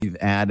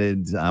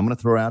added, I'm going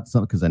to throw out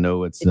something because I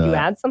know it's... Did you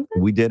add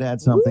something? We did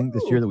add something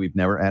this year that we've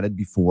never added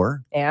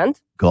before. And?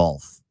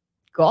 Golf.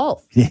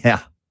 Golf?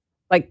 Yeah.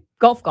 Like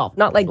golf,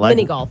 not like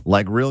mini golf.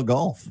 Like real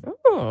golf.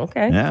 Oh,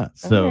 okay. Yeah.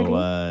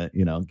 So,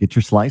 get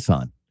your slice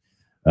on.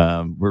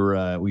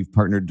 We've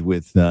partnered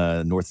with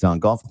North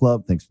Sound Golf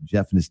Club. Thanks to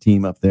Jeff and his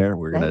team up there.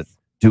 We're going to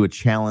do a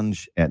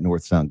challenge at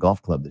North Sound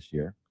Golf Club this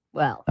year.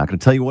 Well, not going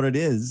to tell you what it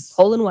is.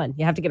 Hole in one.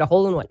 You have to get a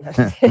hole in one.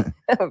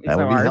 That would be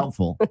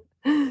helpful.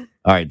 All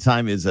right.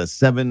 Time is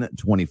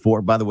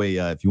 7:24. By the way,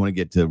 if you want to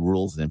get to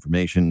rules and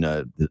information,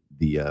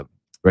 the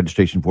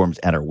registration forms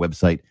at our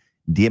website,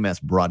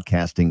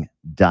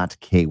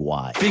 dmsbroadcasting.ky.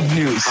 Big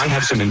news. I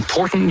have some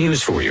important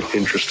news for you.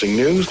 Interesting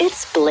news.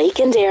 It's Blake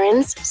and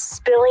Aaron's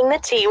Spilling the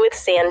Tea with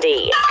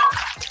Sandy.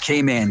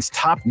 K-Man's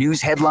top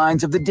news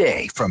headlines of the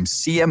day from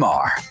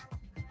CMR.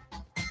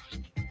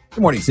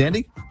 Good morning,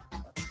 Sandy.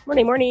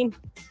 Morning.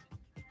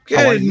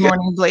 Good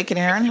morning, Blake and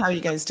Aaron. How are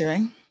you guys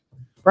doing?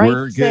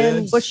 We're good.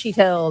 And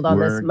bushy-tailed on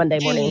this Monday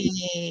morning.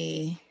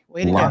 Hey,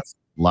 way to go.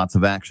 Lots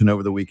of action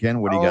over the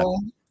weekend. What do you got?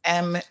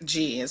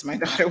 MG, as my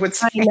daughter would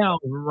say. I know,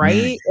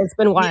 right? It's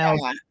been wild.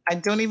 Yeah, I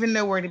don't even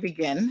know where to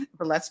begin,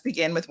 but let's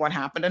begin with what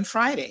happened on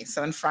Friday.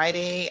 So on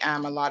Friday, a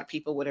lot of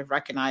people would have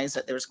recognized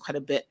that there was quite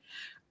a bit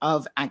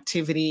of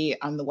activity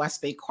on the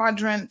West Bay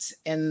Quadrant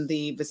in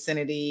the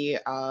vicinity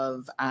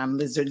of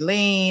Lizard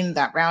Lane,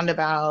 that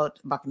roundabout,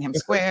 Buckingham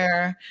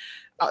Square,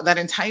 that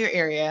entire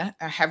area,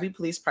 a heavy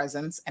police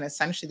presence. And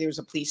essentially there was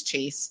a police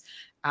chase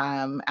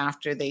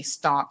after they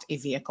stopped a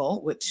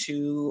vehicle with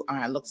two,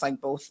 looks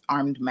like both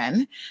armed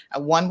men.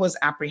 One was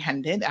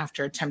apprehended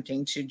after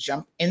attempting to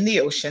jump in the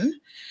ocean.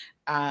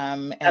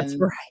 That's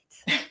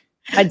right.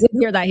 I did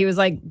hear that. He was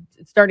like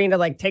starting to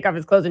like take off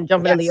his clothes and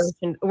jump into the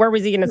ocean. Where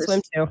was he going to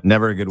swim to?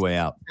 Never a good way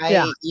out.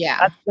 That's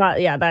not,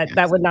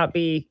 that would not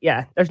be,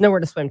 there's nowhere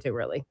to swim to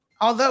really.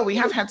 Although we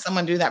have had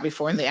someone do that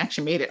before and they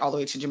actually made it all the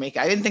way to Jamaica.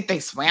 I didn't think they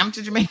swam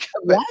to Jamaica,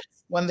 but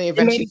when they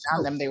eventually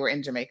found them, they were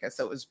in Jamaica.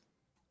 So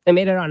they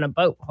made it on a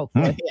boat,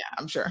 hopefully. Yeah,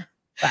 I'm sure.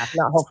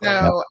 Not hopefully.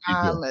 So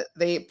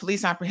the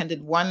police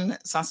apprehended one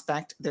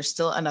suspect. There's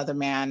still another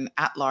man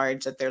at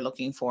large that they're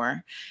looking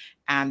for.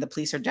 And the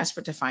police are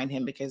desperate to find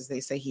him because they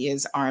say he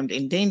is armed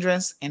and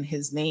dangerous. And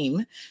his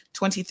name,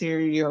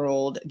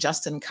 23-year-old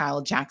Justin Kyle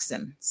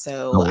Jackson.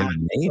 So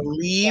they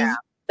believe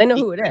they know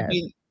who it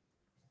is.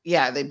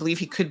 They believe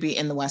he could be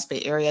in the West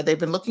Bay area. They've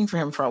been looking for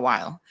him for a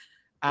while.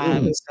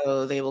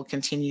 So they will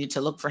continue to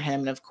look for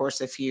him. And of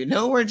course, if you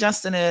know where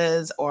Justin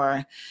is,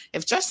 or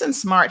if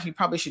Justin's smart, he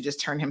probably should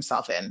just turn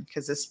himself in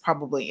because this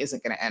probably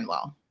isn't going to end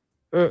well.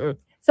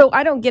 So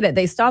I don't get it.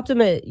 They stopped him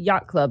at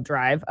Yacht Club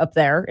Drive up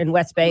there in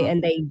West Bay,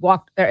 and they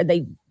walked there.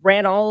 They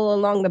ran all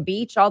along the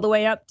beach, all the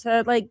way up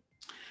to like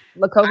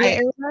Lacovia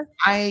area.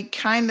 I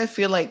kind of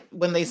feel like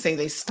when they say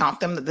they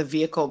stopped them, that the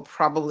vehicle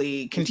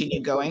probably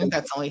continued going.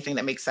 That's the only thing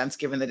that makes sense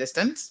given the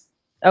distance.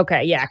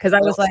 Okay, yeah, because I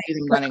was like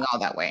running all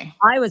that way.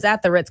 I was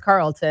at the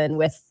Ritz-Carlton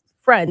with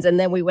friends, and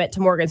then we went to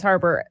Morgan's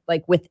Harbor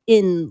like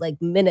within like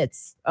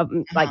minutes of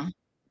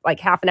like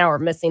half an hour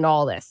missing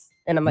all this,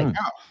 and I'm like,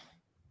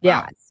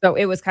 yeah. So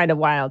it was kind of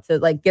wild to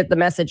like get the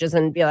messages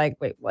and be like,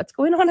 wait, what's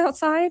going on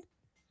outside?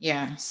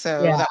 Yeah.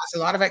 So that was a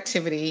lot of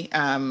activity.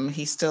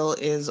 He still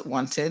is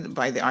wanted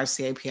by the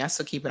RCAPS,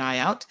 so keep an eye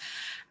out.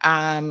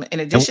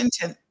 In addition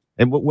to,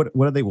 and what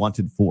are they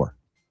wanted for?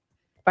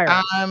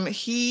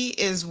 He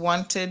is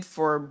wanted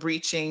for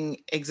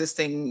breaching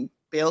existing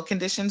bail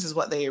conditions, is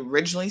what they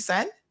originally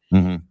said.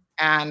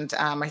 And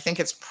I think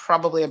it's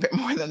probably a bit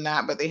more than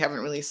that, but they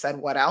haven't really said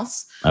what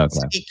else. So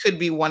he could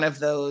be one of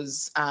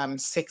those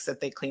 6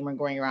 that they claim are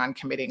going around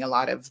committing a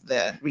lot of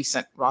the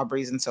recent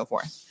robberies and so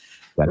forth.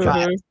 But,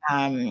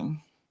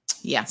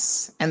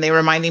 yes. And they're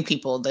reminding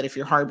people that if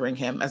you're harboring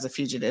him as a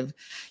fugitive,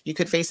 you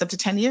could face up to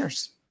 10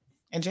 years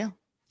in jail.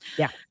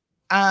 Yeah.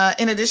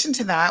 In addition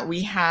to that,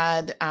 we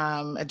had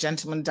a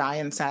gentleman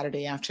die on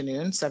Saturday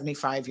afternoon.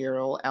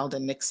 75-year-old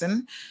Eldon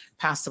Nixon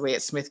passed away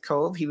at Smith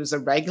Cove. He was a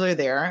regular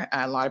there.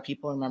 A lot of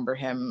people remember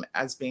him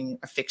as being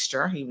a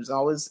fixture. He was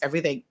always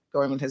every day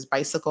going on his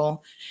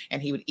bicycle,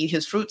 and he would eat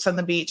his fruits on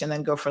the beach and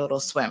then go for a little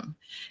swim.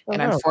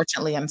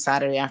 Unfortunately, on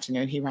Saturday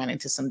afternoon, he ran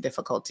into some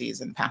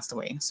difficulties and passed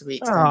away. So we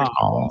extend our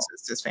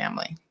condolences to his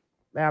family.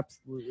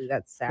 Absolutely.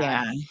 That's sad.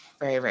 Yeah,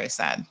 very, very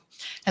sad.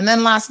 And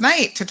then last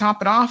night, to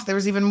top it off, there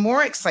was even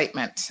more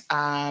excitement.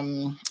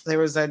 There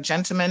was a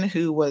gentleman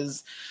who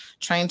was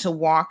trying to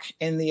walk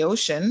in the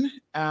ocean.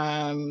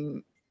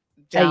 You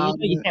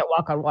can't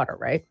walk on water,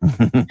 right?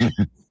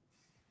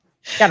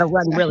 Got to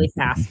run really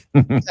fast.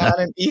 Down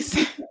in East.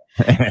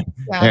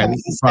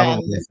 This is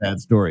probably a sad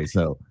story,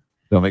 so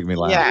don't make me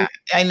laugh. Yeah,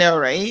 I know,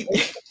 right?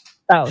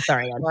 Oh,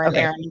 sorry.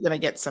 Aaron, you're going to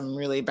get some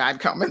really bad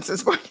comments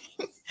this morning.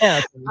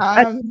 Yeah,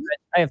 I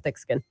have thick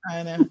skin.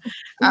 I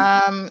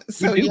know.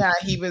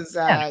 He was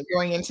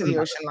going into the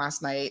ocean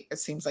last night. It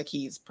seems like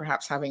he's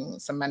perhaps having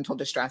some mental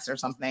distress or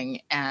something.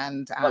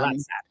 And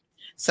that's sad.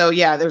 So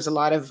yeah, there was a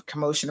lot of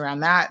commotion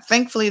around that.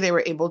 Thankfully, they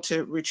were able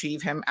to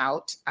retrieve him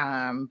out,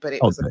 but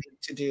it was a big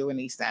to do in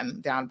East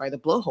End, down by the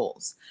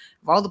blowholes.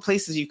 Of all the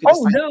places you could.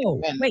 Oh no!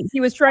 Wait,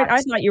 he was trying.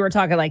 I thought you were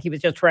talking like he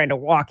was just trying to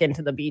walk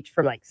into the beach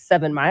from like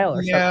 7 Mile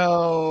or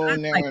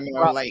something.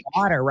 No, like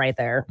water right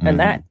there, Mhm. and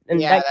that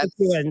Yeah, gets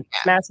you and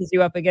smashes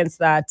you up against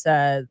that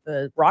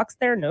the rocks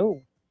there. No.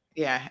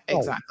 Yeah,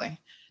 exactly.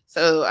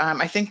 So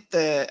I think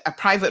a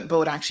private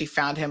boat actually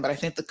found him, but I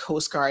think the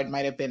Coast Guard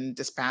might have been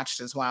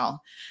dispatched as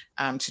well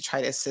to try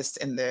to assist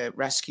in the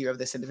rescue of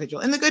this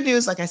individual. And the good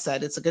news, like I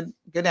said, it's a good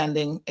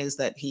ending, is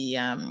that he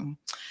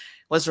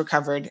was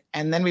recovered.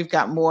 And then we've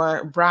got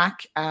more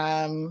BRAC,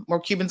 more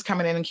Cubans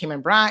coming in and came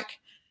in BRAC.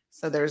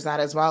 So there's that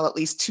as well. At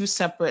least 2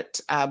 separate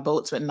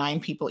boats with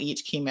 9 people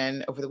each came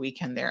in over the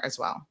weekend there as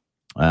well.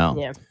 Wow.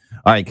 Yeah.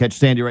 All right. Catch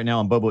Sandy right now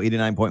on Bobo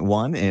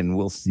 89.1, and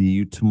we'll see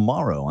you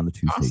tomorrow on the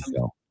Tuesday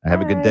show. Have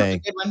a good day. Have a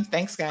good one.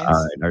 Thanks, guys. All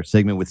right. Our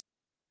segment with.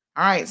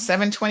 All right.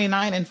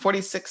 7:29 and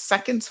 46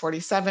 seconds,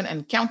 47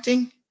 and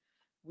counting.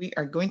 We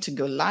are going to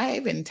go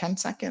live in 10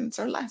 seconds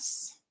or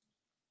less.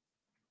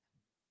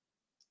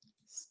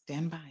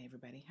 Stand by,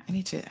 everybody.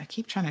 I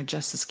keep trying to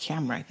adjust this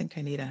camera. I think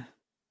I need a.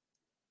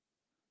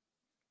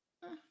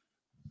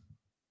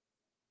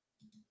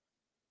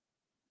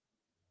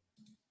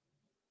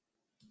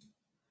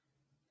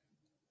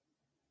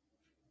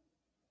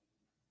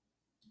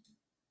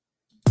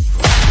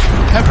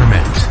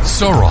 Peppermint,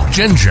 sorrel,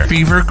 ginger,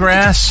 beaver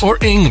grass, or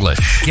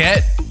English.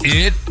 Get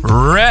it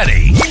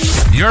ready.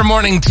 Your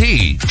morning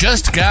tea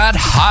just got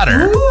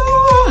hotter.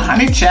 Ooh,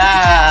 honey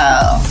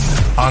child.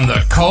 On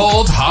the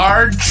cold,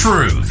 hard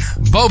truth.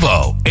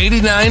 Bobo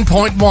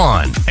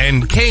 89.1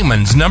 and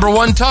Cayman's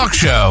 #1 talk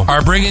show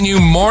are bringing you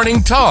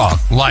morning talk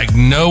like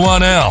no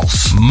one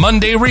else.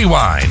 Monday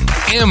Rewind,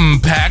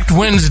 Impact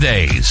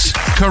Wednesdays,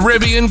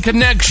 Caribbean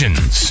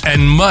Connections,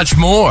 and much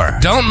more.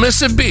 Don't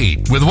miss a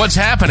beat with what's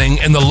happening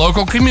in the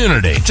local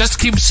community. Just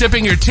keep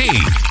sipping your tea.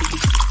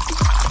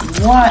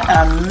 What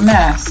a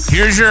mess.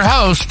 Here's your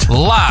host,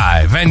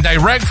 live and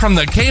direct from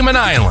the Cayman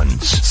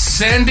Islands,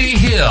 Sandy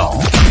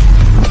Hill.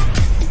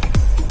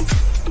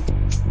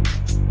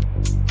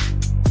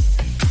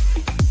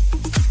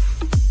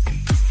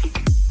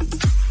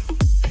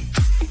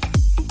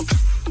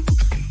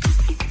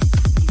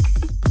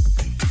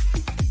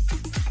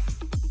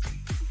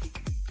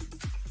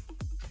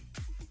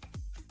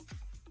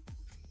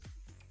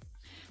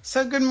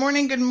 So good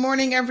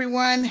morning,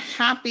 everyone.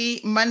 Happy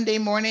Monday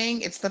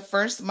morning. It's the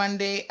first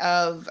Monday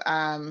of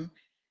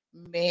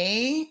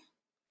May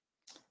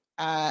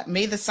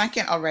the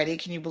 2nd already.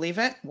 Can you believe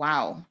it?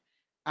 Wow.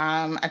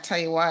 I tell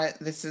you what,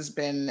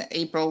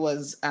 April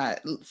was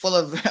full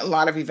of a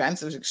lot of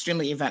events. It was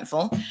extremely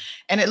eventful.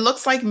 And it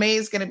looks like May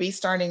is going to be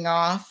starting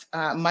off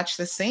much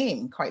the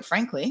same, quite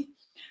frankly.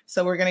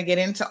 So we're going to get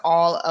into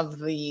all of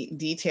the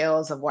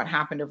details of what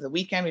happened over the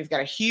weekend. We've got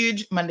a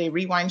huge Monday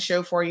Rewind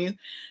show for you.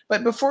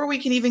 But before we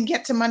can even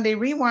get to Monday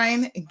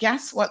Rewind,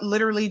 guess what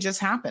literally just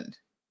happened?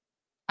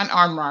 An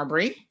armed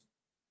robbery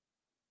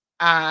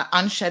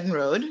on Shedden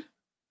Road,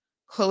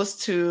 close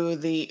to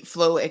the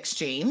Flow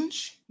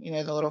Exchange, the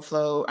little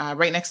Flow,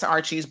 right next to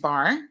Archie's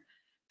Bar.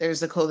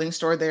 There's a clothing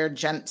store there,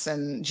 Gents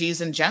and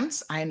G's and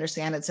Gents. I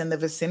understand it's in the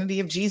vicinity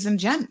of G's and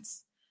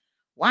Gents.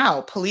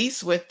 Wow,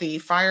 police with the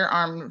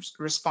firearms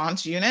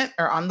response unit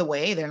are on the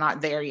way. They're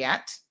not there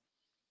yet.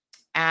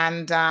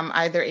 And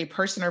either a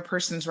person or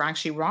persons were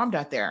actually robbed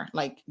out there,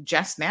 like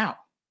just now.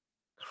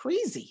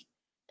 Crazy.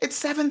 It's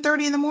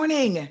 7:30 in the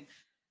morning.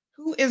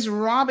 Who is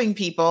robbing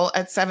people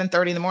at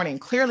 7:30 in the morning?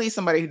 Clearly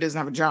somebody who doesn't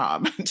have a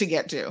job to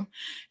get to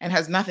and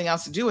has nothing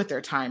else to do with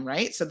their time,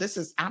 right? So this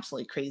is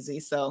absolutely crazy.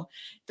 So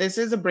this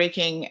is a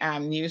breaking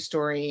news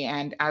story.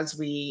 And as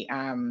we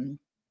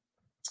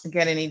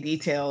get any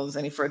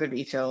further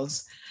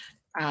details,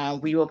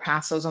 we will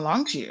pass those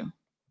along to you.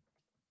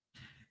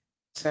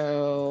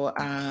 So,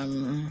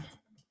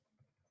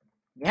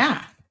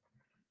 yeah.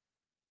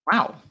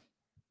 Wow.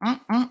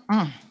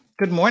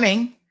 Good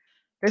morning.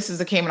 This is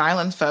the Cayman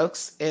Islands,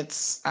 folks.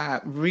 It's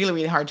really,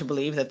 really hard to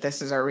believe that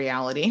this is our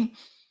reality.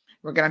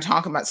 We're going to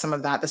talk about some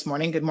of that this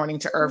morning. Good morning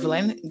to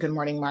Evelyn. Good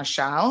morning,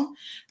 Marshall.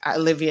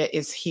 Olivia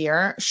is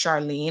here.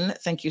 Charlene,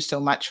 thank you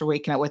so much for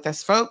waking up with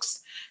us,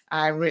 folks.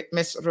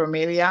 Miss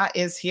Romelia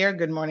is here.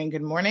 Good morning.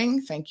 Good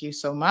morning. Thank you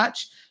so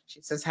much.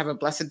 She says, have a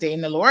blessed day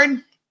in the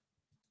Lord.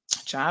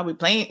 Child,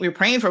 we're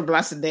praying for a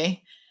blessed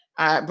day.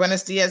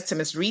 Buenos dias to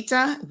Miss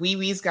Rita. Wee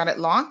Wee's got it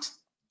locked.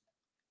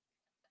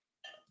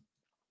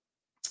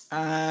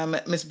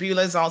 Miss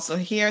Beulah is also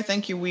here.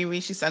 Thank you, Wee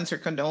Wee. She sends her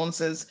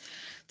condolences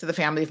to the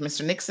family of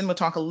Mr. Nixon. We'll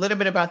talk a little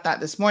bit about that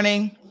this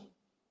morning.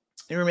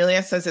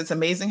 Romelia says it's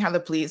amazing how the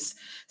police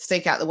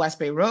stake out the West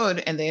Bay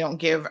Road and they don't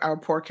give our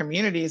poor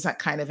communities that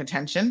kind of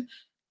attention.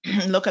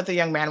 Look at the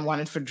young man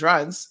wanted for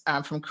drugs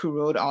from Crew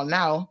Road all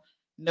now.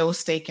 No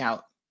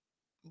stakeout.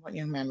 What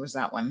young man was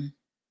that one?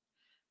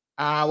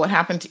 What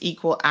happened to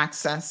equal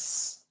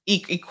access,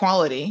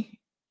 equality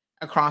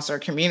across our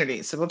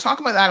communities? So we'll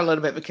talk about that a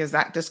little bit because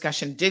that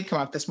discussion did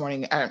come up this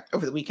morning,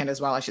 over the weekend as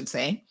well, I should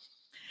say.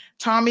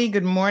 Tommy,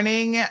 good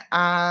morning.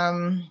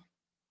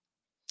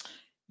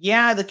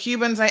 Yeah, the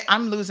Cubans,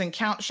 I'm losing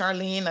count,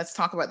 Charlene. Let's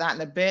talk about that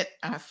in a bit.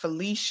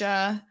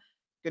 Felicia,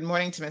 good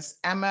morning to Miss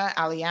Emma.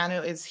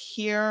 Aliano is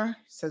here.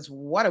 Says,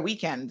 what a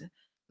weekend.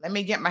 Let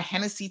me get my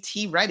Hennessy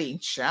tea ready.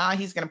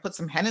 He's going to put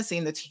some Hennessy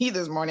in the tea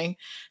this morning.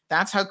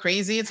 That's how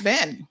crazy it's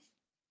been.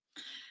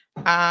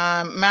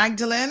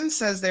 Magdalene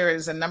says there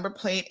is a number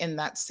plate in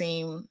that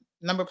same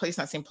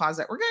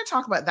plaza. We're going to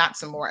talk about that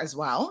some more as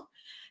well.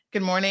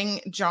 Good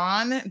morning,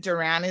 John.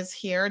 Duran is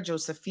here.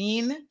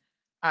 Josephine.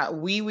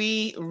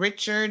 Wee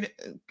Richard,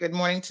 good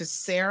morning to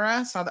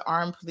Sarah. Saw the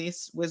armed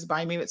police whiz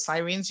by me with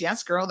sirens.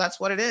 Yes, girl, that's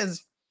what it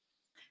is.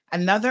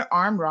 Another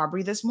armed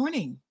robbery this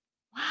morning.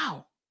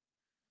 Wow.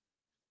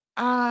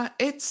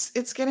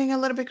 It's getting a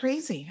little bit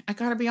crazy. I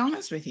gotta be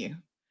honest with you.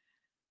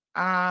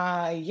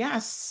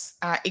 Yes.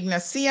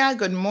 Ignacia,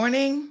 good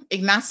morning.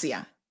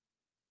 Ignacia.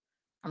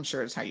 I'm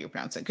sure it's how you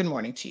pronounce it. Good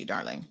morning to you,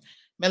 darling.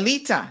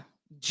 Melita,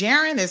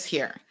 Jaron is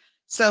here.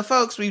 So,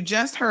 folks, we've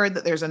just heard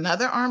that there's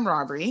another armed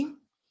robbery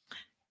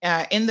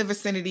in the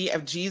vicinity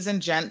of G's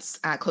and Gents,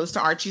 close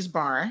to Archie's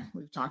Bar.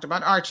 We've talked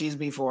about Archie's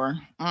before.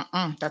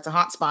 That's a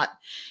hot spot.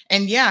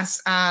 And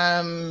yes,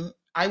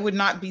 I would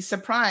not be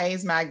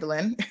surprised,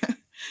 Magdalene.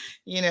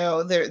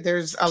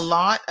 There's a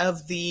lot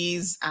of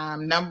these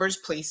numbers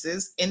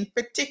places, in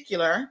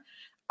particular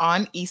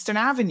on Eastern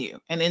Avenue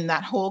and in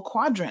that whole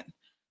quadrant.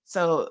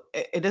 So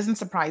it doesn't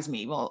surprise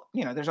me. Well,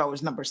 there's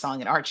always numbers selling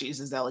at Archie's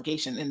as the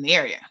allegation in the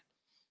area.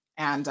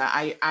 And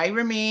I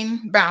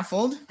remain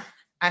baffled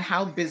at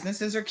how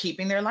businesses are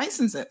keeping their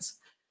licenses.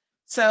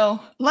 So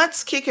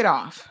let's kick it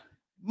off.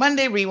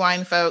 Monday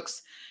Rewind,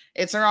 folks.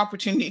 It's our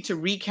opportunity to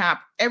recap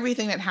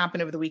everything that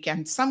happened over the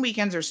weekend. Some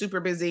weekends are super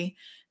busy.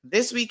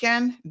 This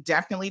weekend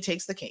definitely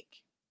takes the cake.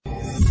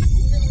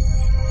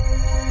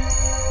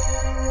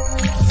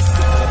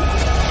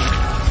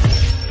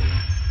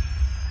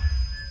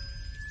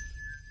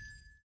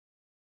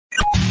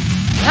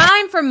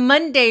 Time for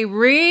Monday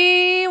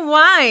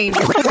Rewind.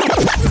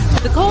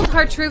 The Cold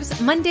Hard Truth's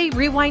Monday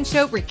Rewind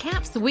show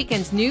recaps the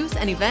weekend's news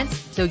and events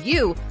so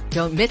you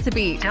don't miss a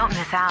beat. Don't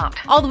miss out.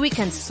 All the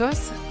weekend's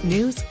source,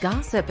 news,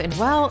 gossip, and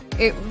well,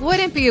 it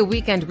wouldn't be a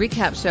weekend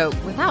recap show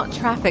without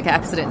traffic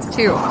accidents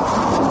too.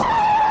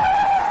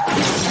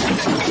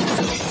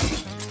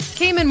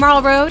 Cayman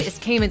Marl Road is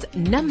Cayman's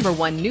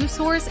 #1 news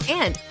source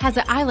and has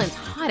the island's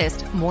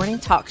hottest morning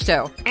talk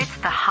show. It's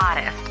the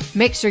hottest.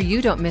 Make sure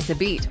you don't miss a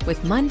beat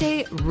with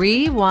Monday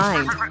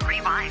Rewind.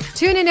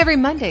 Tune in every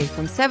Monday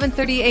from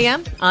 7:30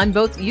 a.m. on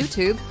both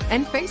YouTube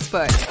and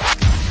Facebook.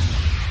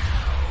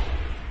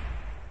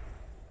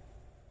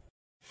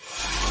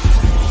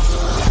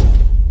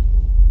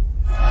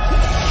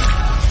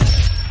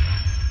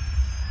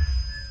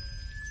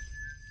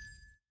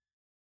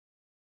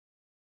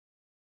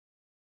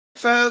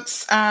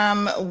 Folks,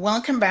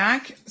 welcome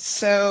back.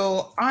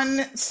 So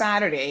on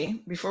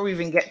Saturday, before we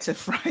even get to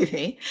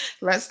Friday,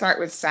 let's start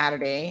with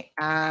Saturday.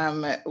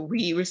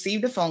 We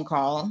received a phone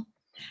call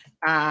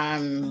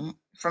from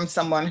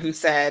someone who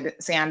said,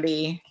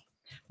 Sandy,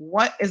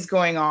 what is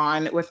going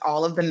on with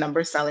all of the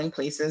number selling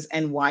places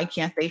and why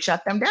can't they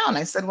shut them down?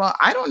 I said, well,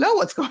 I don't know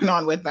what's going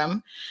on with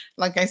them.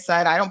 Like I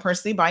said, I don't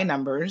personally buy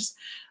numbers,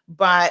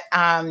 but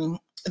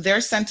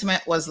their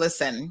sentiment was,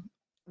 listen,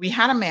 we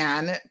had a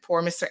man,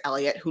 poor Mr.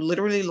 Elliott, who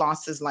literally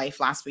lost his life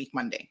last week,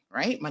 Monday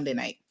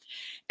night.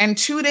 And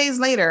 2 days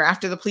later,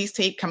 after the police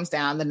tape comes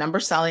down, the number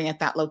selling at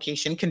that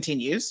location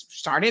continues,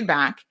 started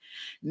back,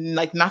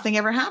 like nothing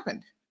ever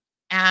happened.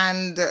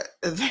 And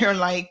they're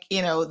like,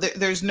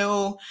 there's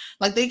no,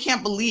 like, they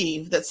can't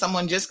believe that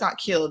someone just got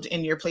killed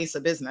in your place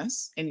of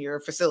business, in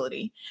your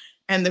facility.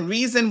 And the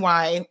reason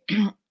why,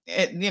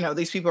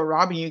 these people are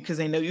robbing you because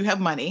they know you have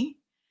money,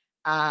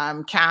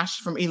 cash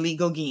from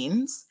illegal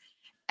gains.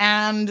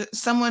 And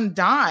someone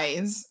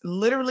dies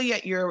literally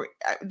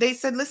they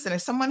said, listen,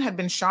 if someone had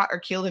been shot or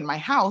killed in my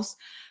house,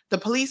 the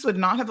police would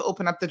not have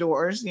opened up the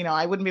doors.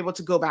 I wouldn't be able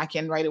to go back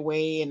in right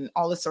away and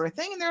all this sort of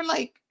thing. And they're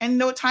like, and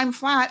no time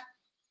flat,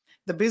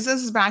 the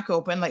business is back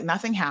open, like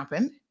nothing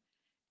happened.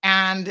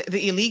 And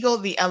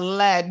the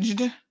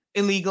alleged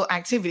illegal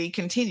activity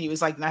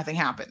continues like nothing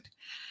happened.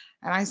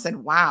 And I said,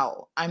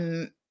 wow,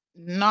 I'm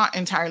not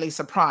entirely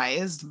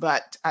surprised,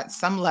 but at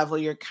some level,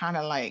 you're kind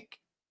of like,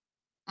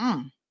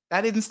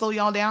 that didn't slow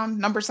y'all down,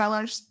 number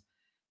sellers?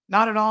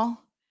 Not at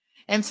all.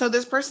 And so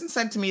this person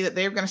said to me that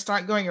they're going to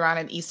start going around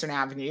in Eastern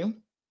Avenue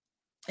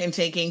and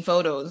taking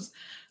photos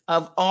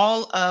of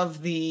all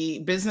of the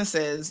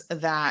businesses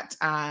that,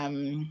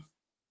 all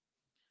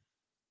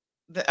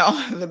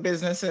of the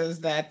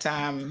businesses that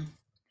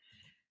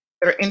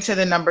are into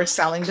the number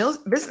selling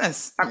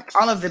business.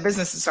 All of the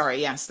businesses,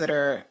 that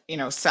are,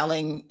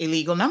 selling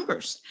illegal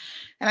numbers.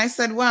 And I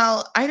said,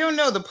 well, I don't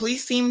know. The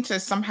police seem to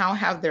somehow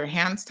have their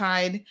hands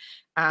tied.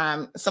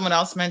 Someone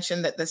else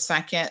mentioned that the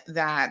second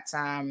that,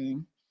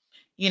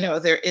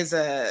 there is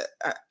a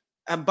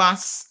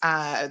bus,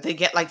 they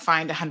get like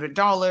fined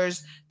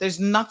 $100. There's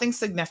nothing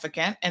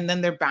significant. And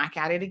then they're back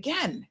at it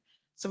again.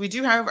 So we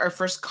do have our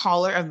first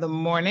caller of the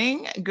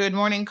morning. Good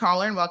morning,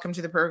 caller, and welcome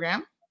to the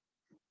program.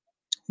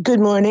 Good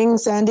morning,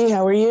 Sandy.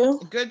 How are you?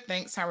 Good,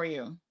 thanks. How are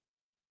you?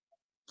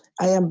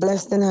 I am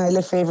blessed and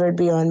highly favored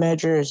beyond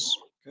measures.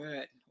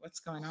 Good.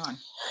 What's going on?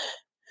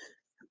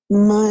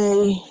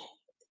 My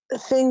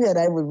thing that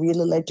I would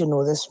really like to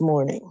know this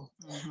morning.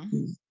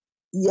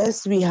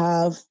 Yes, we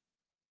have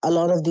a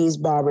lot of these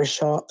barber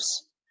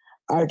shops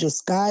are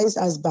disguised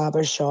as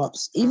barber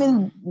shops.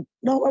 Even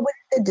no, I wouldn't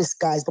say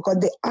disguised because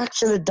they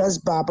actually does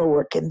barber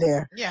work in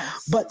there.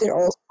 Yes. But they're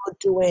also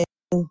doing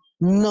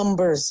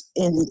numbers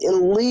in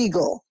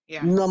illegal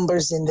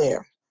numbers in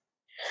there.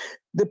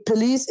 The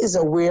police is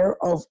aware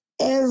of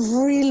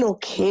every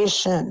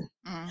location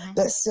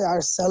that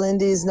are selling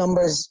these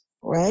numbers,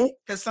 right?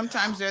 Because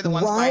sometimes they're the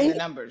ones buying the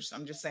numbers.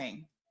 I'm just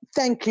saying.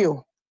 Thank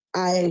you.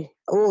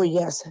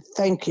 Yes,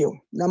 thank you.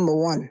 Number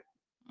one.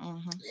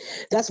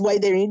 That's why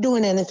they ain't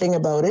doing anything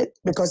about it,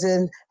 because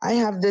then I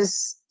have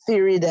this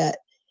theory that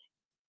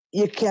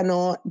you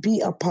cannot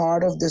be a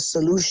part of the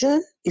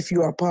solution if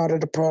you are part of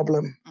the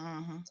problem.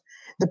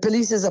 The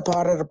police is a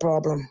part of the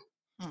problem.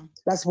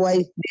 That's why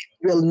they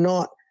will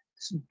not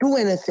do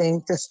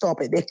anything to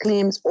stop it. They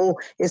claims,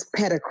 it's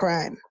petty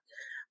crime.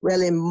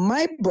 Well, in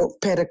my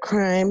book, petty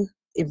crime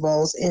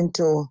evolves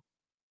into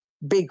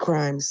big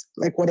crimes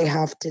like what they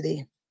have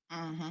today.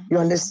 You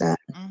understand?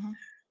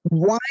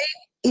 Why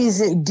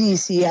isn't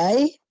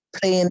DCI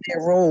playing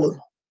their role?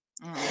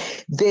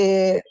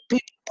 The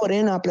people put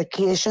in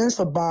applications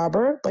for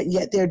barber, but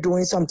yet they're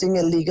doing something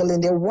illegal in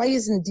there. Why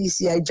isn't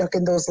DCI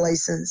jucking those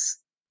licenses?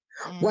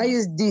 Why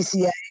is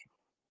DCI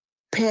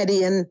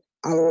pettying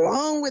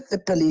along with the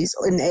police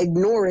and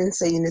ignoring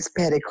saying it's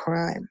petty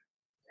crime?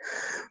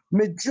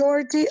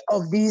 Majority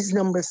of these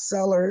number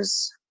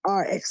sellers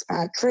are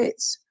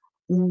expatriates.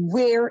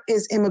 Where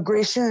is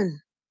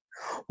immigration?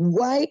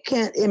 Why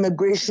can't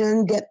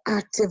immigration get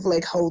active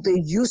like how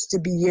they used to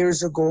be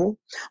years ago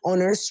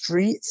on our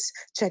streets,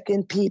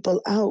 checking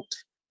people out?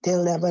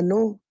 They'll never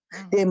know.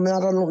 They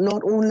not only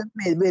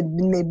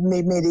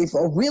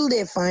will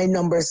they find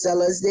number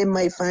sellers, they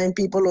might find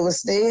people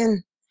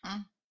overstaying.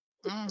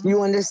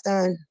 You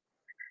understand?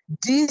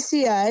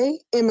 DCI,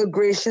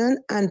 immigration,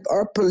 and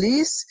our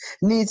police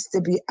needs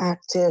to be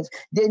active.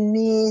 They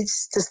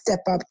needs to step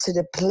up to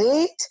the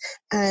plate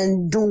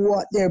and do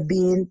what they're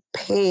being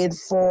paid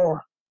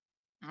for.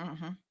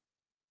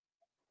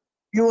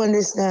 You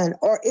understand?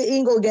 Or it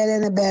ain't gonna get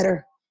any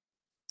better.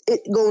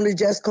 It's going to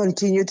just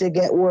continue to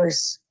get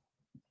worse.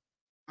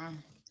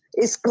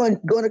 It's going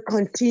to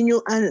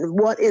continue, and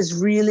what is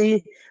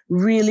really,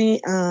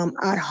 really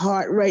at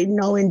heart right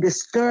now and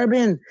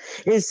disturbing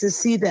is to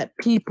see that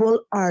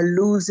people are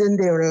losing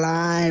their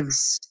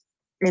lives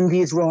in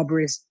these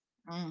robberies.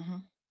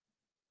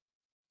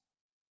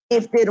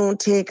 If they don't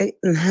take it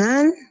in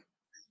hand,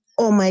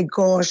 oh my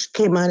gosh,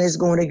 Cayman is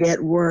going to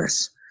get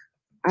worse.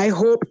 I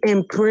hope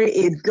and pray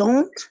it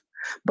don't,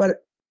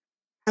 but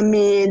I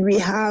mean, we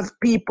have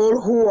people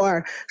who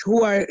are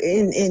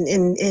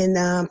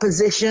in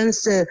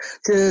positions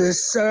to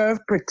serve,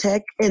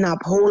 protect, and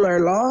uphold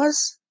our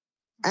laws,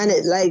 and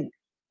it like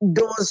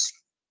those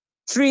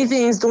three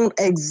things don't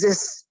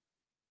exist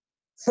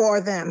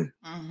for them.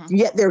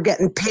 Yet they're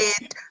getting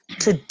paid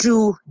to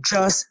do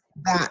just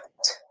that.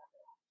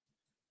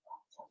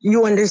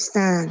 You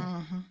understand?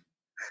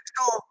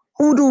 So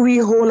who do we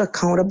hold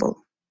accountable?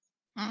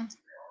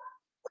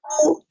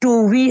 Who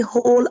do we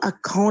hold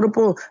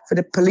accountable for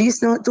the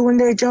police not doing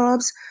their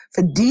jobs,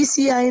 for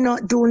DCI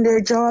not doing their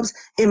jobs,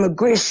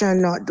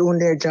 immigration not doing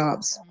their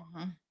jobs?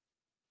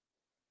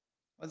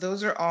 Well,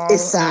 those are all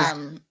those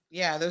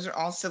are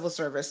all civil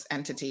service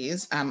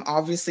entities.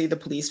 Obviously, the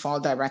police fall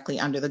directly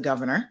under the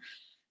governor,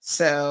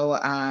 so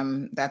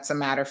that's a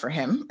matter for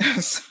him.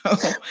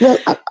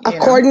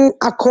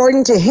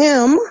 According to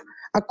him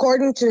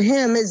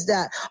is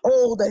that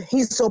that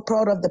he's so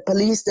proud of the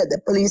police that the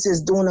police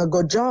is doing a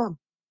good job.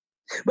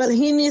 Well,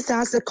 he needs to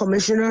ask the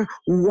commissioner,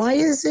 why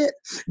is it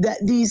that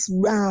these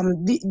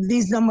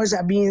numbers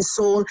are being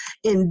sold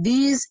in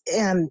these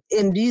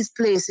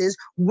places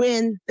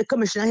when the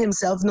commissioner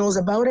himself knows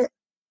about it?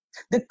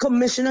 The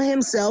commissioner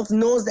himself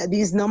knows that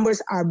these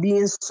numbers are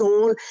being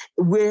sold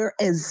where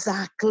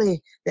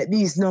exactly that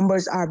these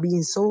numbers are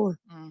being sold.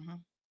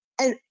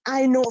 And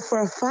I know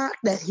for a fact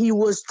that he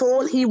was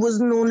told, he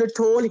wasn't only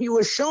told, he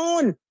was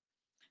shown.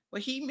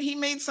 Well, he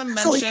made some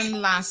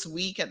mention last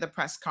week at the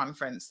press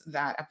conference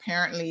that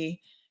apparently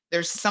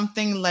there's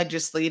something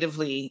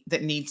legislatively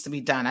that needs to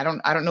be done. I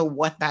don't know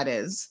what that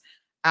is.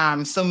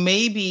 So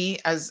maybe,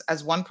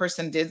 as one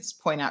person did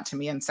point out to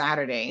me on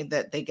Saturday,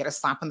 that they get a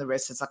slap on the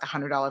wrist. It's like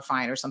 $100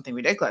 fine or something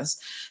ridiculous.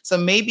 So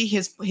maybe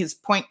his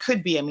point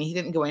could be, I mean, he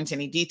didn't go into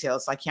any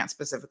details, so I can't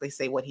specifically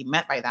say what he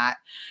meant by that.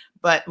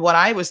 But what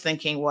I was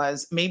thinking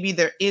was maybe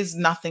there is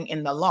nothing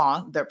in the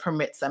law that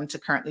permits them to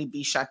currently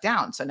be shut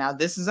down. So now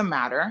this is a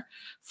matter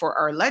for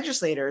our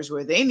legislators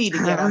where they need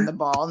to get on the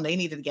ball and they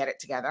need to get it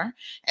together.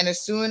 And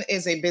as soon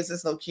as a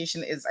business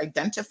location is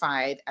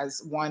identified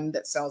as one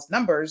that sells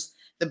numbers,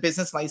 the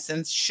business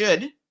license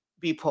should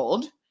be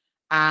pulled.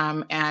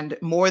 And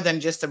more than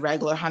just a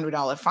regular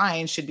 $100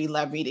 fine should be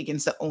levied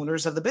against the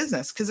owners of the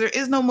business, because there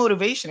is no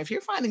motivation. If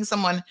you're finding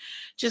someone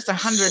just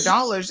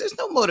 $100, there's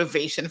no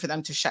motivation for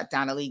them to shut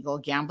down illegal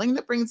gambling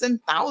that brings in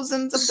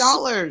thousands of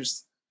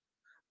dollars.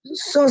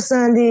 So,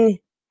 Sandy,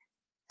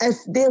 if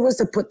they was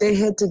to put their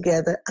head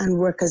together and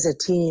work as a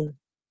team,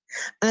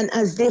 and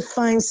as they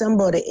find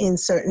somebody in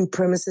certain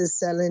premises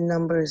selling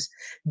numbers,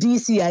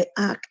 DCI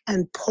act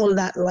and pull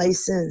that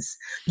license.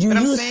 What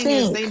I'm saying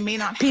is they may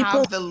not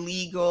have the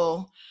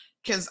legal,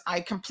 because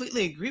I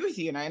completely agree with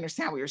you and I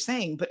understand what you're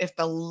saying, but if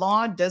the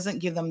law doesn't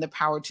give them the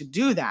power to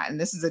do that, and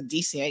this is a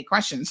DCI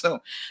question, so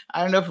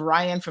I don't know if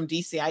Ryan from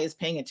DCI is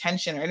paying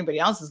attention or anybody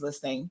else is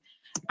listening,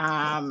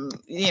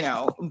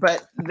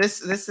 but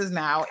this is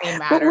now a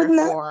matter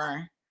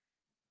for...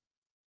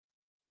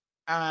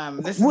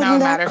 this is now a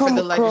matter for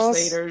the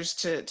legislators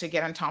to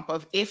get on top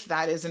of, if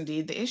that is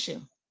indeed the issue.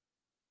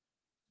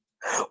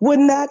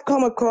 Wouldn't that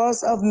come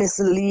across of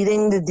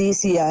misleading the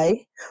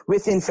DCI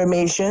with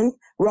information,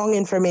 wrong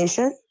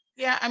information?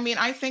 Yeah, I mean,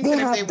 I think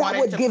that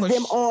would give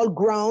them all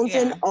grounds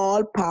and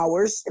all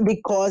powers,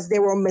 because they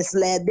were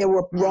misled, they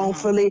were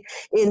wrongfully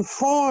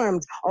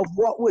informed of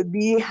what would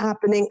be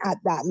happening at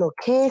that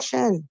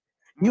location.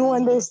 You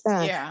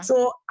understand? Yeah.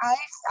 So I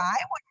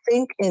would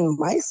think in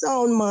my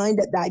sound mind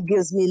that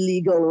gives me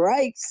legal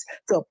rights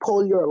to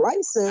pull your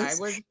license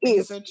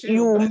if so too,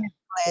 you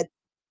misled.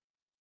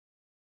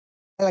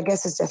 Well, I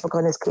guess it's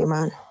difficult as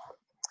Cayman.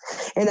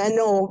 And I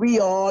know we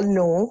all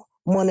know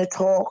money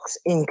talks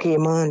in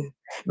Cayman.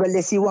 But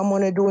let's see what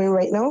money doing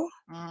right now.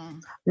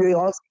 We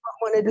also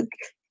want to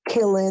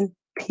killing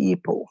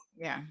people.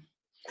 Yeah.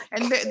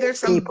 And there's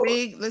some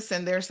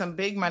there's some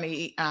big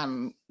money.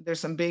 There's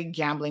some big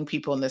gambling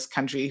people in this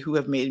country who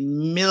have made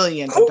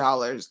millions of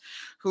dollars,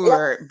 who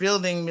are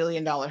building $1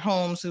 million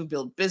homes, who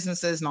build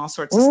businesses and all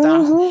sorts of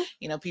stuff.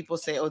 You know, people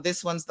say, oh,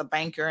 this one's the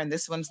banker and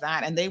this one's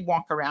that. And they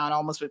walk around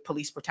almost with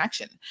police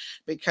protection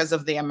because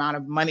of the amount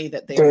of money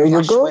that they are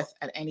flush with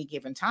at any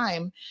given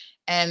time.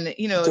 And,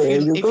 you know,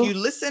 if you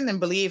listen and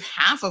believe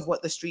half of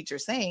what the streets are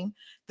saying,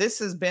 this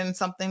has been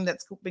something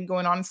that's been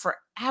going on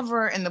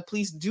forever. And the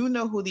police do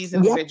know who these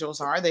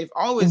individuals are. They've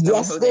always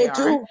known who they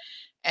are.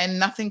 And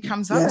nothing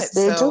comes of it.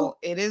 So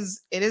it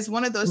is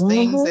one of those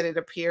things that it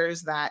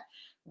appears that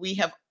we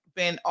have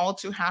been all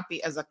too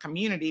happy as a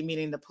community,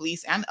 meaning the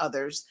police and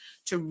others,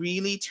 to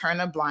really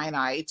turn a blind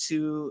eye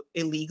to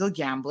illegal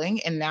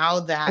gambling. And now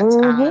that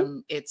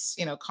it's,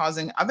 you know,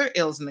 causing other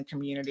ills in the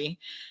community,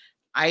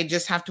 I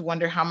just have to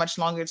wonder how much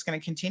longer it's going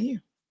to continue.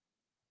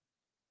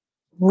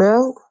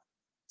 Well,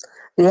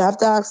 you have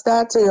to ask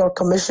that to your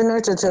commissioner,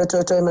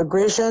 to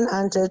immigration,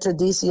 and to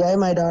DCI,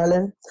 my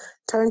darling.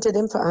 Turn to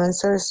them for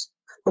answers,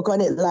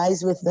 because it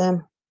lies with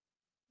them.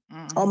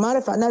 Or matter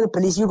of fact, not the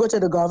police, you go to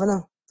the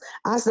governor.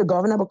 Ask the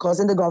governor, because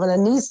then the governor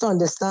needs to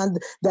understand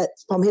that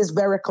from his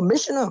very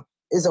commissioner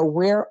is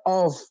aware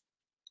of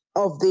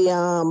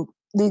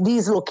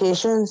these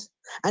locations,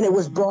 and it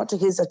was brought to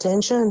his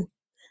attention.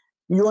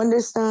 You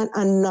understand?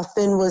 And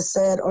nothing was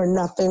said or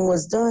nothing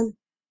was done.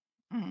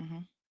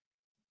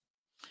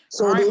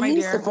 So all right, they my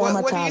need dear. to form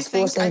a task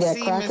force and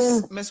get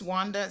cracking. Miss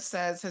Wanda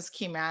says, has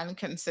Cayman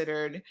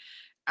considered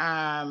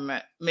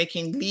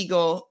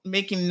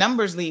making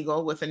numbers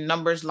legal with a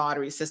numbers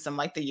lottery system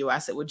like the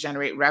US? It would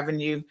generate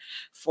revenue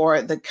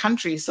for the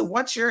country. So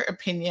what's your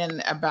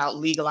opinion about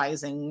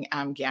legalizing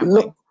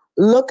gambling?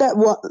 Look at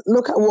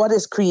what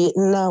is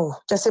creating now.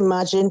 Just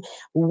imagine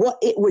what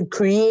it would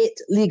create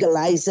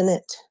legalizing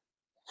it.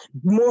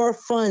 More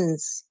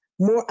funds,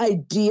 more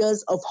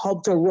ideas of how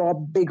to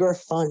rob bigger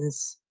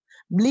funds.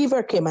 Leave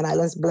our Cayman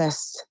Islands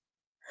blessed.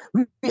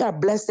 We are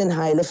blessed and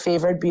highly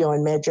favored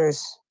beyond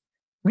measures.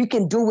 We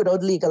can do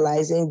without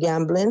legalizing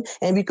gambling,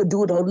 and we could do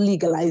without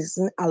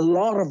legalizing a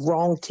lot of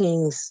wrong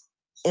things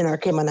in our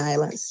Cayman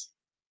Islands.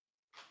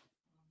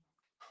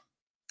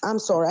 I'm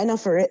sorry, I'm not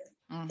for it.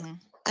 I'm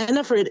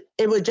not for it.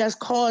 It would just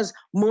cause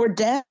more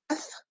death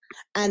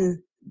and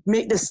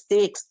make the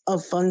stakes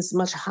of funds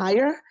much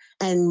higher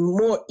and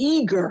more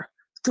eager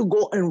to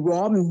go and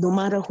rob, no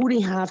matter who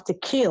they have to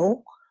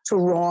kill to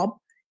rob.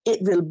 It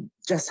will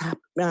just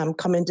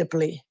come into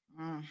play.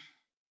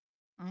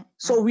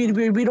 So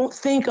we don't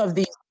think of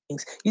these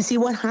things. You see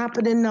what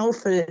happening now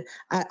for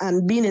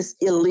being is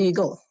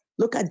illegal.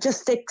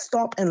 Take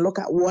stop and look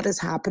at what is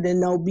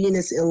happening now being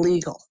is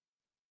illegal.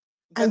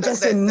 And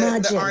just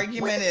imagine. The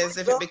argument is,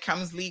 if it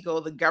becomes legal,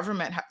 the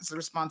government has the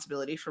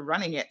responsibility for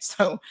running it.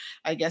 So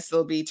I guess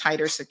there'll be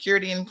tighter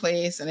security in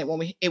place, and it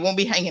won't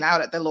be hanging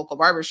out at the local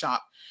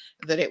barbershop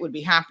that it would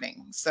be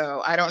happening.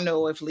 So I don't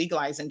know if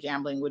legalizing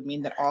gambling would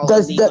mean that all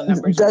illegal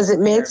numbers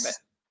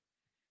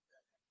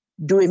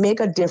do it make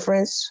a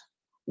difference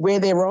where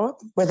they rob,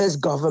 whether it's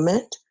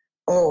government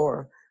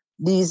or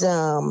these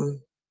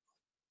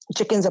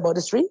chickens about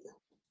the street?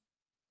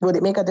 Would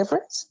it make a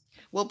difference?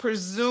 Well,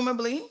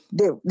 presumably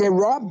they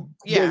rob.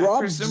 Yeah, they rob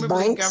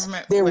presumably banks,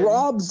 government. They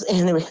robs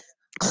anyway.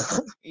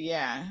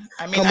 Yeah,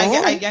 I mean,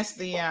 I guess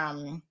the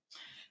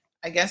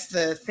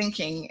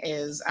thinking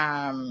is,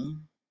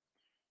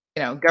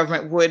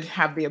 government would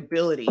have the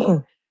ability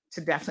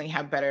definitely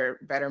have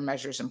better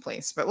measures in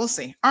place. But we'll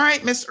see. All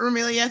right, Miss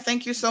Romelia,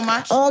 thank you so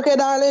much. Okay,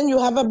 darling, you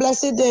have a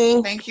blessed day.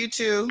 Thank you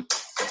too.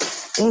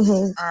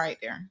 Mm-hmm. All right,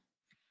 there.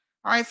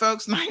 All right,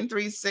 folks,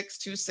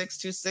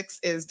 936-2626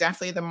 is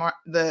definitely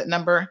the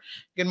number.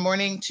 Good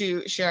morning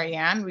to Sherry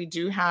Ann. We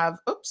do have,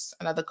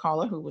 another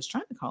caller who was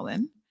trying to call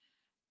in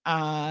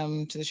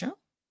to the show.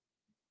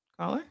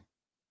 Caller.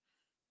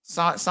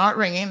 Saw it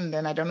ringing, and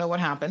then I don't know what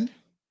happened.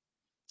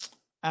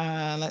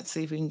 Let's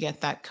see if we can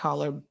get that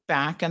caller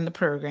back on the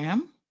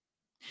program.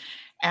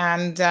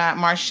 And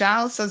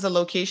Marshall says the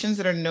locations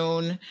that are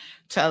known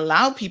to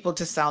allow people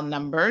to sell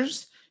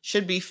numbers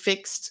should be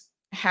fixed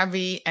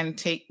heavy and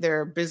take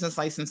their business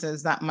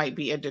licenses. That might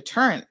be a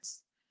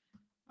deterrence.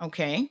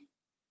 Okay.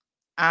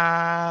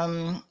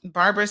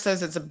 Barbara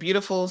says it's a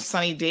beautiful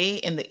sunny day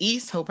in the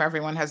east. Hope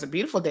everyone has a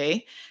beautiful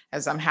day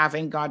as I'm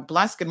having. God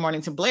bless. Good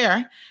morning to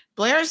Blair.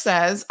 Blair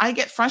says, I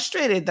get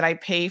frustrated that I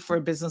pay for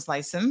a business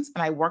license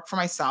and I work for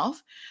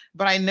myself,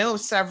 but I know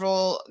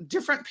several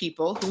different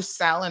people who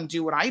sell and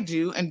do what I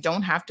do and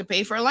don't have to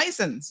pay for a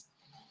license.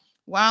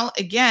 Well,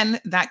 again,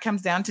 that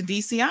comes down to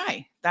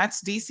DCI.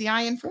 That's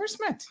DCI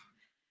enforcement.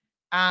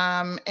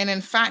 And in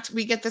fact,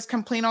 we get this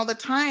complaint all the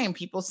time.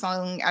 People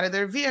selling out of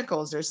their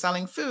vehicles, they're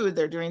selling food,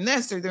 they're doing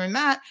this, they're doing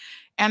that.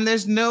 And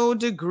there's no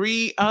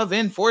degree of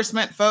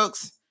enforcement,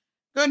 folks.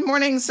 Good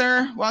morning,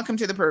 sir. Welcome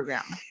to the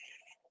program.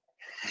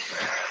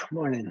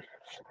 Morning.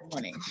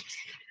 Morning.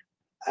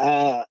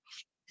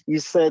 You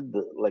said,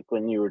 like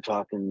when you were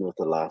talking with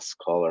the last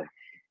caller,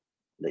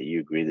 that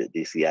you agree that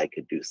DCI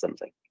could do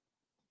something.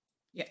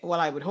 Yeah, well,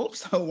 I would hope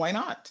so. Why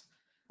not?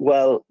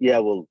 Well, yeah,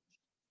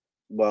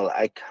 well,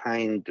 I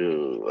kind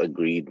of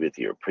agreed with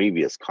your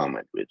previous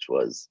comment, which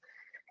was,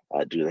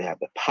 do they have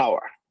the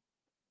power?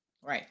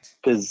 Right.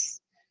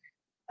 Because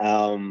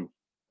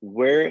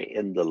where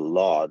in the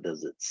law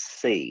does it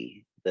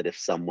say that if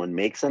someone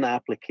makes an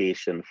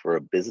application for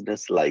a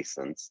business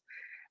license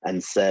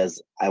and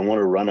says, I want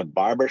to run a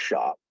barber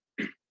shop,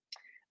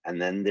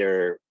 and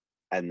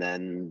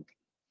then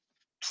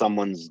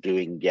someone's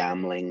doing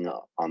gambling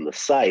on the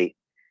site,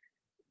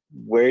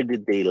 where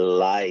did they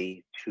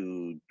lie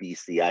to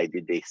DCI?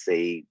 Did they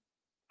say,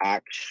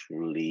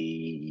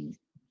 actually,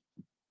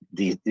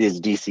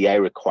 is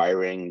DCI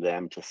requiring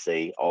them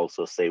to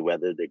also say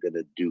whether they're going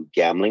to do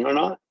gambling or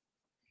not?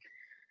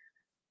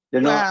 They're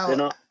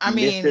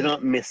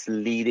not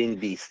misleading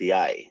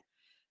DCI.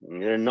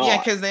 They're not. Yeah,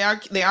 because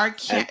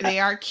they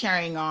are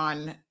carrying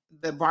on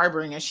the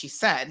barbering, as she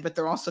said, but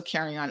they're also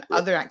carrying on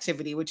other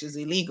activity which is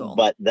illegal.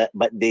 But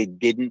they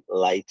didn't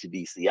lie to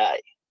DCI.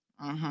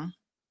 Mm-hmm.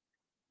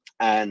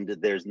 And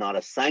there's not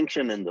a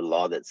sanction in the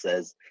law that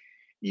says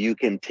you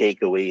can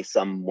take away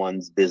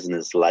someone's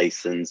business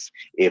license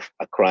if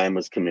a crime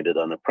was committed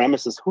on a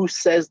premises. Who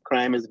says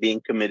crime is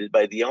being committed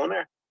by the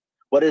owner?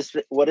 What if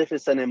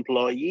it's an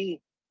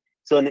employee?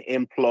 So an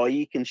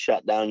employee can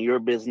shut down your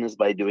business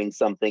by doing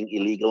something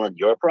illegal on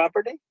your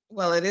property?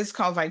 Well, it is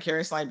called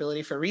vicarious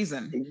liability for a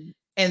reason.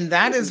 And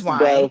that is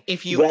why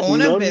if you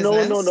own a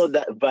business... No,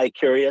 that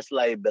vicarious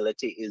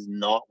liability is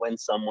not when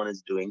someone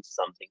is doing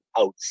something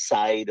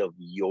outside of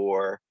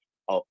your,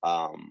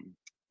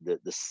 the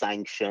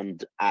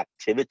sanctioned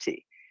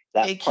activity.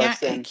 It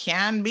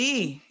can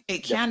be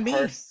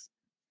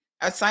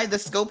outside the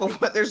scope of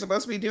what they're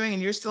supposed to be doing,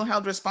 and you're still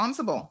held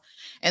responsible.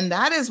 And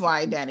that is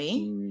why,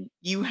 Denny,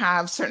 you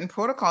have certain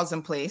protocols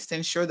in place to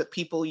ensure that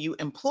people you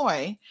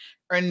employ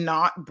are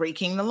not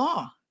breaking the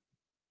law.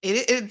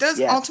 It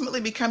does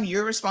ultimately become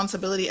your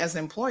responsibility as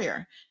an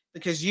employer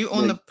because you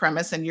own the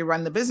premise and you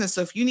run the business. So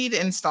if you need to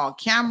install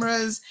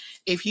cameras,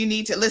 if you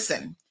need to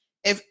listen,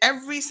 if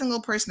every single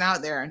person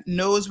out there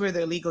knows where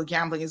their illegal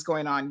gambling is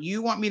going on,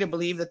 you want me to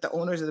believe that the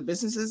owners of the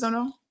businesses don't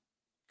know?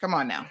 Come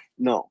on now.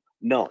 No.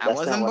 I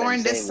wasn't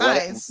born this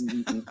size.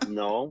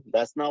 No,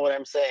 that's not what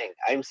I'm saying.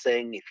 I'm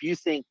saying if you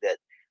think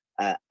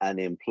that an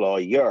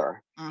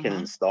employer can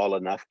install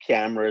enough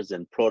cameras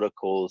and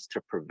protocols to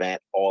prevent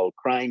all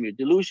crime, you're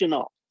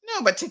delusional.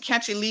 No, but to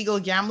catch illegal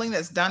gambling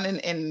that's done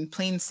in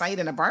plain sight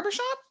in a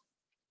barbershop?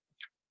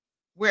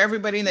 Where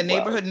everybody in the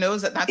neighborhood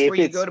knows that's where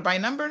you go to buy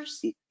numbers?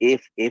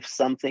 If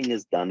something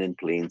is done in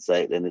plain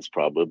sight, then it's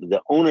probably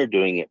the owner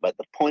doing it. But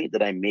the point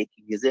that I'm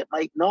making is it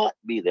might not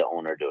be the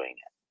owner doing it.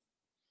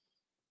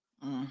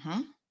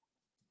 Mm-hmm.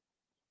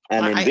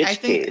 And I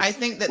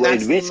think that's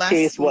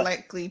less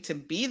likely to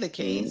be the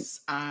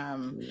case.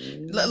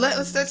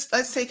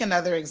 Let's take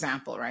another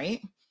example,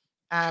 right?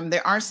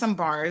 There are some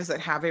bars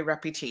that have a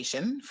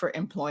reputation for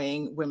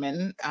employing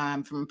women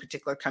from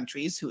particular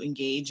countries who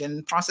engage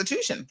in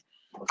prostitution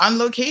on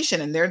location.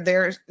 And they're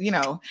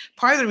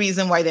part of the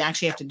reason why they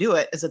actually have to do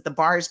it is that the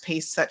bars pay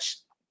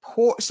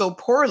so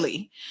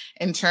poorly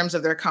in terms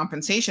of their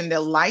compensation.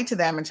 They'll lie to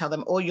them and tell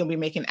them, oh, you'll be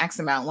making X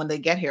amount. When they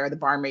get here, the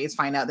barmaids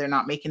find out they're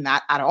not making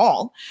that at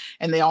all.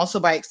 And they also,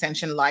 by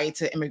extension, lie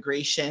to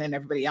immigration and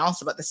everybody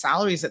else about the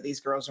salaries that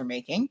these girls are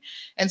making.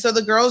 And so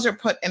the girls are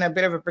put in a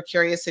bit of a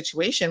precarious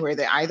situation where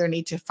they either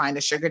need to find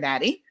a sugar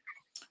daddy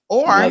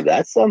Or now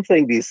that's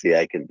something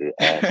DCI can do,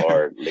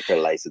 or Liquor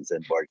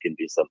Licensing Board can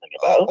do something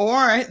about.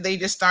 Or they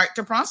just start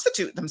to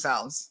prostitute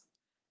themselves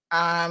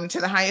to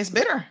the highest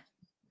bidder.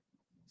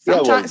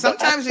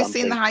 Sometimes we've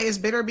seen the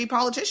highest bidder be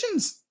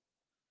politicians.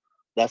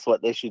 That's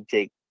what they should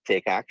take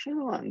action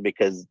on,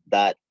 because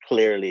that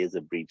clearly is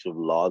a breach of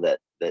law that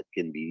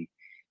can be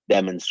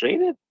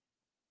demonstrated.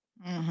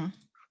 Mm-hmm.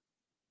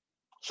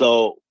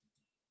 So,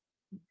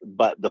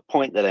 but the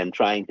point that I'm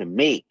trying to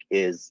make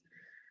is,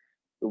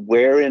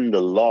 where in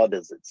the law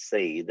does it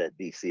say that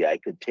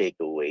DCI could take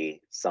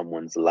away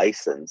someone's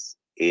license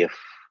if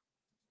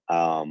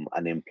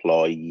an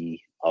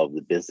employee of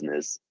the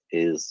business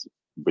is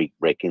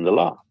breaking the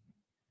law?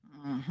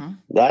 Mm-hmm.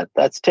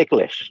 That's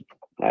ticklish.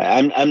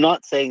 I'm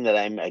not saying that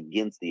I'm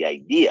against the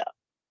idea.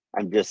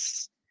 I'm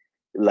just,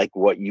 like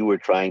what you were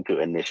trying to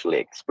initially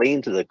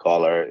explain to the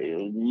caller,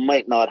 it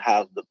might not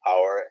have the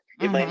power.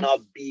 It might not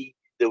be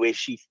the way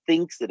she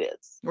thinks it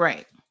is.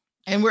 Right.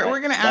 And we're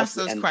going to ask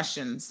those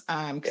questions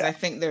because I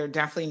think there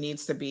definitely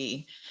needs to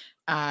be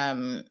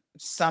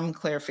some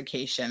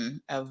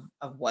clarification of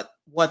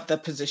what the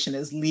position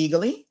is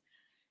legally.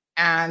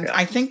 And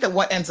I think that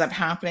what ends up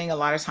happening a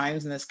lot of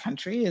times in this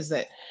country is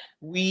that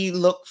we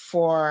look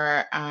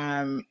for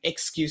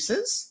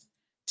excuses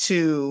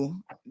to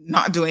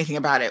not do anything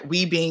about it.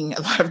 We being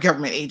a lot of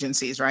government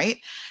agencies, right?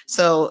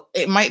 So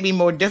it might be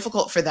more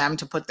difficult for them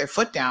to put their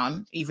foot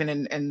down, even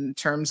in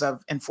terms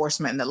of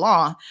enforcement in the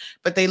law,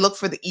 but they look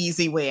for the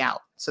easy way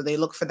out. So they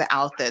look for the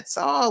out that's,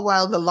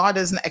 the law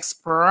doesn't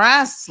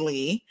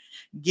expressly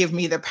give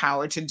me the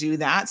power to do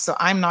that. So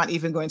I'm not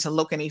even going to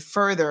look any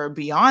further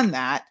beyond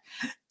that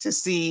to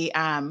see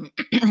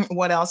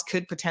what else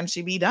could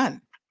potentially be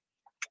done.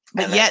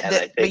 But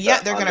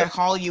yet they're going to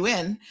haul you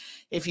in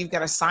if you've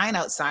got a sign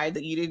outside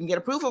that you didn't get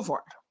approval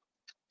for.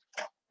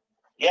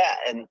 Yeah,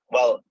 and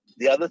well,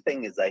 the other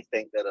thing is, I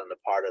think that on the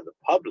part of the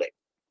public,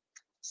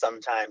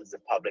 sometimes the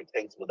public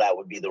thinks, well, that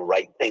would be the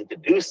right thing to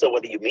do. So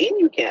what do you mean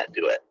you can't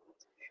do it?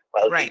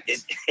 Well, right.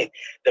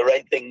 The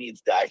right thing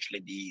needs to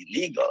actually be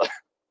legal.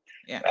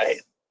 Yes. Right?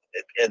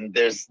 And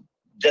there's,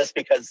 just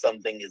because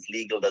something is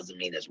legal doesn't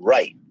mean it's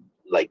right,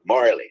 like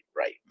morally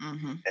right.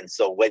 Mm-hmm. And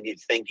so when you're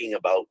thinking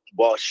about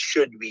what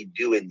should we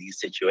do in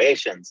these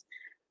situations,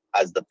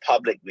 as the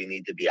public, we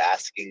need to be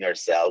asking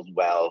ourselves,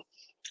 well,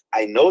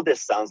 I know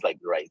this sounds like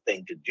the right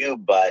thing to do,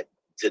 but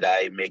did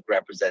I make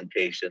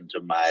representation to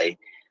my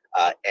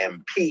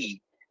MP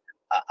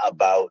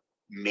about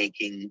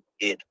making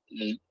it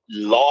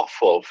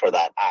lawful for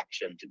that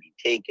action to be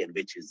taken,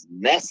 which is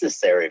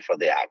necessary for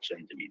the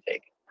action to be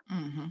taken?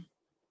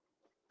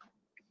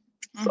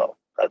 Mm-hmm. So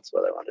that's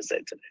what I want to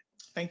say today.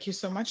 Thank you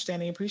so much,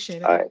 Danny. Appreciate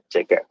it. All right.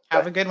 Take care.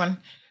 Have a good one.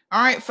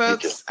 All right,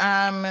 folks.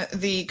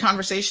 The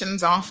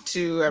conversation's off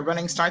to a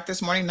running start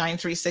this morning.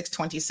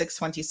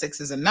 936-2626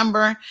 is a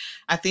number.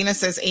 Athena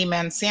says,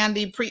 amen.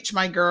 Sandy, preach,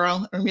 my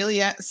girl.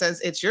 Amelia says,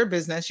 it's your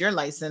business, your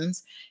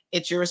license.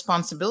 It's your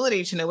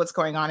responsibility to know what's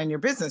going on in your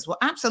business. Well,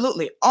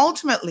 absolutely.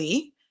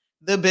 Ultimately,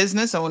 the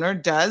business owner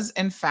does,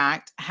 in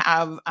fact,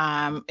 have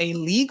a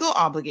legal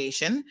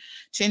obligation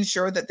to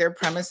ensure that their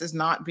premise is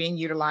not being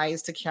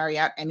utilized to carry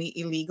out any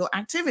illegal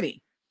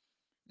activity.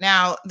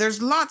 Now,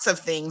 there's lots of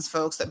things,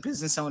 folks, that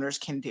business owners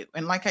can do.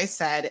 And like I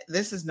said,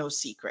 this is no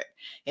secret.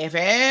 If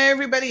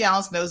everybody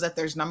else knows that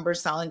there's number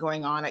selling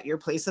going on at your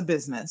place of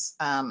business,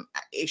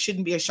 it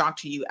shouldn't be a shock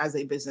to you as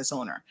a business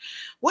owner.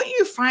 What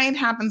you find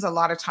happens a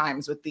lot of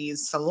times with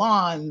these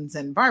salons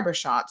and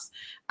barbershops,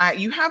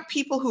 you have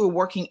people who are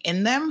working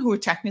in them who are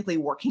technically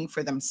working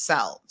for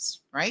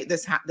themselves, right?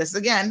 This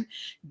again,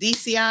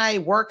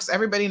 DCI works.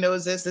 Everybody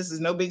knows this. This is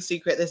no big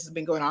secret. This has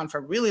been going on for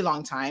a really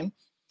long time.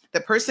 The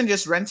person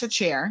just rents a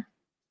chair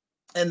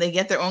and they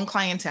get their own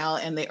clientele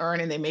and they earn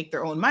and they make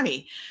their own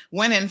money.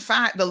 When in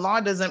fact, the law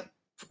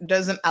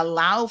doesn't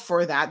allow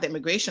for that. The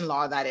immigration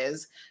law, that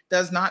is,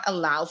 does not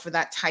allow for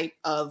that type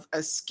of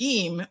a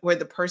scheme where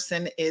the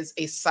person is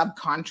a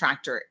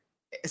subcontractor,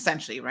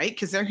 essentially, right?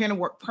 Because they're here to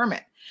work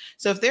permit.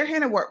 So if they're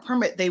here to work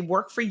permit, they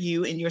work for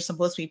you and you're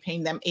supposed to be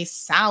paying them a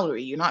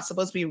salary. You're not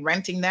supposed to be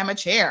renting them a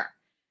chair.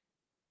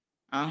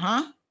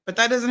 But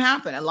that doesn't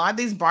happen. A lot of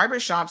these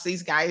barbershops,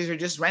 these guys are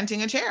just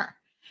renting a chair.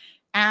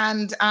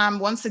 And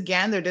once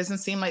again, there doesn't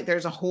seem like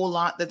there's a whole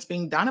lot that's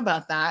being done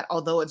about that,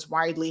 although it's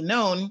widely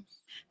known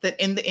that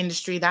in the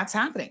industry that's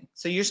happening.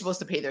 So you're supposed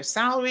to pay their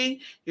salary.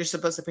 You're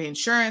supposed to pay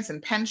insurance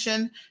and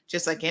pension,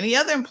 just like any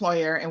other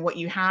employer. And what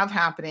you have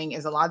happening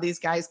is a lot of these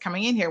guys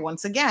coming in here,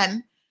 once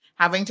again,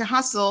 having to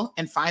hustle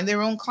and find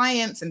their own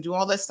clients and do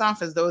all this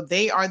stuff as though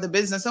they are the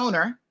business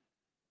owner,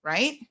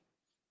 right?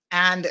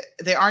 And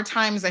there are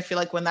times I feel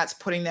like when that's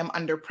putting them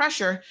under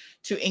pressure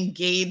to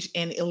engage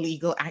in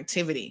illegal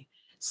activity.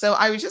 So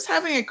I was just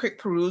having a quick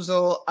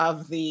perusal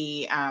of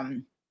the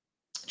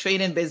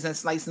Trade and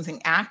Business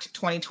Licensing Act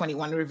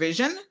 2021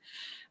 revision.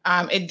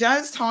 It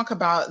does talk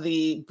about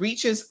the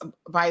breaches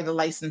by the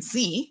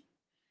licensee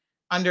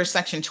under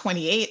Section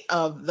 28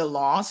 of the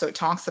law. So it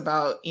talks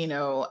about,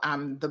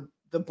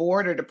 the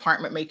board or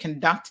department may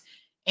conduct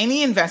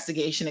any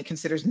investigation it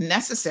considers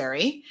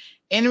necessary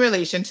in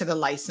relation to the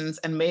license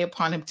and may,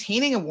 upon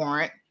obtaining a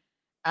warrant,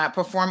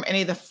 perform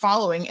any of the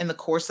following in the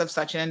course of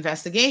such an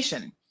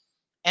investigation.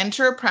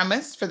 Enter a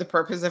premise for the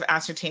purpose of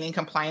ascertaining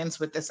compliance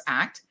with this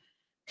act.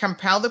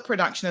 Compel the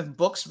production of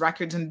books,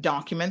 records, and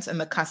documents in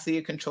the custody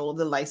or control of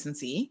the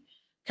licensee.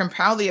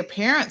 Compel the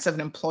appearance of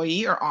an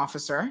employee or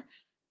officer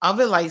of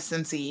the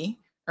licensee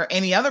or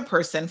any other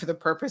person for the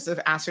purpose of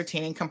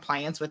ascertaining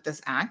compliance with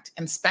this act.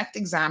 Inspect,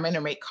 examine,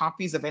 or make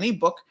copies of any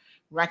book,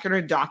 record,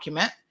 or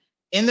document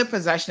in the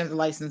possession of the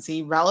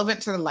licensee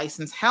relevant to the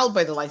license held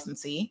by the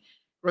licensee.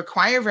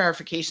 Require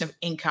verification of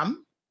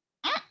income.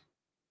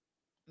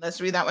 Let's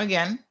read that one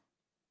again.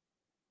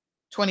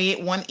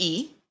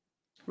 28(1)(e).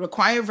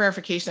 Require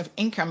verification of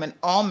income in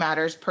all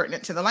matters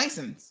pertinent to the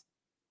license.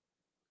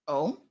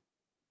 O.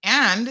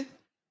 And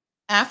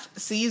F.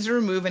 Seize or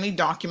remove any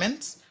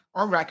documents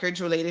or records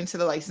relating to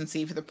the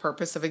licensee for the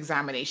purpose of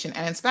examination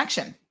and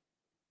inspection.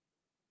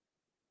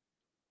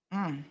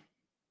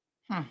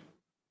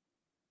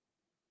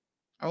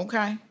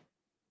 Okay.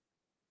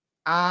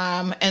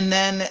 And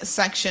then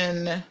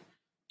section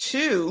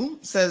 2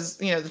 says,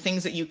 the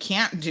things that you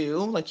can't do,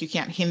 like you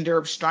can't hinder,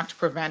 obstruct,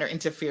 prevent, or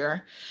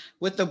interfere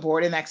with the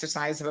board in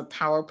exercise of a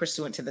power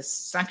pursuant to this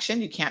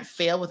section. You can't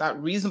fail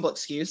without reasonable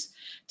excuse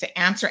to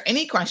answer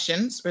any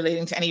questions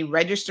relating to any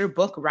register,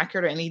 book,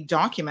 record, or any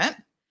document.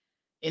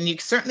 And you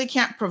certainly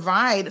can't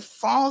provide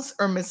false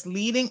or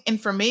misleading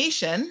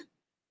information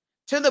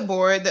to the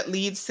board that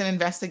leads to an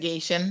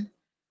investigation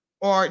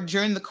or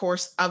during the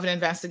course of an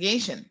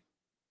investigation.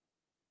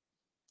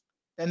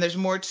 Then there's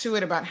more to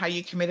it about how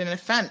you commit an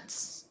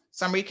offense.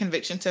 Summary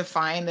conviction to a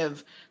fine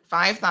of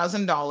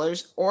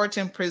 $5,000 or to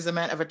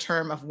imprisonment of a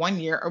term of 1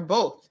 year or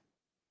both.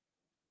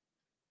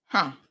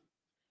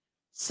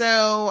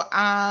 So,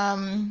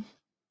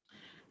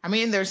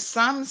 there's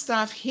some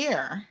stuff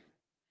here.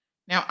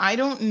 Now, I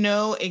don't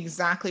know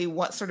exactly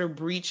what sort of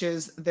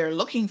breaches they're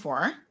looking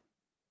for,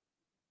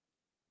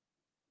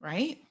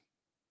 right?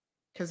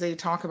 Because they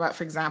talk about,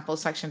 for example,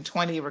 section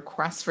 20,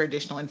 requests for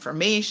additional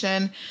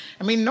information.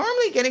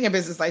 Normally getting a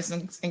business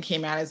license in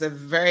Cayman is a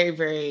very,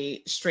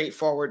 very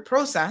straightforward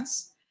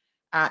process.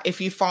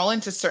 If you fall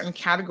into certain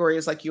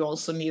categories, like you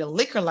also need a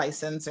liquor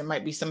license, there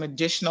might be some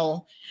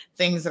additional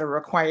things that are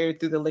required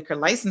through the liquor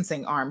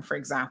licensing arm, for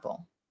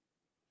example.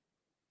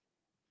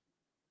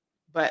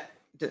 But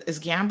is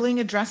gambling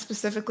addressed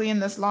specifically in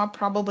this law?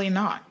 Probably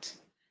not.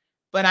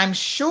 But I'm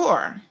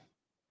sure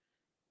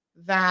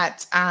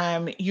that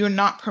you're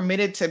not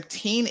permitted to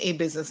obtain a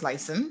business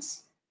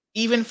license,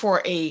 even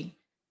for a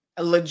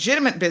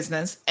legitimate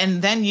business,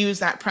 and then use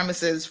that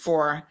premises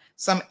for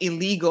some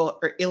illegal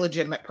or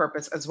illegitimate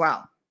purpose as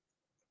well.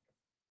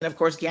 And of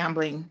course,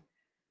 gambling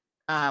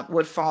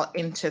would fall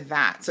into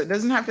that. So it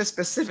doesn't have to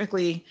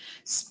specifically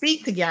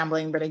speak to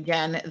gambling, but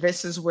again,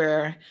 this is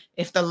where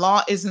if the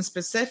law isn't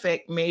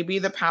specific, maybe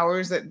the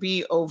powers that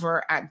be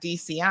over at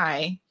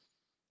DCI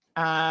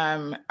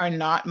are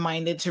not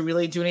minded to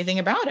really do anything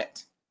about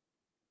it.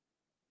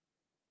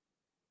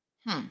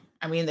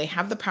 They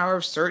have the power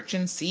of search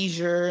and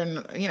seizure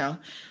and,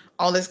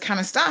 all this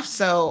kind of stuff.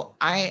 So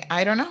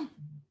I don't know.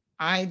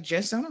 I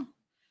just don't know.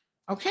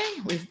 Okay,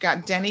 we've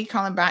got Denny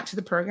calling back to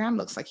the program.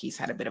 Looks like he's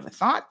had a bit of a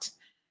thought.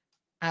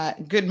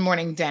 Good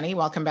morning, Denny.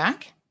 Welcome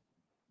back.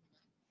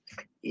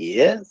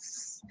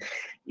 Yes.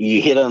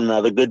 You hit on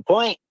another good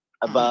point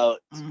about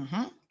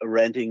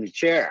renting a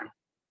chair.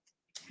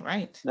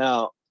 Right.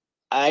 Now,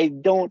 I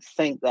don't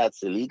think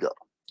that's illegal.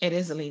 It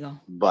is illegal.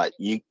 But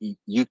you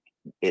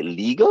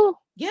illegal?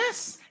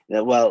 Yes. Yeah,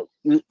 well,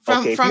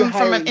 from okay,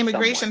 an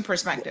immigration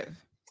perspective,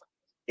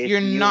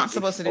 you're not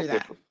supposed to do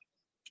that.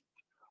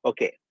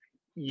 Okay.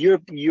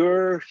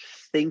 You're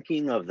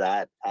thinking of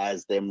that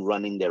as them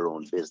running their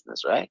own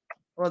business, right?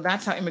 Well,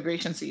 that's how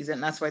immigration sees it,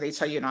 and that's why they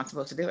tell you you're not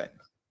supposed to do it.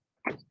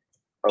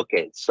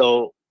 Okay,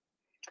 so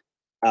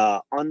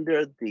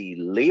under the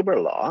labor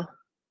law,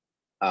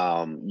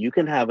 you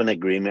can have an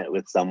agreement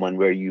with someone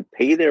where you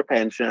pay their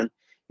pension,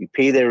 you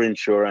pay their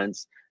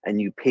insurance,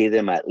 and you pay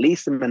them at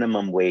least a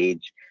minimum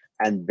wage,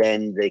 and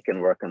then they can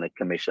work on a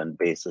commission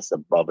basis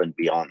above and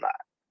beyond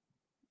that.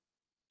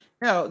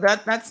 No,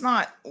 that's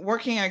not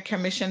working on a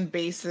commission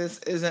basis.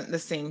 Isn't the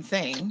same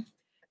thing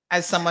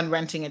as someone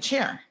renting a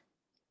chair.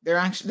 There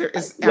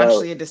is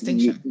actually a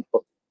distinction.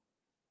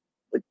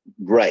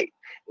 Right.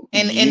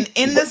 And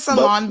in the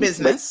salon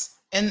business,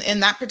 in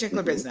that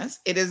particular business,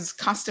 it is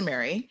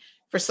customary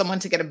for someone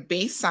to get a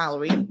base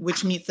salary,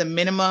 which meets the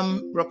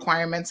minimum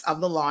requirements of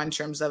the law in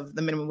terms of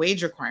the minimum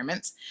wage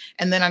requirements.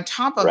 And then on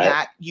top of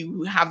that,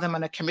 you have them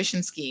on a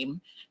commission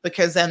scheme,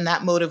 because then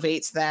that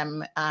motivates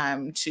them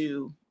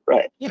to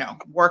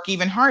work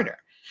even harder.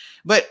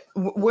 But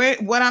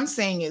what I'm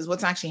saying is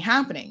what's actually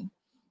happening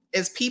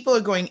is people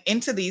are going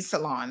into these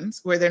salons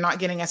where they're not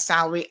getting a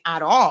salary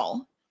at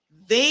all.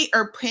 They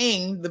are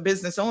paying the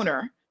business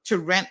owner to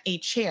rent a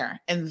chair.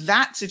 And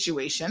that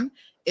situation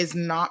is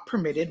not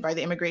permitted by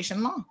the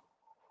immigration law.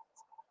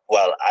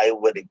 Well,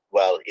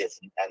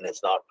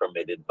 it's not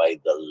permitted by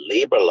the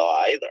labor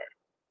law either.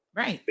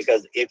 Right.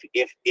 Because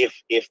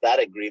if that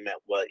agreement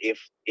was, if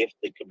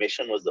the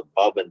commission was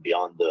above and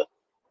beyond the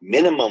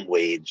minimum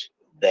wage,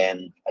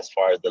 then as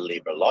far as the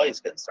labor law is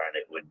concerned,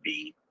 it would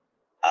be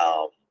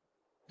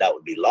that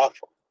would be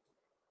lawful.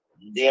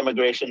 The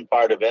immigration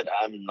part of it,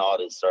 I'm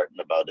not as certain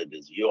about it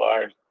as you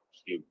are.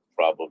 You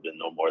probably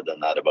know more than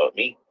that about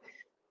me,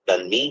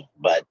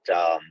 But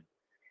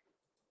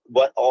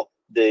what all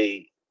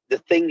the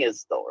thing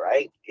is, though,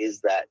 right,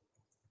 is that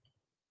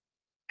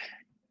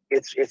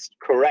it's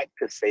correct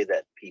to say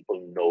that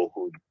people know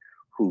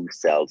who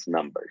sells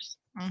numbers.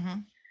 Mm-hmm.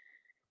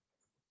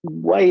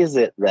 Why is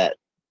it that,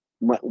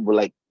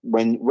 like,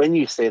 when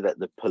you say that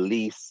the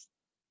police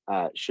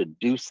should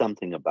do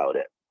something about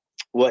it,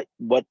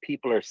 what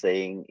people are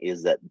saying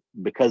is that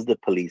because the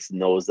police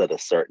knows that a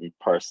certain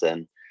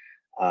person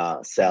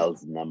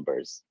sells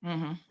numbers,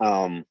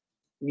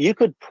 you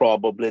could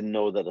probably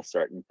know that a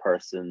certain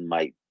person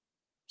might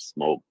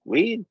smoke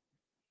weed,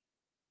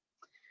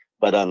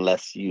 but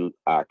unless you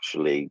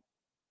actually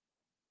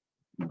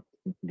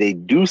they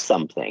do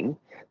something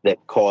that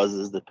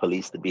causes the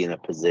police to be in a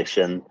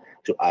position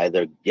to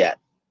either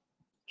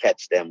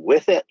catch them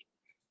with it,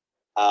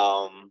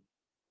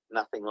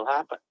 nothing will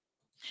happen.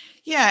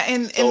 Yeah,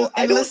 and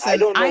I listen,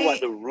 don't know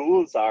what the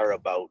rules are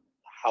about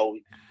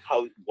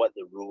what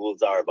the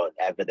rules are about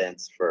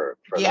evidence for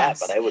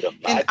yes. that, but I would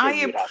imagine and I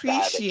you would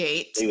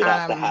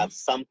have to have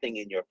something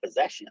in your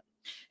possession.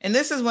 And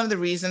this is one of the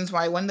reasons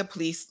why when the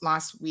police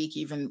last week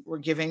even were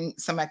giving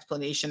some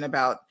explanation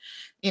about,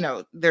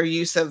 their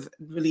use of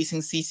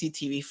releasing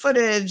CCTV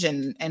footage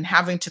and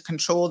having to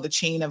control the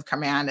chain of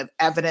command of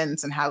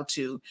evidence and how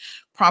to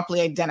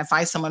properly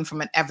identify someone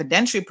from an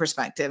evidentiary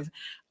perspective,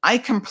 I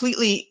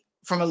completely,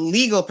 from a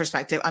legal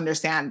perspective,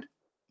 understand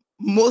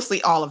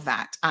mostly all of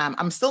that.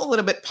 I'm still a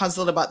little bit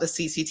puzzled about the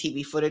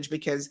CCTV footage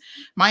because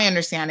my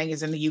understanding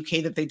is in the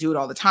UK that they do it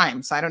all the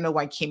time. So I don't know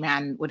why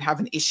Cayman would have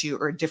an issue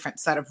or a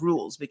different set of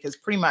rules, because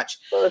pretty much,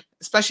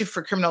 especially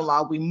for criminal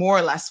law, we more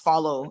or less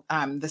follow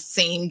the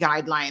same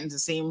guidelines, the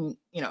same,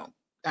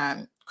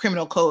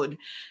 criminal code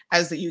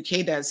as the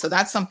UK does. So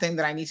that's something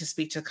that I need to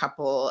speak to a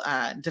couple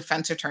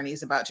defense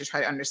attorneys about to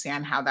try to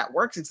understand how that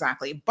works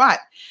exactly. But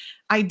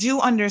I do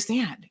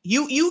understand.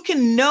 You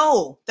can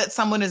know that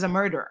someone is a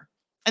murderer.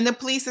 And the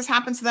police, this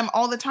happens to them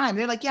all the time.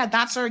 They're like, yeah,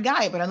 that's our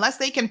guy. But unless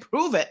they can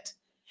prove it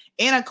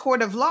in a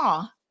court of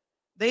law,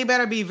 they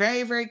better be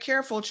very, very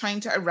careful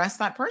trying to arrest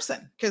that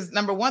person. Because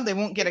number one, they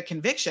won't get a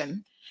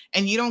conviction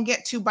and you don't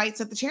get 2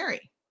 bites at the cherry.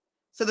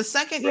 So the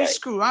second you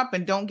screw up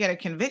and don't get a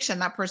conviction,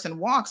 that person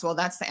walks. Well,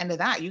 that's the end of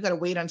that. You got to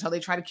wait until they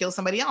try to kill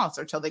somebody else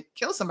or until they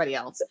kill somebody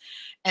else.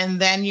 And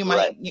then you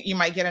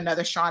might get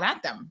another shot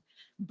at them.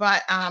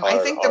 But I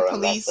think the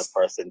police, the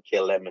person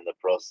kill them in the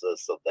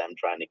process of them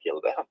trying to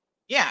kill them.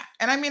 Yeah,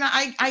 and I mean,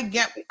 I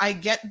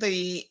get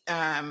the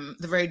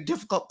very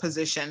difficult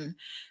position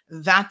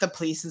that the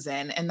police is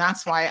in, and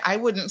that's why I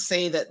wouldn't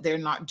say that they're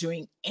not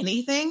doing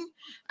anything.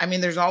 I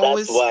mean, there's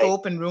always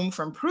scope and room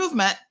for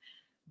improvement,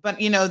 but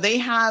they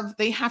have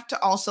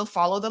to also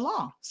follow the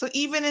law. So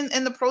even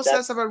in the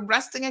process of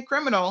arresting a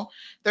criminal,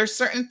 there's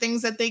certain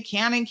things that they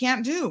can and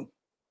can't do.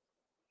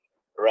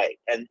 Right,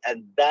 and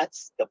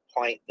that's the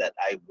point that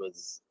I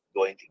was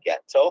going to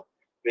get to,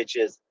 which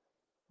is,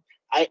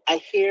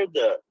 I hear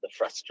the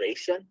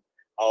frustration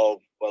of,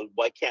 well,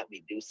 why can't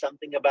we do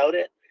something about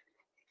it?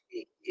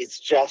 It's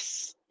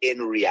just,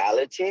 in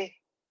reality,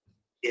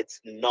 it's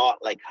not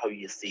like how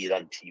you see it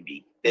on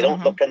TV. They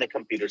don't look on the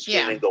computer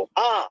screen and go,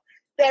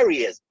 there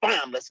he is,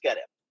 bam, let's get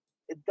him.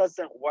 It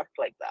doesn't work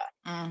like that.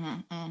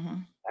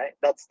 Right?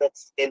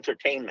 That's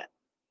entertainment.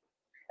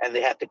 And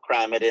they have to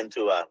cram it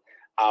into an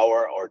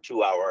hour or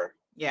 2 hour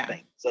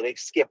thing. So they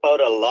skip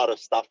out a lot of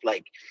stuff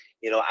like,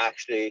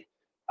 actually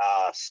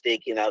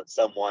staking out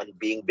someone,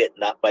 being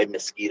bitten up by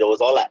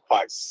mosquitoes, all that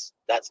parts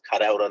that's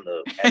cut out on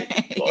the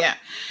editing floor,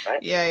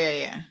 right?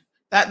 Yeah.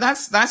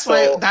 That's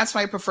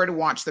why I prefer to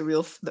watch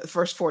the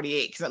first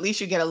 48, because at least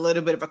you get a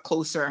little bit of a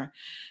closer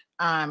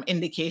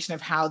indication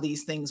of how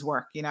these things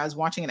work. I was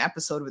watching an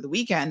episode over the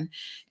weekend,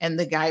 and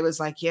the guy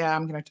was like, "Yeah,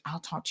 I'll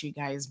talk to you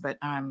guys, but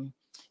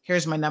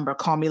here's my number.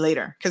 Call me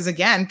later." Because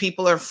again,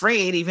 people are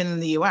afraid, even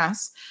in the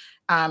U.S.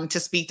 To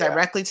speak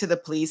directly to the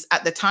police.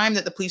 At the time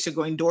that the police are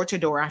going door to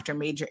door after a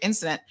major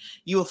incident,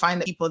 you will find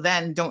that people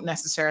then don't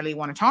necessarily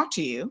want to talk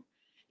to you,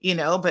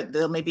 but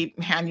they'll maybe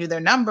hand you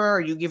their number,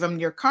 or you give them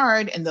your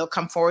card, and they'll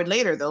come forward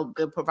later. They'll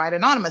provide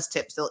anonymous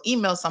tips. They'll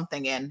email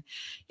something in,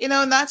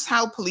 and that's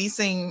how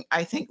policing,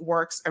 I think,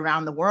 works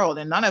around the world.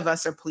 And none of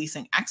us are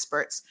policing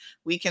experts.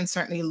 We can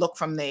certainly look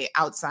from the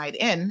outside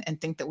in and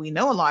think that we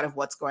know a lot of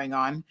what's going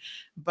on,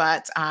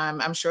 but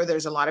I'm sure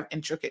there's a lot of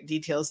intricate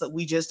details that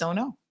we just don't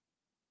know.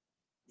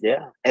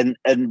 Yeah, and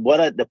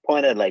the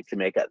point I'd like to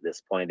make at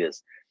this point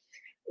is,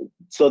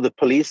 so the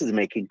police is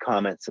making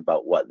comments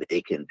about what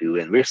they can do,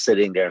 and we're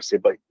sitting there and say,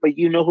 but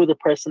you know who the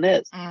person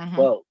is.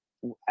 Well,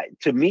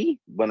 to me,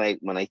 when I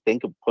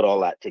think of put all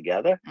that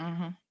together,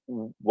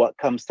 what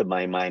comes to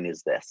my mind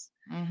is this: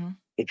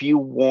 if you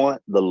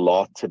want the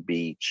law to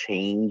be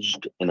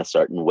changed in a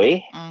certain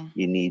way,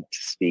 you need to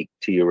speak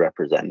to your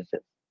representative.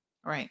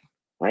 Right.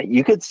 Right.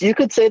 You could say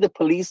the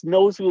police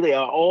knows who they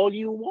are all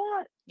you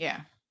want.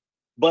 Yeah.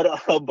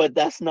 But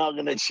that's not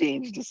going to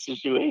change the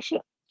situation.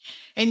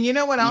 And you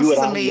know what else is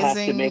amazing? You have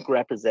to make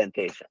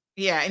representation.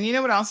 Yeah, and you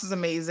know what else is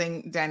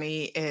amazing,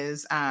 Denny,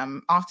 is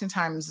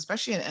oftentimes,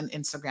 especially in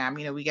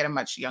Instagram, we get a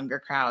much younger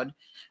crowd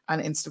on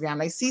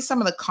Instagram. I see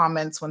some of the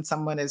comments when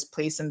someone is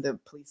placed in the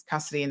police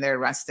custody and they're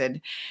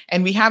arrested,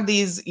 and we have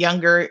these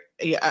younger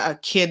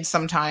kids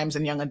sometimes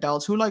and young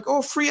adults who are like,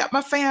 "Oh, free up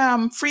my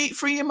fam, free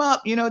him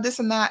up," this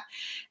and that.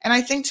 And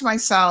I think to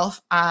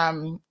myself,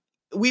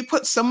 we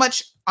put so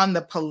much on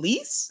the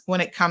police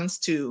when it comes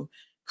to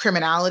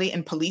criminality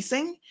and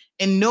policing.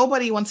 And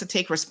nobody wants to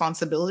take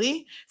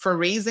responsibility for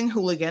raising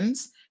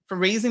hooligans, for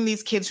raising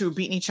these kids who are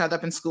beating each other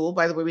up in school.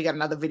 By the way, we got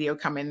another video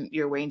coming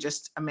your way in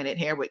just a minute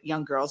here with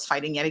young girls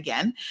fighting yet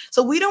again.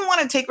 So we don't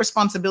want to take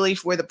responsibility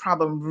for where the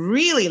problem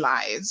really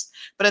lies.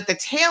 But at the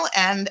tail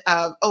end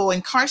of,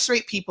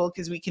 incarcerate people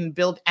because we can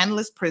build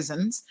endless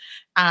prisons.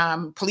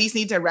 Police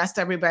need to arrest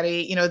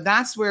everybody.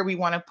 That's where we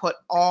want to put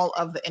all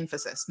of the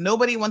emphasis.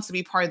 Nobody wants to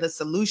be part of the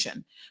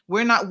solution.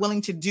 We're not willing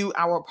to do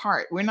our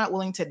part. We're not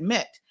willing to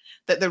admit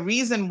that the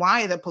reason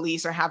why the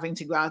police are having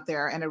to go out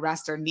there and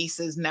arrest our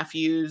nieces,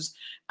 nephews,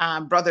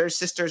 brothers,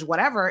 sisters,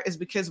 whatever, is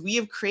because we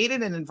have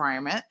created an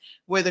environment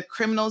where the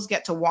criminals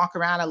get to walk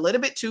around a little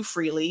bit too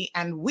freely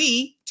and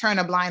we turn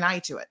a blind eye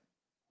to it.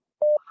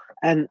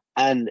 And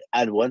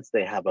once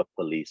they have a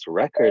police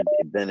record,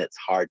 then it's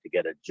hard to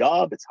get a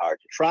job. It's hard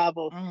to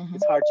travel. Mm-hmm.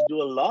 It's hard to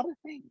do a lot of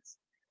things.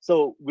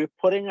 So we're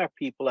putting our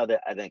people at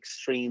an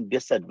extreme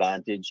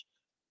disadvantage.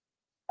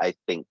 I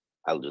think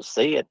I'll just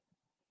say it,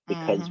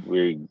 because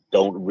we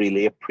don't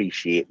really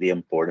appreciate the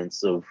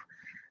importance of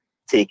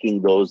taking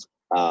those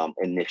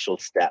initial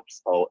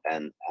steps out.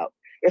 And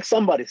if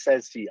somebody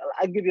says to you,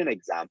 I'll give you an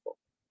example.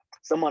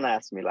 Someone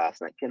asked me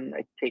last night, "Can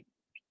I take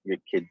your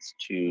kids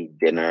to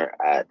dinner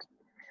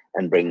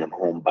and bring them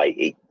home by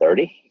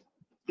 8:30?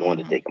 You want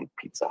to take them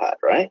Pizza Hut,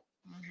 right?"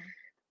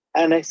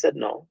 And I said,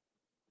 "No."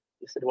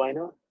 He said, "Why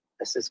not?"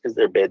 I said, "Because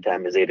their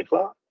bedtime is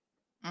 8:00.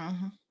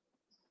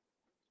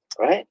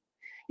 Right?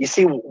 You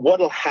see,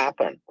 what'll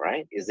happen,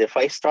 right, is if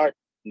I start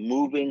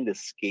moving the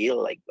scale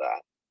like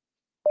that,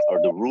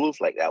 or the rules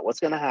like that,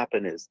 what's going to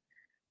happen is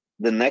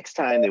the next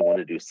time they want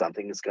to do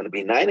something, it's going to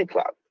be 9:00,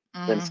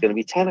 then it's going to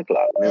be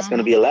 10:00, and it's going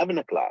to be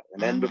 11:00.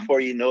 And then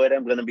before you know it,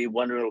 I'm going to be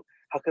wondering,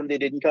 how come they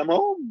didn't come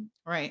home?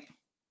 Right.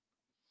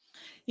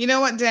 You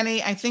know what,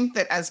 Denny? I think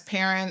that as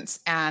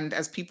parents and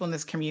as people in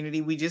this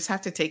community, we just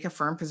have to take a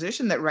firm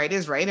position that right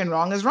is right and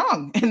wrong is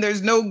wrong. And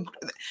there's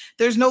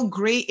no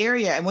gray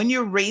area. And when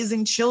you're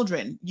raising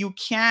children, you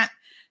can't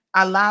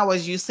allow,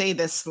 as you say,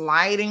 this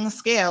sliding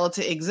scale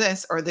to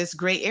exist or this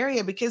gray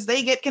area, because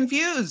they get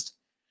confused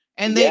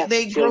and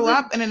they grow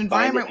up in an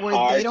environment where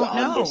they don't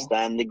know.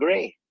 Understand the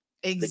gray.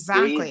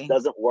 Exactly. The gray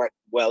doesn't work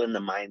well in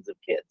the minds of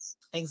kids.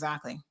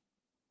 Exactly.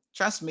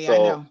 Trust me, I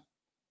know.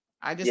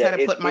 I just had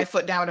to put my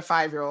foot down with a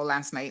 5-year-old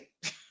last night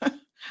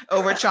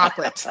over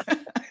chocolate.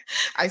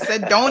 I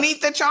said, "Don't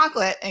eat the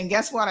chocolate." And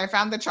guess what? I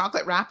found the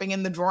chocolate wrapping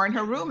in the drawer in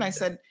her room. And I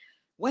said,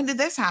 "When did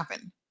this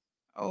happen?"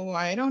 "Oh,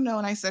 I don't know."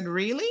 And I said,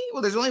 "Really?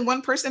 Well, there's only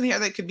one person here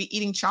that could be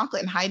eating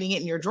chocolate and hiding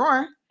it in your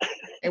drawer.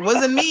 It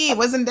wasn't me. It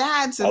wasn't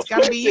Dad. So it's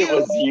got to be you." It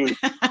was you.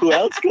 Who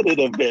else could it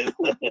have been?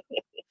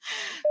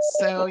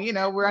 So,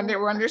 we're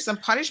under some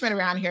punishment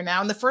around here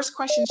now. And the first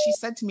question she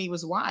said to me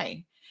was,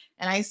 "Why?"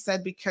 And I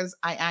said, "Because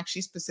I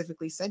actually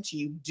specifically said to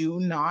you, do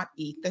not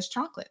eat this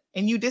chocolate.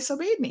 And you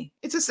disobeyed me.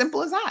 It's as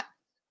simple as that."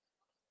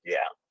 Yeah.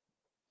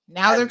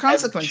 Now there are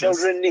consequences.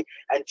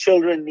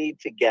 Children need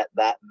to get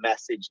that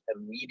message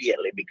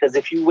immediately, because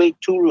if you wait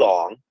too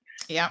long,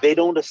 they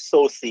don't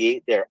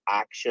associate their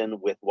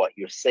action with what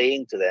you're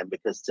saying to them,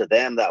 because to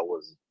them that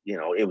was,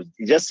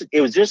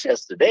 it was just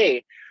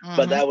yesterday,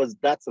 but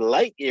that's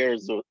light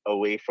years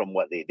away from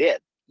what they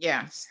did.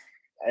 Yes.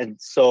 And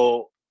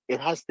so it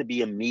has to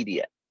be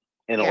immediate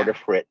in order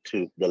for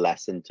the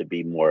lesson to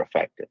be more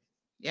effective.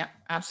 Yeah,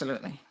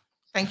 absolutely.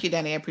 Thank you,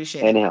 Denny. I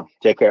appreciate it. Anyhow,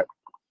 take care.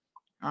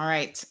 All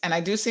right. And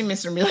I do see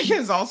Mr. Amelia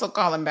is also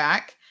calling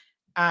back.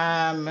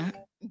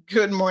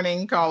 Good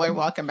morning, caller.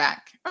 Welcome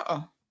back.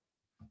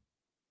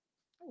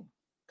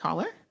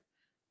 Caller?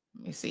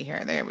 Let me see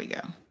here. There we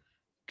go.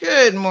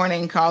 Good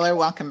morning, caller.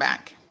 Welcome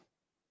back.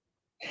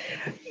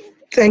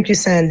 Thank you,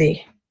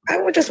 Sandy.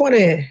 I would just want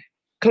to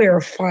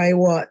clarify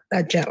what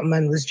that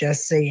gentleman was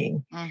just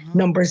saying.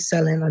 Numbers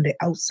selling on the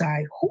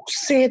outside. Who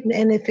said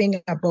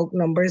anything about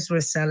numbers were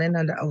selling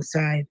on the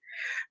outside?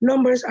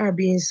 Numbers are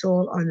being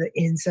sold on the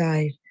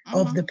inside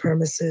of the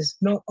premises,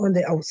 not on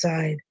the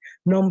outside.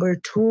 Number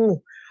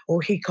two,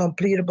 he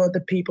complained about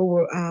the people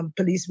where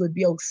police would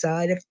be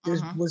outside if there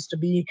was to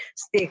be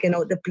staking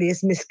out the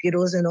place,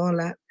 mosquitoes and all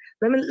that.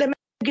 Let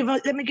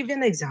me give you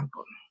an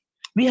example.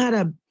 We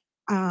had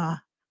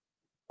a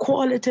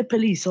quality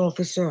police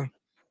officer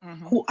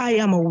who I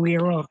am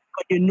aware of,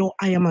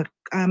 but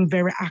I'm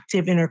very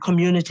active in our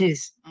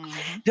communities.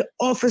 The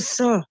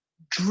officer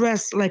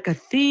dressed like a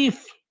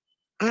thief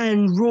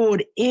and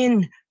rode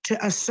in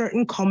to a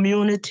certain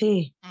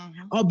community,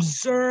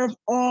 observe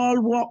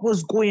all what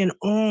was going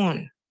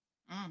on.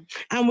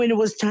 And when it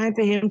was time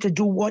for him to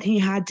do what he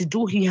had to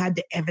do, he had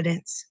the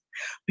evidence.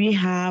 We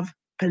have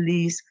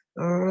police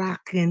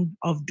lacking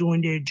of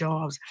doing their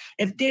jobs.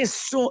 If they're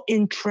so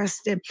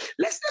interested,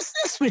 let's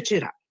switch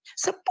it up.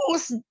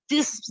 Suppose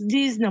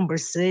these number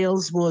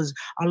sales was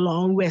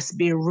along West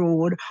Bay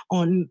Road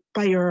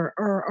by your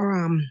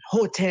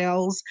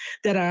hotels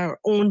that are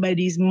owned by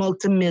these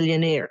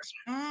multimillionaires.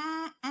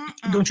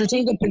 Don't you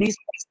think the police?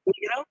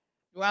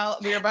 Well,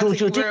 we're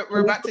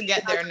about to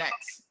get there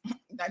next.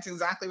 That's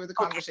exactly where the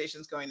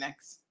conversation's going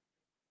next.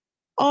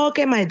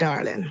 Okay, my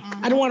darling.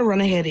 I don't want to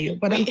run ahead of you,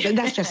 but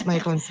that's just my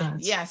concern.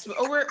 Yes,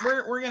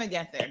 we're gonna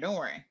get there. Don't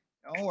worry.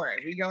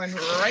 We're going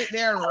right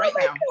there right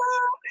now.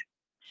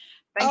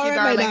 Thank you,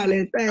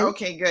 darling.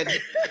 Okay, good.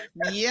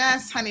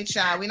 Yes, honey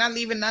child. We're not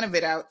leaving none of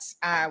it out.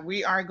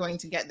 We are going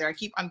to get there. I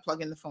keep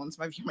unplugging the phone.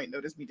 Some of you might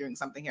notice me doing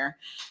something here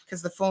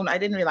because the phone, I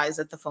didn't realize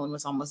that the phone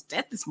was almost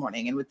dead this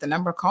morning. And with the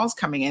number of calls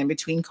coming in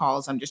between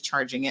calls, I'm just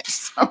charging it.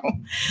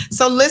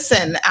 So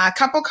listen, a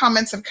couple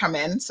comments have come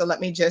in. So let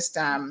me just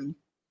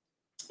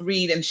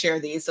read and share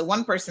these. So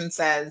one person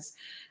says,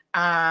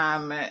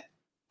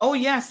 oh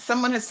yes,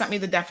 someone has sent me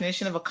the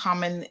definition of a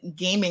common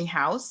gaming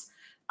house.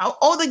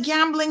 Oh, the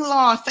gambling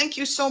law. Thank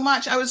you so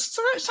much. I was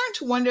starting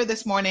to wonder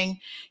this morning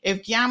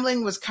if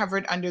gambling was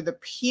covered under the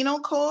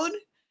penal code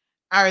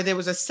or there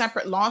was a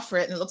separate law for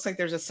it. And it looks like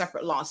there's a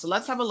separate law. So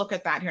let's have a look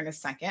at that here in a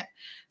second.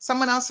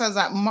 Someone else says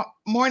that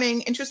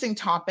morning, interesting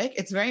topic.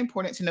 It's very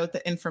important to note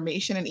that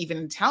information and even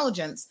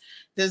intelligence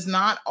does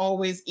not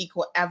always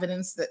equal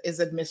evidence that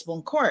is admissible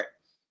in court.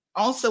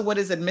 Also, what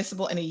is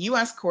admissible in a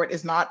U.S. court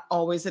is not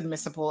always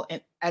admissible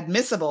in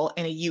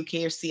a UK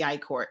or CI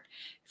court.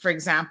 For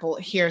example,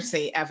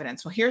 hearsay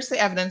evidence. Well, hearsay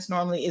evidence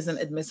normally isn't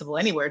admissible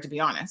anywhere, to be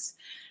honest.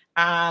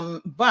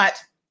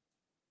 But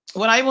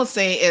what I will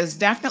say is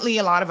definitely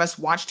a lot of us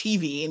watch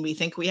TV and we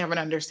think we have an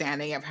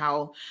understanding of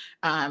how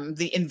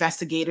the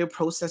investigative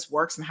process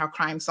works and how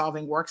crime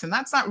solving works. And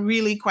that's not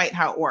really quite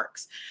how it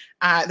works.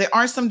 There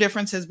are some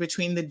differences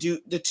between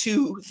the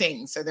two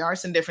things. So there are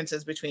some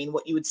differences between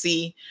what you would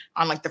see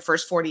on like the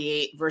first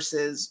 48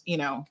 versus,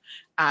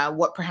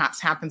 what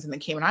perhaps happens in the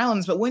Cayman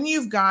Islands. But when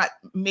you've got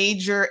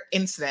major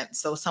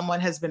incidents, so someone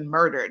has been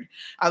murdered,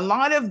 a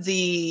lot of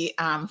the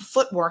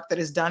footwork that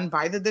is done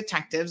by the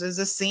detectives is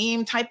the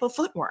same type of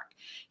footwork.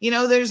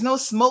 There's no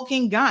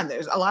smoking gun.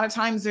 There's a lot of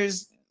times they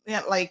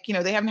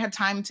haven't had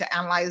time to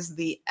analyze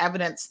the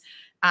evidence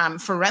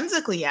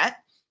forensically yet.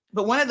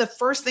 But one of the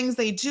first things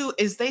they do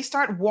is they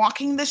start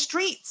walking the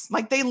streets.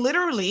 Like they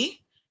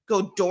literally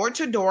go door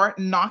to door,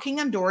 knocking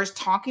on doors,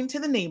 talking to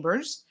the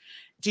neighbors.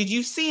 Did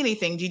you see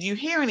anything? Did you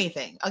hear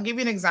anything? I'll give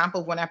you an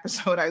example of one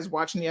episode I was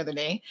watching the other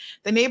day.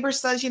 The neighbor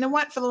says, you know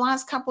what? For the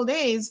last couple of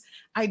days,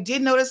 I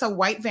did notice a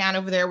white van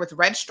over there with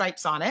red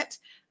stripes on it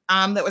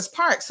that was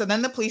parked. So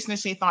then the police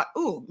initially thought,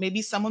 ooh,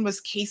 maybe someone was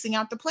casing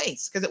out the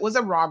place because it was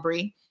a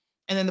robbery.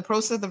 And in the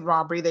process of the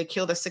robbery, they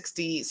killed a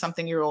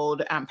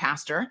 60-something-year-old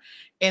pastor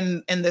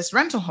in this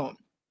rental home.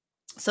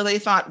 So they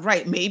thought,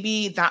 right,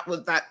 maybe that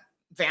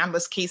van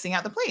was casing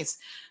out the place.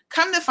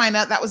 Come to find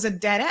out that was a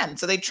dead end.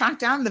 So they tracked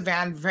down the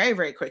van very,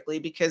 very quickly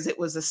because it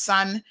was the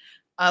son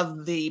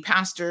of the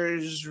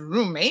pastor's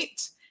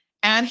roommate.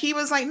 And he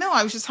was like, no,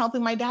 I was just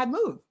helping my dad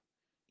move.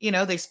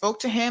 They spoke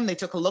to him. They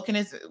took a look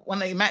when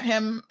they met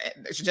him,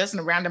 just in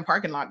a random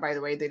parking lot, by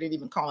the way, they didn't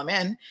even call him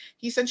in.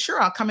 He said,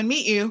 sure, I'll come and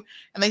meet you.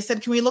 And they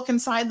said, can we look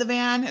inside the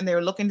van? And they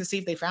were looking to see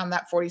if they found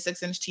that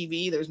 46-inch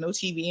TV. There's no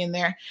TV in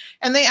there.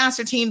 And they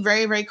ascertained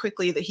very, very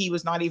quickly that he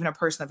was not even a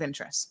person of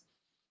interest,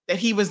 that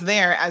he was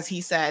there, as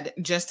he said,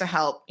 just to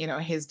help,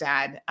 his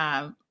dad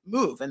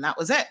move. And that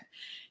was it,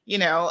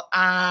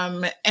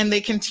 and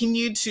they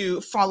continued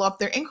to follow up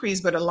their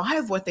inquiries. But a lot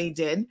of what they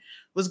did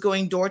was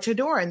going door to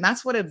door. And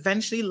that's what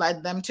eventually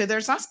led them to their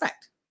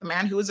suspect, the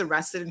man who was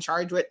arrested and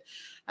charged with,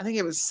 I think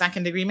it was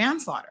second-degree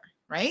manslaughter,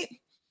 right?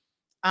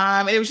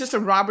 It was just a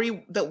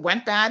robbery that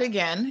went bad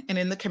again. And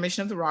in the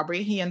commission of the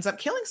robbery, he ends up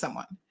killing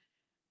someone.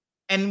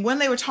 And when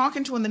they were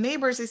talking to one of the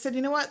neighbors, they said,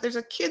 you know what? There's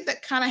a kid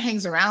that kind of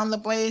hangs around the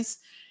place.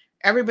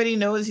 Everybody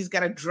knows he's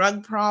got a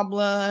drug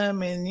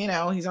problem and,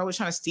 he's always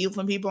trying to steal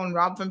from people and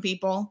rob from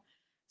people.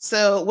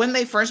 So when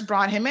they first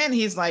brought him in,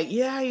 he's like,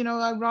 yeah,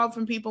 I rob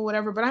from people,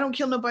 whatever, but I don't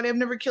kill nobody. I've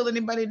never killed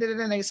anybody.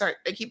 And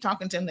they keep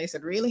talking to him. They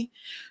said, really?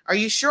 Are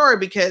you sure?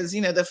 Because,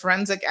 the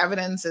forensic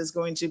evidence is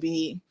going to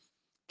be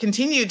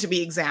continued to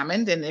be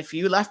examined. And if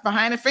you left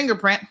behind a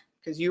fingerprint,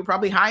 because you were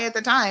probably high at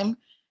the time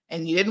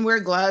and you didn't wear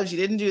gloves, you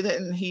didn't do that.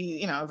 And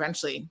he,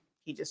 eventually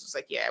he just was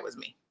like, yeah, it was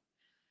me.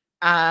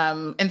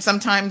 And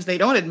sometimes they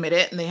don't admit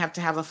it and they have to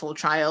have a full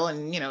trial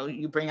and,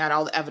 you bring out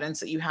all the evidence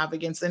that you have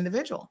against the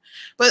individual.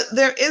 But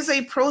there is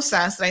a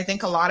process that I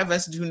think a lot of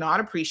us do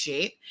not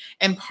appreciate.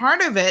 And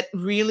part of it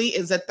really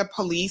is that the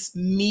police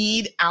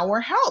need our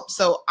help.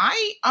 So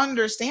I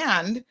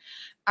understand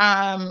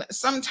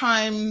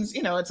sometimes,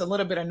 it's a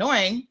little bit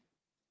annoying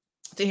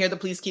to hear the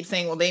police keep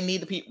saying, well, they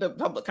need the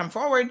public come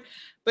forward.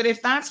 But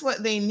if that's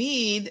what they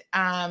need,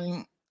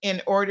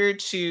 in order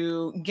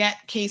to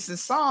get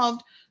cases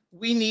solved,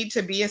 we need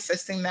to be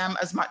assisting them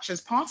as much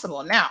as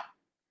possible. Now,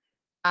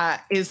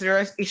 is there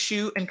an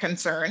issue and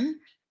concern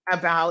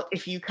about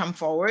if you come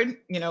forward,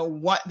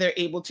 what they're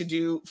able to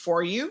do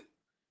for you?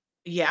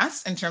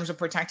 Yes, in terms of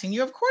protecting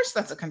you, of course,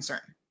 that's a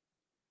concern.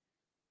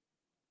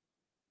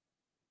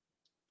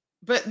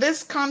 But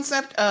this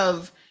concept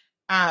of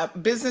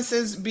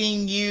businesses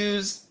being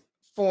used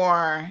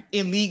for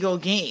illegal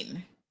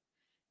gain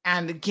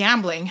and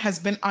gambling has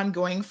been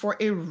ongoing for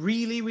a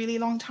really, really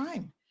long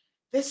time.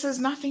 This is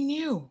nothing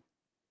new.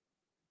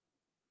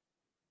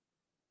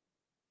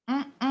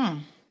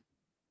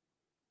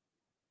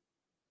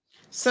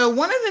 So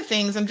one of the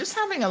things, I'm just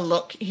having a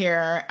look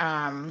here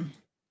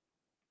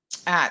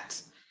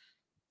at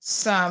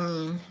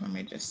some, let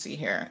me just see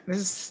here. This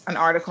is an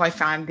article I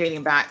found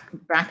dating back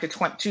to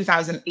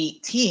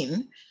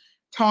 2018,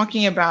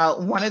 talking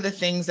about one of the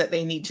things that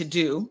they need to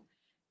do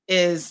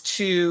is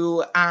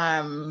to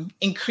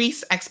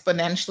increase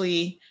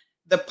exponentially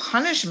the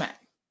punishment,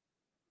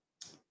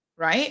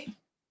 right?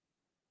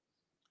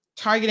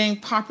 Targeting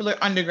popular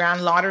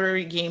underground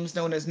lottery games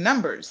known as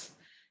numbers.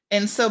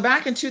 And so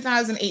back in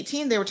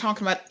 2018, they were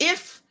talking about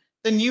if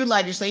the new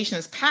legislation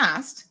is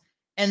passed,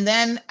 and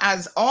then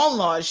as all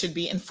laws should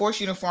be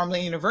enforced uniformly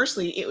and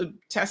universally, it would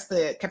test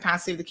the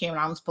capacity of the Cayman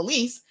Islands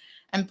police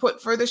and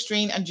put further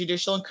strain on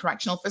judicial and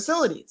correctional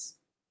facilities.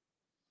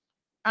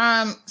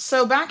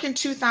 So back in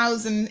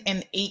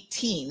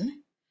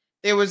 2018,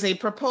 there was a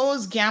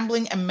proposed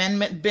gambling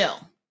amendment bill.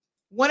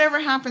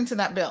 Whatever happened to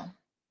that bill?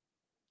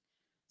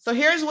 So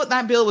here's what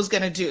that bill was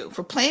going to do.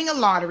 For playing a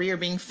lottery or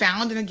being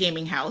found in a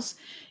gaming house,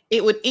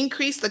 it would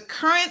increase the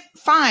current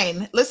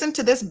fine. Listen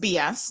to this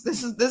BS.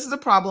 This is the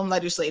problem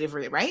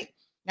legislatively, right?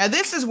 Now,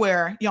 this is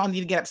where y'all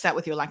need to get upset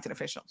with your elected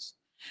officials.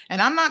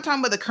 And I'm not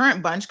talking about the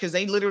current bunch because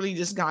they literally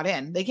just got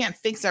in. They can't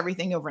fix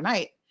everything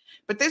overnight.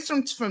 But this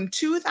from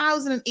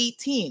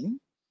 2018,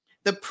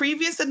 the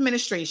previous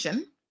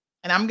administration,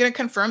 and I'm going to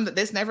confirm that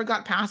this never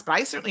got passed, but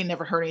I certainly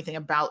never heard anything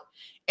about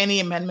any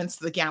amendments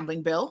to the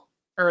gambling bill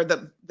or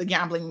the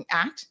Gambling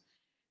Act,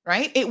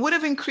 right? It would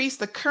have increased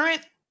the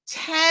current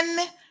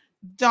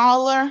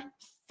 $10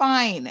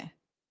 fine.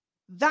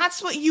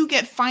 That's what you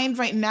get fined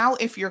right now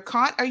if you're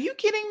caught. Are you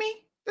kidding me?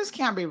 This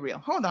can't be real.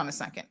 Hold on a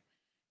second.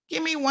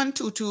 Give me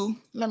 122.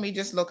 Let me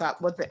just look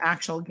up what the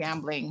actual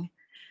gambling,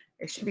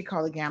 it should be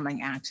called the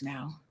Gambling Act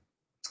now.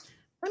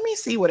 Let me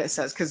see what it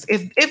says. Because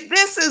if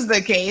this is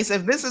the case,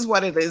 if this is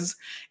what it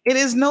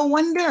is no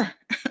wonder.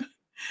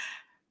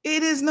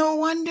 It is no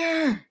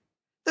wonder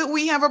that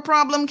we have a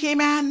problem,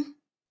 Cayman.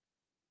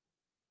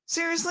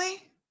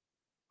 Seriously?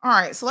 All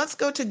right, so let's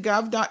go to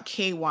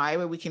gov.ky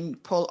where we can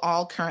pull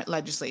all current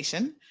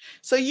legislation.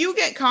 So you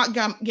get caught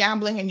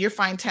gambling and you're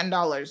fined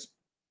 $10.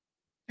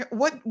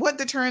 What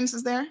deterrence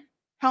is there?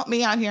 Help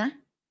me out here.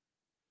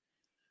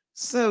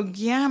 So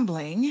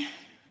gambling,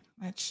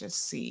 let's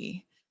just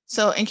see.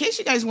 So in case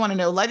you guys want to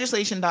know,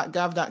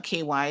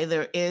 legislation.gov.ky,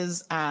 there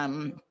is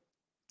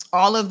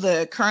all of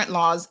the current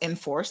laws in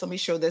force. Let me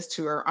show this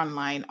to our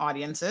online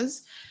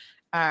audience,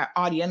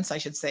 I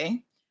should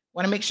say.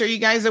 Want to make sure you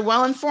guys are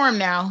well informed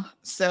now.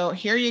 So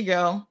here you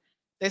go.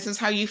 This is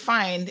how you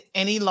find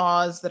any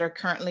laws that are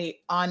currently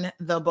on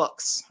the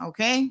books.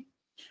 Okay.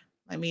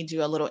 Let me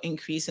do a little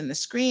increase in the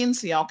screen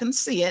so y'all can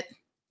see it.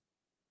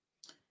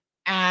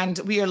 And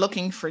we are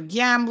looking for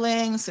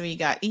gambling. So we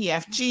got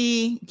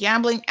EFG,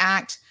 Gambling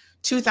Act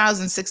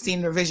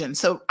 2016 revision.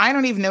 So I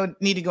don't even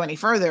need to go any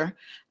further.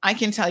 I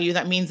can tell you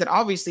that means that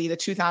obviously the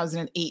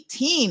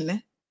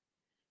 2018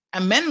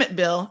 amendment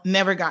bill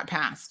never got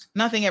passed.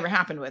 Nothing ever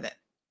happened with it.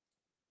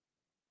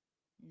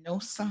 No,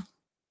 sir.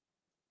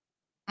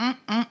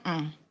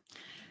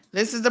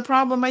 This is the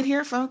problem right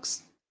here,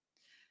 folks.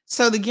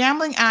 So the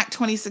Gambling Act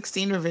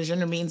 2016 revision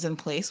remains in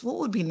place. What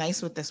would be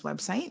nice with this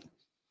website?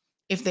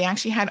 If they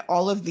actually had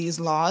all of these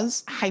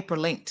laws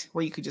hyperlinked,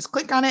 where you could just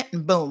click on it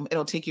and boom,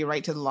 it'll take you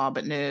right to the law.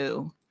 But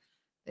no,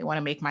 they want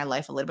to make my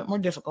life a little bit more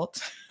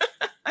difficult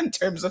in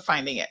terms of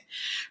finding it.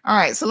 All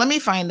right, so let me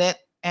find it,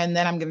 and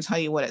then I'm going to tell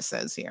you what it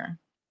says here.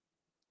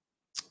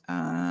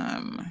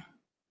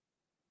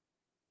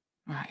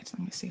 All right, so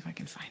let me see if I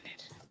can find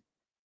it.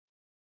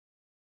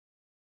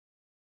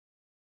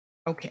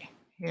 Okay,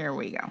 here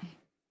we go.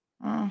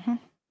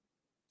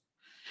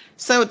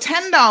 So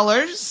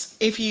 $10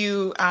 if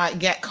you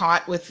get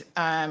caught with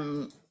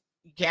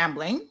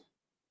gambling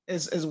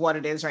is what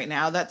it is right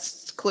now.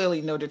 That's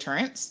clearly no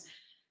deterrence.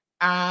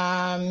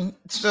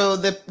 So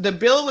the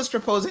bill was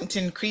proposing to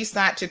increase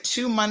that to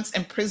 2 months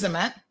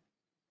imprisonment.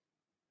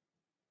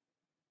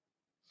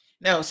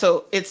 No,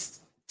 so it's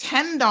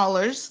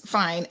 $10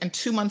 fine and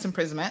 2 months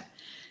imprisonment.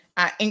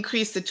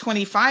 Increase the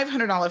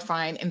 $2,500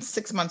 fine and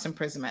 6 months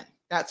imprisonment.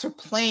 That's for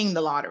playing the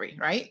lottery,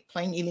 right?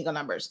 Playing illegal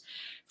numbers.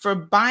 For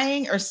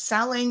buying or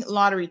selling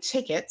lottery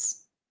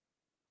tickets,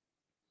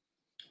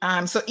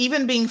 so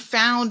even being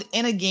found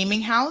in a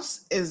gaming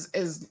house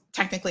is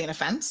technically an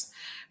offense.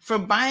 For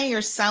buying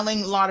or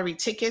selling lottery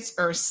tickets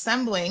or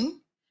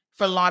assembling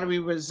for lottery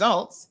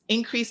results,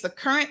 increase the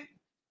current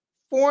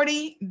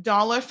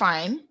 $40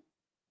 fine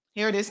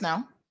Here it is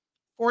now,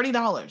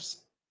 $40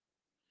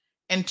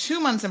 and 2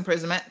 months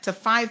imprisonment to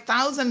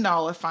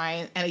 $5,000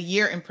 fine and a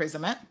year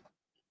imprisonment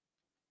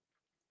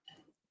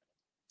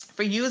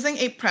for using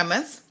a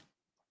premise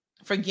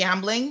for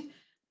gambling,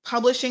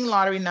 publishing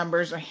lottery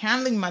numbers, or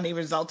handling money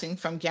resulting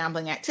from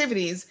gambling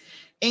activities.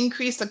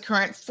 Increase the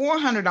current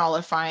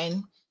 $400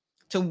 fine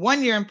to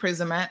 1 year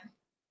imprisonment.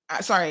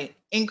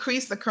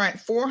 Increase the current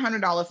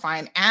 $400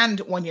 fine and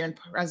 1 year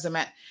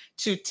imprisonment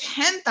to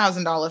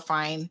 $10,000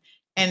 fine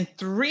and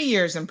 3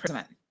 years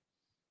imprisonment.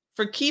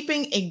 For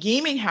keeping a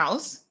gaming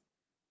house,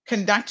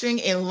 conducting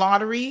a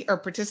lottery, or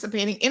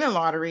participating in a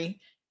lottery,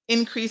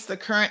 increase the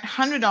current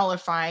 $100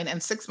 fine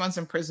and 6 months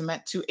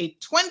imprisonment to a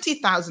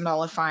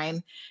 $20,000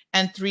 fine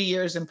and 3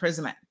 years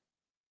imprisonment.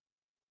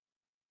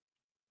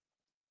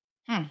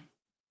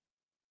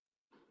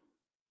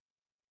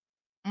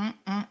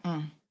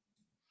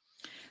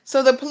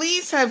 So the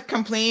police have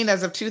complained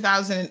as of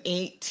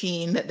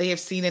 2018 that they have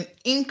seen an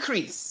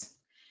increase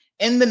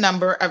in the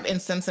number of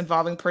incidents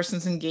involving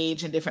persons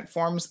engaged in different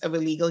forms of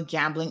illegal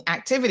gambling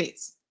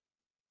activities.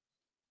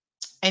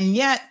 And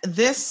yet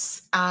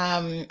this,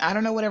 I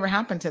don't know whatever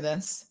happened to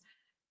this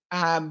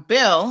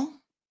bill,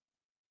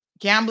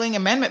 Gambling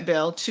Amendment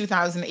Bill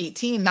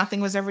 2018,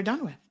 nothing was ever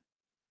done with.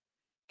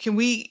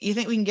 You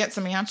think we can get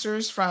some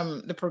answers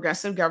from the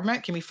progressive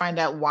government? Can we find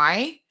out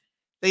why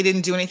they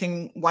didn't do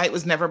anything, why it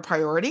was never a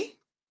priority?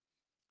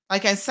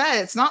 Like I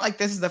said, it's not like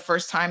this is the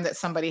first time that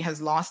somebody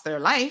has lost their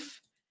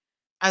life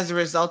as a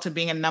result of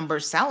being a number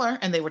seller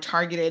and they were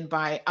targeted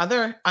by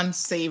other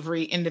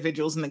unsavory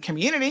individuals in the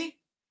community.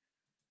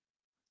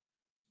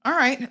 All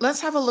right,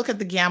 let's have a look at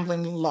the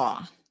gambling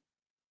law.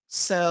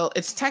 So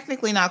it's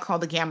technically now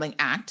called the Gambling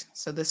Act.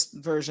 So this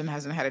version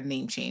hasn't had a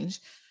name change.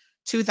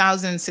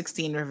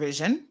 2016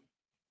 revision.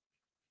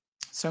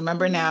 So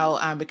remember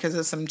now, because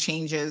of some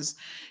changes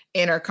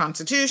in our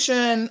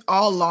Constitution,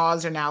 all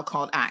laws are now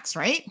called acts,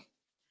 right?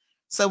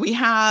 So we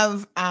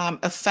have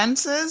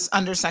offenses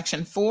under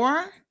Section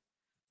 4.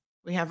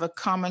 We have a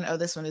common,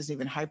 this one isn't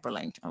even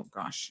hyperlinked. Oh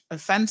gosh,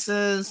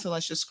 offenses. So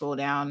let's just scroll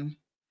down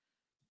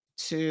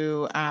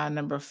to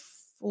number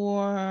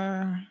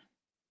 4.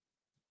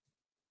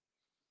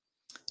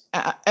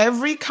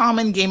 Every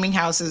common gaming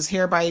house is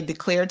hereby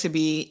declared to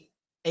be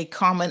a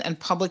common and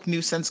public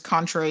nuisance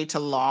contrary to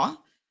law.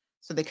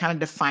 So they kind of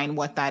define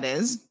what that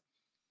is.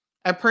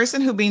 A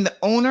person who, being the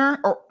owner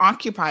or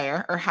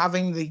occupier or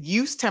having the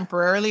use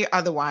temporarily or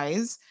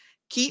otherwise,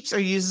 keeps or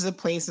uses a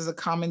place as a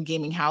common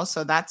gaming house.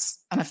 So that's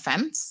an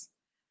offense.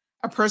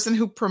 A person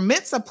who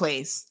permits a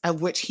place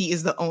of which he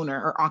is the owner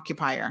or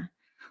occupier,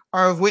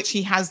 or of which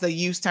he has the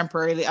use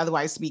temporarily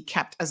otherwise to be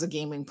kept as a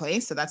gaming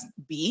place. So that's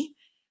B.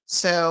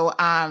 So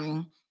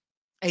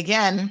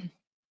again,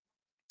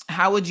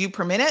 how would you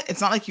permit it?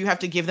 It's not like you have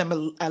to give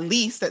them a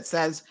lease that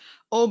says,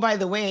 oh, by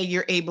the way,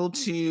 you're able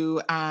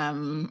to,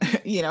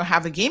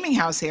 have a gaming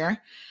house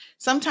here.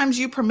 Sometimes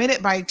you permit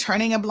it by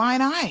turning a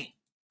blind eye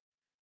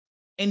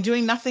and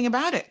doing nothing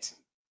about it.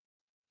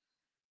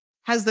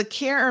 Has the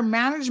care or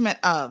management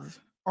of,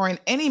 or in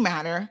any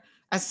manner,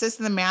 assist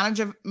in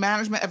the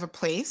management of a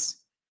place,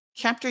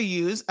 kept or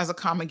used as a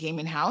common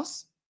gaming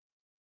house?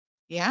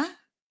 Yeah.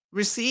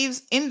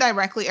 Receives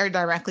indirectly or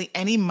directly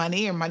any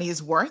money or money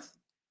is worth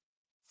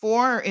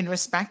for or in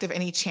respect of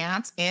any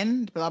chance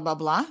in blah, blah,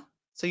 blah.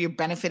 So you're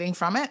benefiting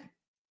from it.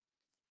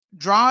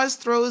 Draws,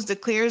 throws,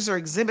 declares, or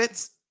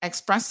exhibits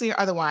expressly or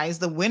otherwise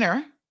the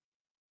winner.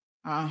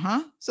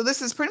 So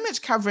this is pretty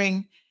much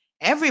covering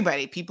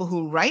everybody. People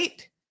who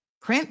write,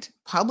 print,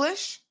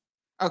 publish,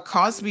 or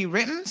cause to be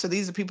written. So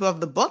these are people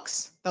of the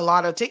books, the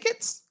lotto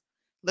tickets,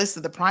 list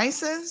of the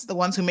prices, the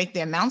ones who make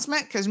the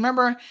announcement. Because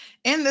remember,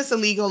 in this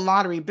illegal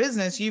lottery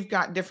business, you've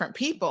got different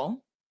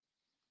people,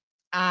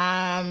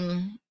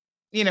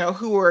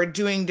 who are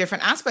doing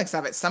different aspects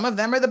of it. Some of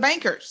them are the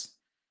bankers,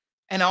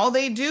 and all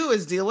they do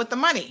is deal with the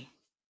money.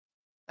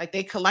 Like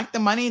they collect the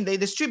money and they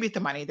distribute the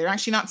money. They're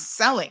actually not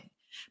selling.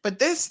 But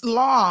this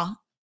law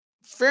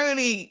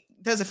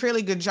does a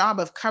fairly good job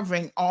of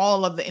covering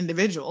all of the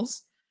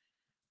individuals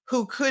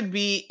who could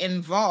be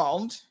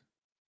involved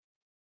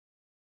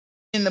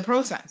in the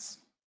process.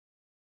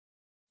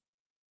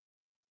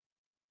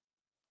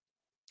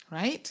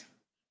 Right?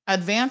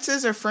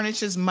 Advances or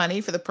furnishes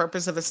money for the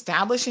purpose of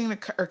establishing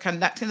or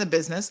conducting the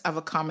business of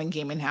a common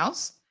gaming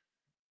house.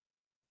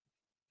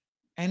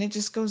 And it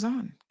just goes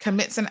on.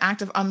 Commits an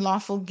act of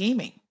unlawful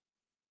gaming.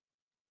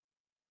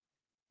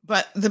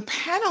 But the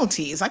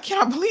penalties, I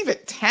cannot believe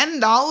it.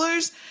 $10,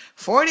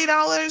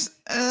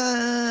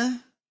 $40.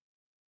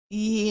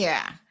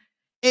 Yeah.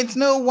 It's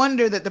no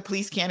wonder that the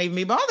police can't even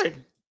be bothered.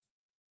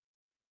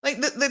 Like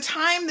the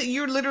time that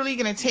you're literally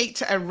going to take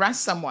to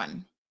arrest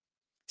someone,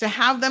 to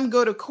have them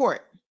go to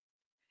court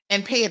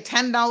and pay a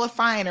 $10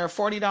 fine or a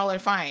 $40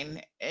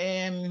 fine.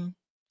 And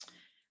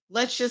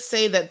let's just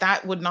say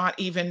that would not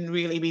even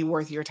really be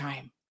worth your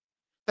time.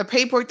 The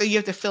paperwork that you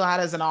have to fill out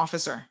as an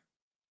officer.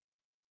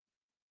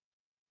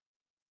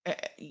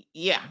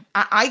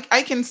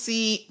 I can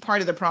see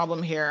part of the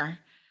problem here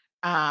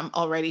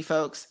already,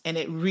 folks. And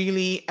it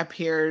really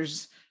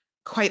appears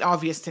quite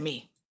obvious to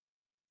me.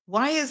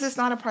 Why is this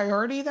not a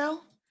priority,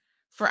 though,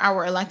 for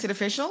our elected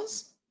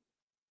officials?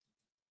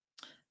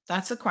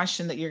 That's a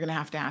question that you're going to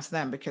have to ask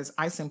them, because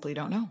I simply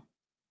don't know.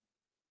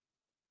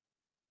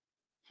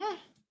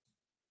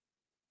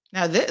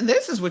 Now,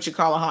 this is what you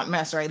call a hot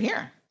mess right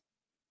here.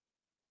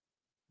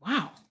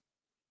 Wow.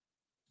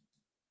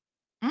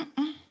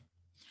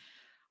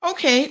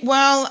 Okay,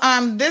 well,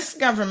 this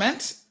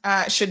government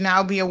should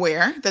now be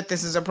aware that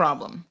this is a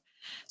problem.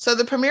 So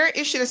the premier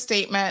issued a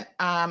statement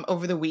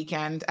over the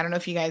weekend. I don't know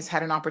if you guys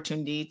had an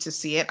opportunity to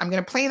see it. I'm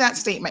going to play that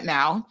statement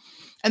now.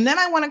 And then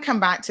I want to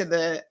come back to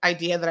the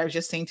idea that I was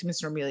just saying to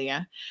Ms.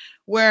 Romelia,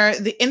 where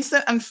the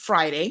incident on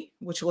Friday,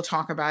 which we'll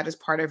talk about as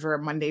part of our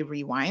Monday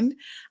Rewind,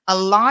 a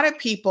lot of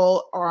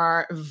people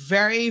are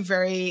very,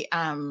 very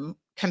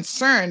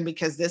concerned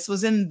because this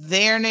was in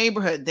their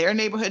neighborhood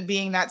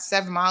being that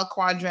 7 Mile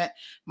Quadrant,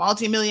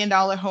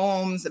 multi-million-dollar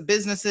homes,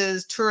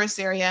 businesses, tourist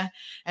area.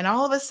 And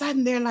all of a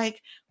sudden they're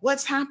like,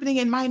 what's happening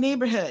in my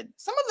neighborhood?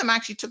 Some of them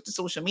actually took to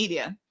social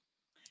media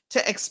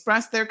to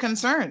express their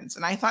concerns.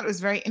 And I thought it was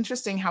very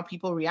interesting how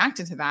people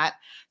reacted to that.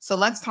 So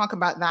let's talk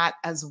about that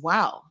as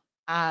well.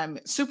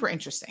 Super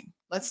interesting.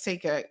 Let's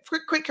take a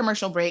quick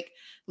commercial break,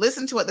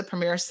 listen to what the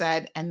premier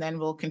said, and then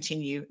we'll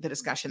continue the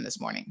discussion this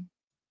morning.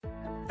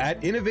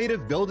 At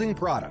Innovative Building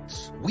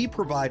Products, we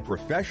provide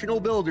professional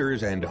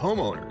builders and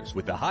homeowners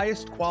with the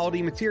highest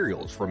quality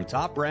materials from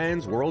top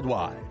brands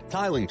worldwide.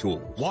 Tiling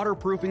tools,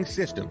 waterproofing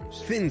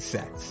systems, thin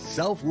sets,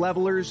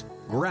 self-levelers,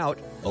 grout,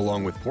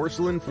 along with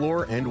porcelain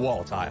floor and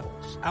wall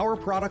tiles. Our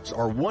products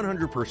are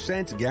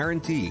 100%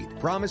 guaranteed,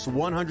 promise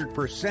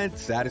 100%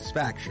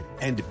 satisfaction,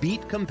 and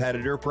beat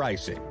competitor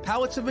pricing.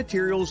 Pallets of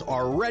materials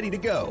are ready to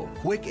go.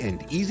 Quick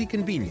and easy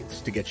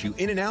convenience to get you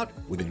in and out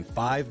within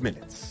 5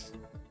 minutes.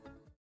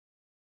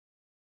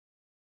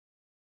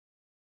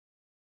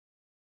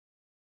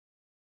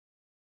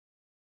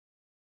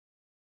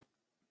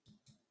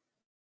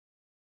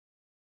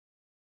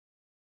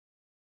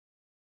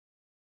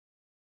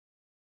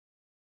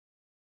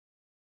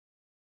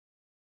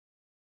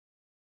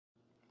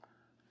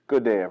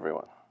 Good day,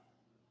 everyone.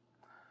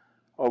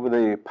 Over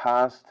the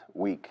past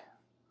week,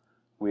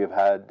 we have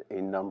had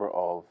a number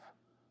of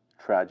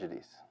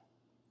tragedies.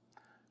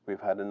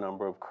 We've had a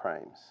number of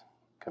crimes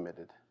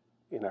committed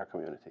in our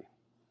community,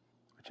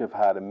 which have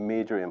had a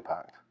major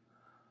impact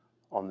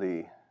on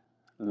the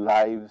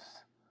lives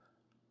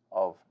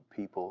of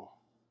people,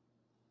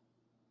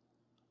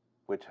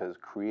 which has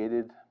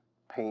created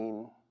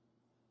pain,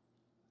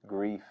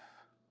 grief,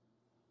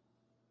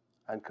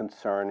 and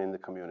concern in the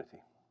community.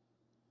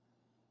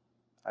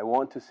 I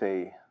want to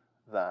say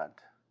that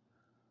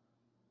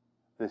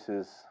this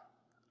is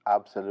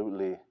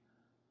absolutely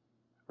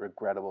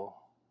regrettable,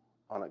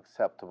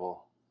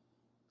 unacceptable,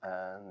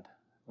 and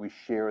we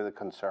share the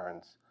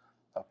concerns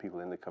of people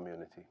in the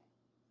community.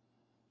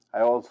 I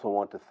also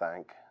want to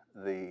thank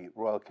the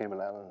Royal Cayman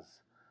Islands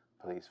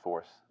Police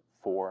Force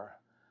for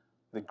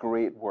the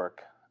great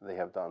work they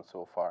have done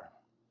so far.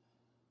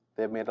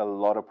 They've made a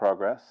lot of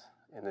progress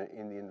in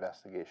the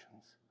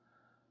investigations,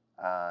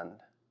 and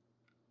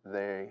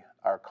they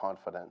are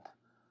confident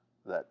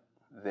that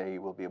they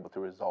will be able to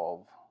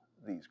resolve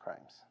these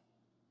crimes.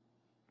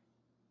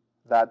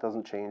 That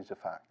doesn't change the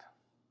fact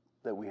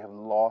that we have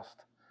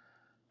lost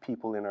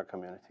people in our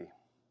community,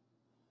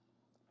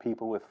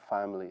 people with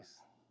families,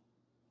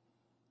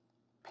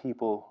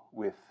 people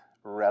with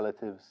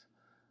relatives,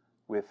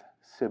 with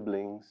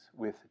siblings,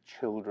 with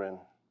children.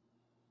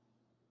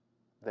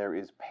 There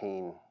is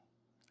pain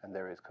and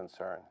there is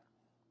concern.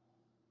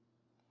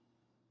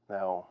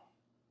 Now,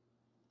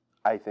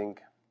 I think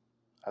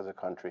as a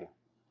country,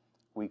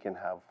 we can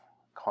have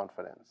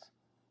confidence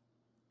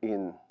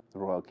in the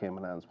Royal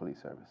Cayman Islands Police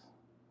Service.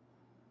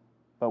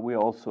 But we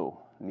also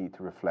need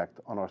to reflect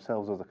on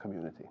ourselves as a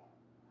community.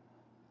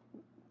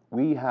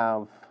 We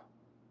have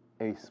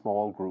a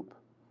small group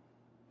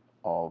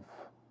of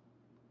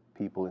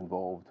people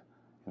involved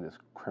in this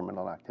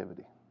criminal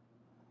activity.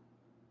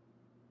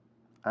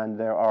 And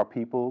there are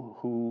people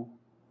who,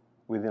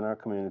 within our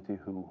community,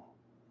 who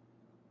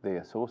they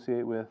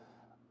associate with,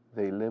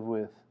 they live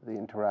with, they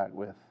interact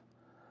with.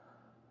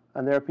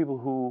 And there are people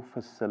who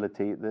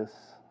facilitate this,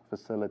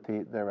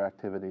 facilitate their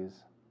activities,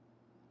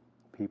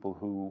 people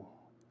who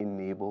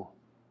enable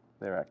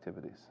their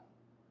activities.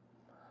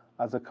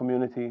 As a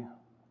community,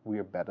 we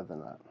are better than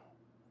that.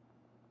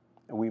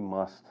 And we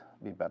must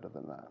be better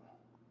than that.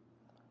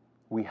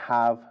 We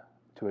have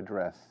to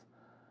address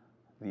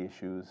the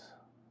issues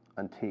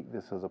and take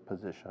this as a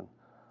position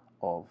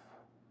of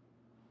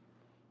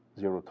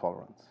zero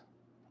tolerance.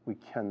 We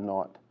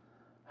cannot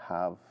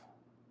have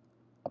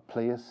a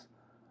place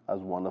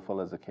as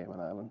wonderful as the Cayman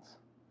Islands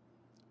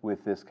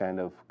with this kind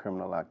of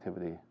criminal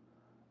activity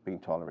being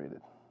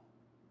tolerated.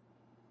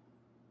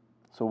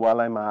 So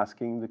while I'm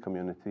asking the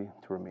community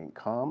to remain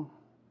calm,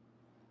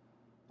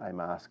 I'm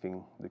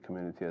asking the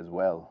community as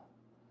well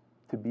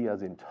to be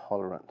as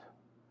intolerant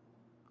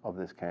of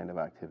this kind of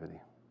activity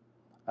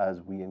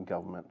as we in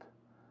government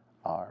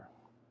are,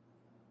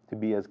 to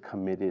be as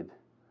committed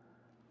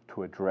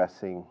to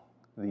addressing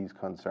these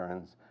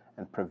concerns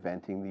and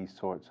preventing these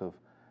sorts of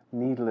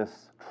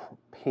needless,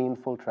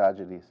 painful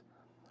tragedies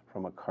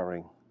from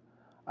occurring,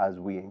 as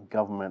we in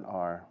government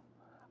are,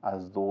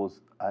 as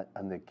those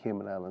and the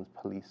Cayman Islands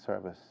Police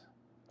Service,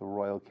 the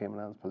Royal Cayman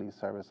Islands Police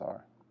Service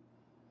are.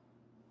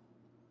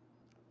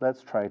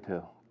 Let's try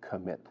to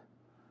commit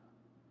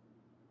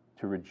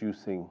to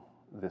reducing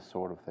this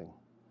sort of thing.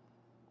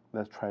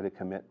 Let's try to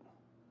commit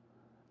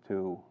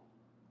to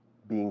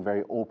being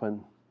very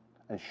open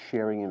and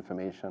sharing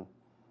information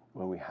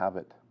when we have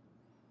it.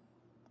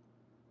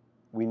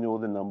 We know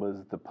the numbers,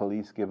 the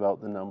police give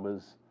out the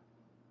numbers.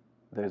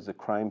 There's a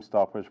Crime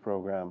Stoppers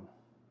program.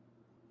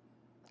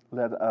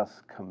 Let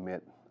us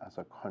commit as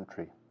a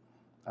country,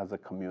 as a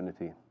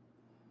community,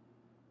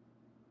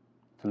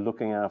 to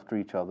looking after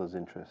each other's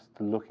interests,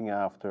 to looking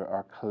after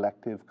our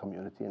collective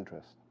community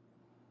interest.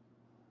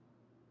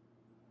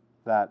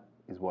 That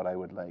is what I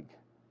would like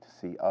to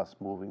see us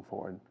moving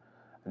forward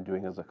and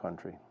doing as a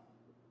country,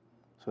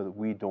 so that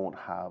we don't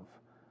have,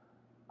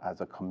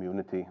 as a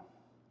community,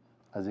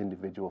 as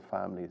individual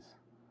families,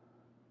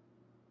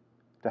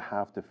 to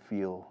have to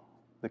feel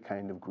the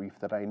kind of grief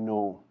that I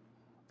know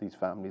these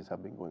families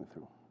have been going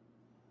through.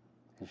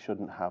 It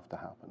shouldn't have to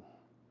happen.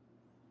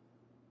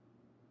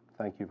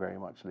 Thank you very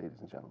much, ladies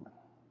and gentlemen.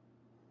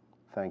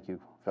 Thank you,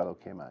 fellow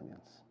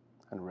Caymanians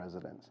and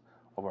residents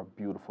of our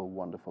beautiful,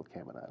 wonderful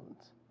Cayman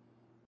Islands.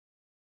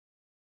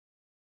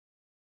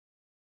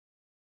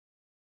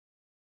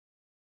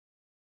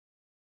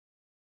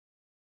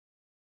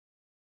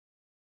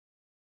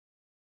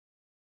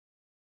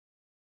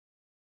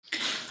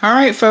 All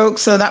right,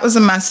 folks. So that was a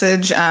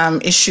message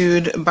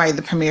issued by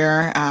the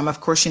Premier. Of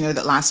course, you know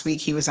that last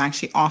week he was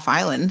actually off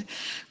island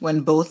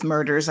when both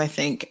murders, I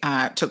think,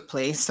 took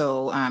place.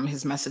 So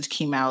his message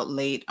came out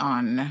late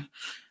on,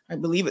 I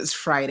believe it's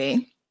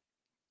Friday.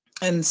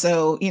 And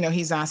so, you know,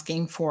 he's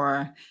asking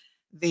for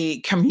the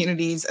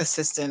community's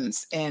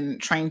assistance in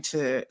trying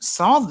to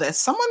solve this.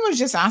 Someone was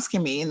just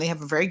asking me, and they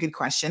have a very good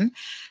question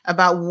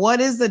about what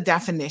is the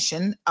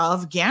definition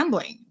of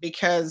gambling?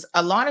 Because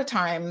a lot of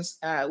times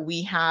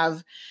we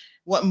have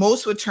what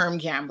most would term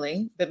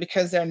gambling, but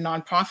because they're a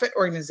nonprofit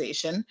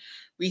organization,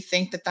 we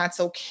think that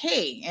that's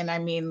okay. And I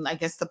mean, I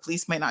guess the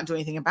police might not do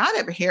anything about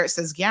it, but here it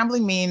says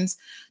gambling means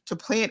to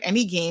play at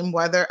any game,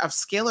 whether of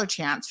skill or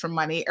chance, for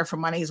money or for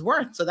money's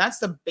worth. So that's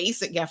the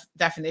basic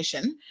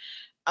definition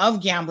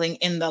of gambling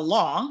in the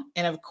law.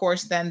 And of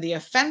course, then the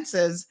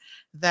offenses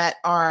that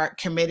are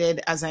committed,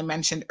 as I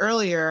mentioned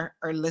earlier,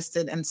 are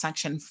listed in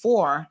Section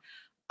 4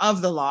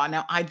 of the law.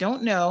 Now, I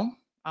don't know.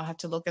 I'll have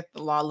to look at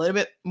the law a little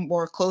bit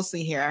more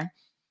closely here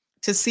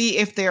to see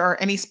if there are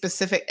any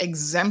specific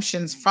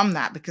exemptions from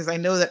that, because I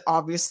know that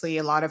obviously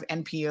a lot of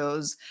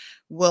NPOs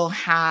will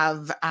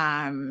have,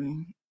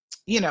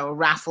 you know,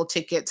 raffle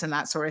tickets and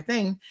that sort of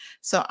thing.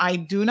 So I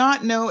do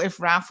not know if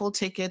raffle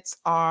tickets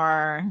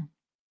are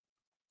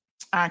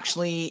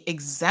actually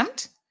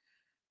exempt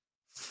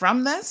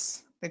from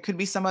this. There could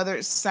be some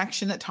other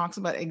section that talks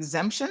about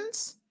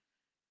exemptions.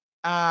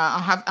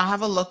 I'll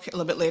have a look a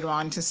little bit later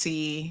on to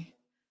see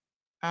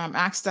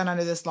acts done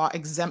under this law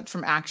exempt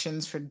from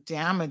actions for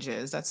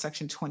damages. That's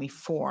Section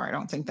 24. I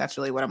don't think that's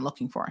really what I'm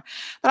looking for,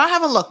 but I'll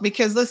have a look,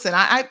 because listen,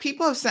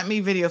 people have sent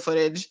me video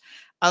footage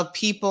of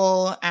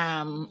people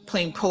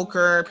playing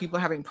poker, people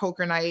having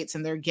poker nights,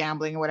 and they're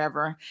gambling or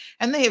whatever.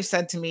 And they have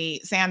said to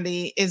me,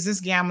 Sandy, is this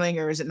gambling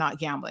or is it not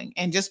gambling?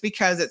 And just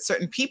because it's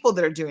certain people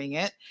that are doing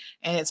it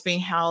and it's being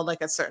held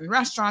like at certain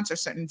restaurants or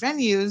certain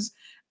venues,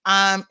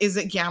 is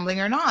it gambling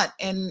or not?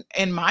 And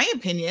in my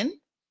opinion,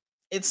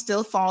 it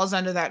still falls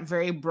under that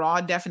very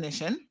broad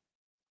definition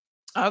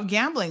of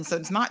gambling. So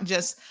it's not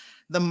just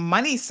the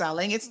money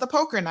selling, it's the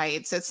poker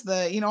nights, it's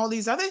the, you know, all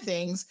these other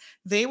things.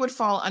 They would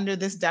fall under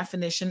this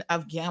definition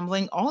of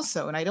gambling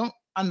also. And I don't,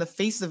 on the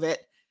face of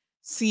it,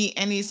 see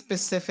any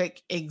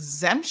specific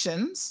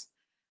exemptions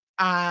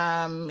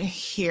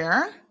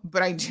here,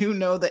 but I do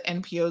know that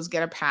NPOs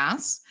get a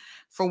pass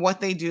for what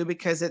they do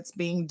because it's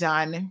being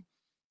done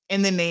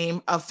in the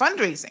name of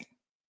fundraising.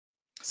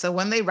 So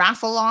when they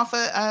raffle off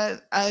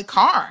a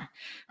car,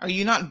 are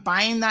you not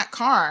buying that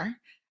car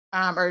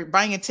or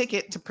buying a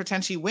ticket to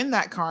potentially win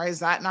that car? Is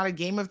that not a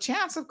game of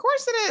chance? Of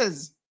course it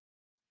is.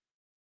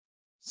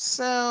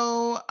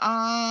 So,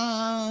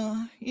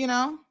 you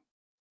know,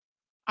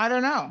 I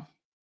don't know.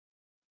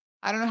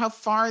 I don't know how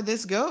far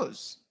this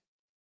goes.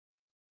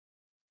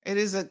 It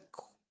is an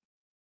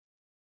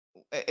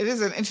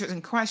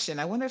interesting question.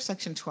 I wonder if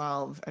Section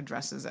 12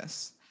 addresses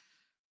this.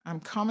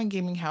 Common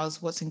gaming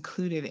house, what's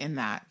included in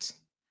that?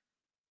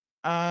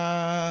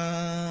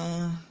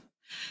 But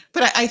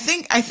I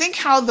think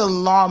how the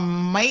law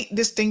might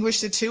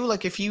distinguish the two,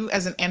 like if you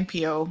as an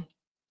NPO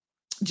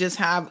just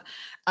have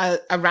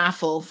a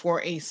raffle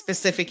for a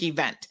specific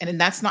event,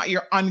 and that's not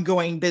your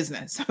ongoing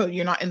business, so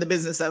you're not in the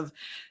business of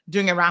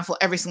doing a raffle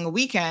every single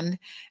weekend,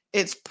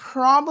 it's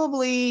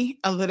probably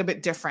a little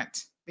bit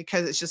different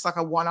because it's just like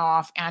a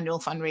one-off annual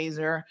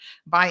fundraiser,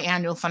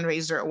 biannual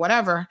fundraiser, or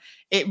whatever.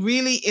 It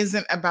really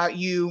isn't about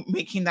you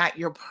making that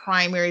your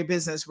primary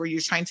business where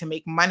you're trying to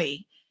make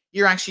money.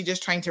 you're actually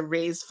just trying to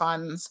raise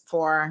funds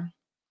for,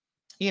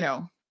 you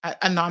know,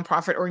 a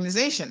nonprofit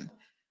organization.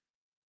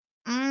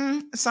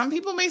 Some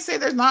people may say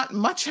there's not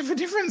much of a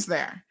difference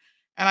there.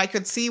 And I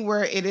could see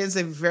where it is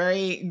a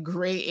very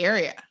gray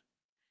area.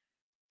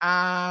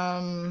 I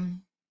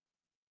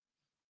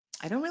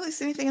don't really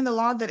see anything in the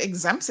law that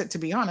exempts it, to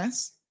be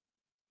honest.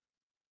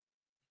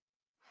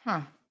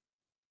 Huh.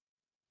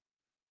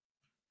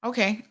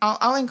 Okay,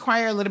 I'll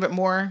inquire a little bit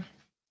more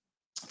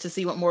to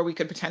see what more we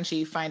could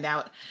potentially find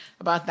out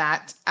about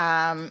that.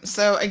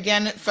 So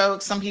again,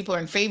 folks, some people are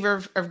in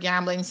favor of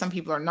gambling, some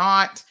people are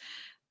not.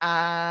 There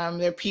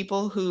are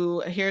people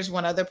who, here's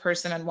one other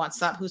person on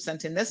WhatsApp who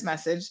sent in this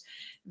message.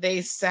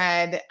 They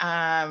said,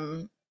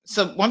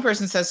 so one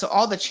person says, so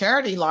all the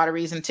charity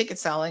lotteries and ticket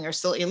selling are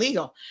still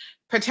illegal.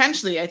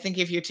 Potentially, I think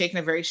if you're taking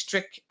a very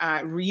strict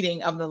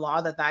reading of the law,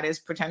 that is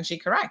potentially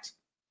correct.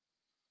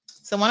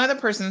 So one other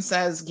person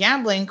says,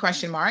 gambling, ?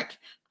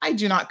 I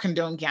do not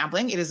condone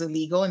gambling. It is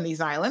illegal in these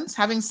islands.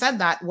 Having said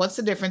that, what's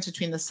the difference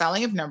between the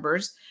selling of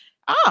numbers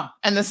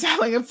and the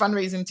selling of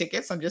fundraising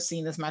tickets? I'm just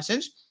seeing this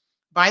message.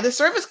 By the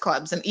service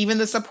clubs and even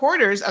the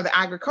supporters of the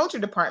agriculture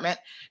department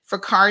for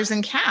cars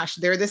and cash.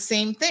 They're the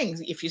same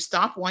things. If you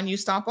stop one, you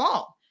stop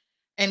all.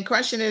 And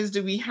question is,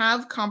 do we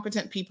have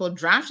competent people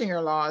drafting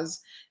our laws?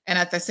 And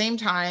at the same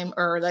time,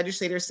 are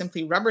legislators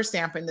simply rubber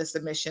stamping the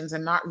submissions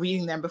and not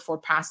reading them before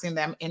passing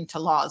them into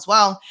law as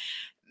well?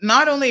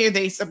 Not only are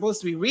they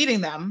supposed to be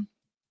reading them,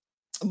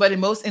 but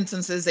in most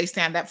instances, they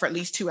stand up for at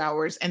least 2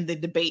 hours and they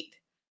debate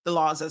the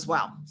laws as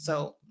well.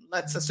 So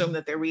let's assume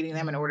that they're reading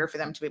them in order for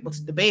them to be able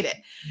to debate it.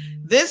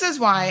 This is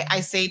why I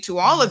say to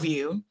all of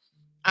you,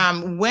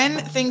 when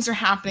things are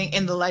happening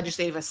in the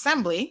Legislative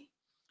Assembly,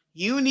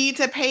 you need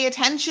to pay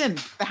attention.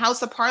 The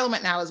House of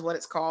Parliament now is what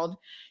it's called.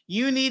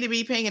 You need to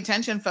be paying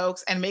attention,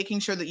 folks, and making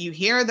sure that you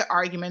hear the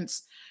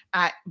arguments,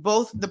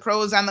 both the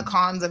pros and the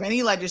cons of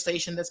any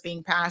legislation that's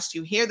being passed.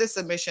 You hear the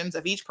submissions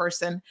of each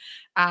person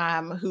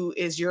who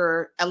is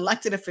your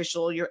elected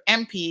official, your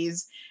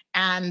MPs,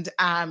 and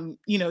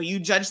you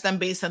judge them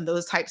based on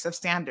those types of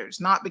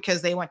standards, not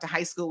because they went to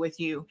high school with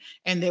you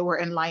and they were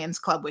in Lions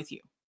Club with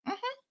you.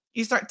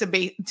 You start to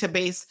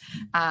base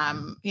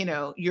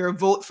your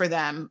vote for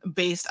them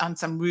based on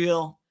some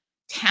real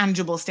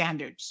tangible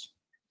standards.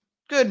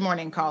 Good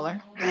morning,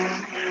 caller.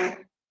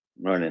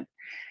 Morning.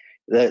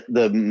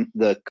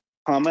 The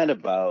comment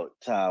about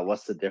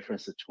what's the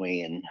difference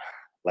between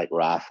like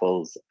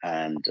raffles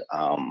and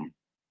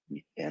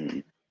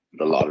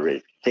the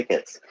lottery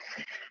tickets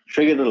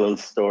triggered a little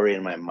story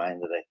in my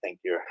mind that I think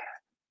your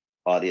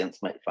audience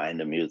might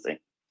find amusing.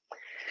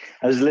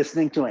 I was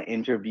listening to an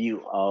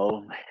interview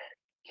of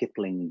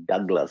Kipling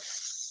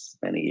Douglas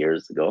many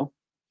years ago,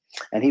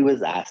 and he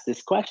was asked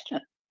this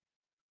question.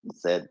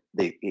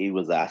 He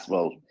was asked,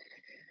 well,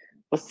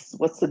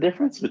 what's the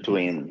difference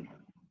between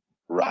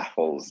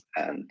raffles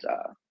and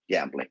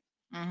gambling?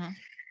 Mm-hmm.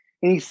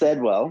 And he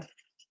said, well,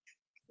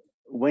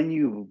 when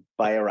you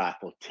buy a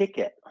raffle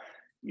ticket,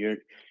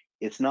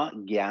 it's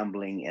not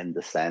gambling in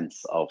the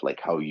sense of like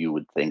how you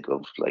would think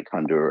of like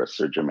Honduras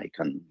or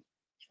Jamaican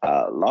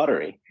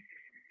lottery,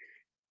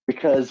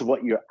 because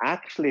what you're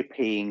actually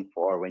paying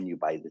for when you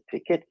buy the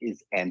ticket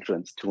is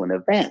entrance to an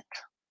event.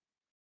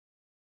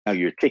 Now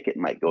your ticket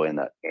might go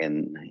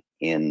in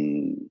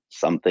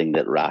something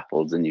that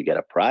raffles and you get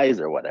a prize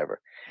or whatever,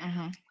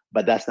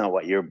 but that's not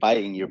what you're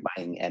buying. You're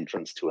buying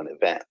entrance to an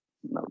event.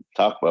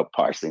 Talk about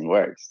parsing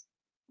words.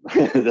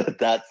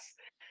 That's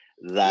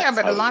yeah,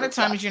 but a lot of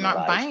times you're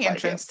not buying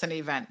entrance to an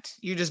event.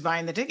 You're just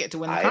buying the ticket to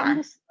win the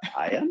car.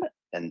 I am,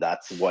 and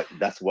that's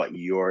what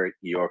your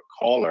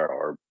caller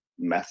or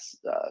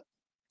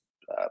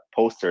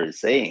poster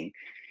is saying.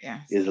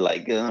 Yes. Is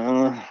like,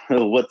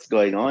 what's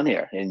going on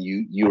here? And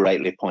you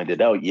rightly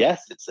pointed out,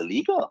 yes, it's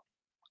illegal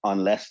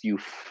unless you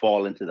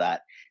fall into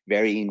that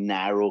very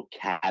narrow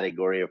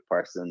category of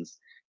persons.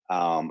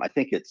 I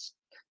think it's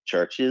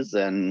churches,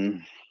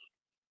 and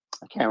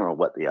I can't remember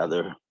what the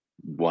other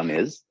one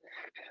is,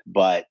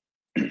 but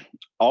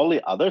all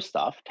the other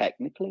stuff,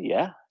 technically,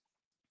 yeah.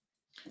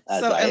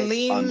 So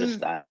Aline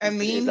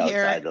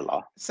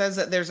here says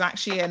that there's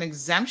actually an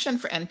exemption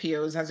for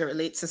NPOs as it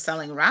relates to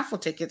selling raffle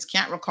tickets.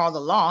 Can't recall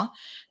the law,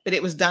 but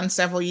it was done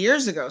several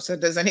years ago. So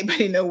does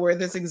anybody know where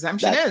this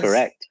exemption is? That's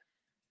correct.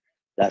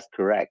 That's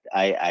correct.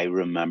 I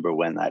remember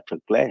when that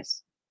took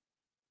place.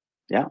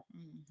 Yeah,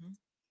 okay.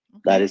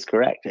 That is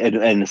correct.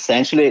 And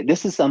essentially,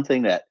 this is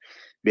something that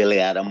Billy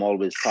Adam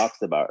always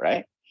talks about,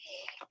 right?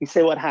 He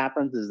said what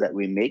happens is that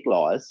we make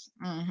laws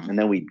and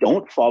then we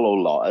don't follow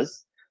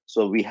laws.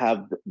 So we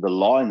have the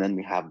law and then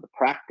we have the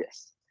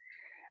practice.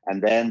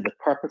 And then the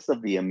purpose of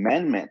the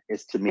amendment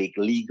is to make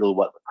legal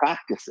what the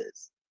practice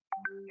is.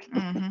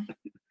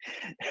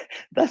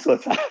 That's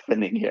what's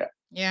happening here.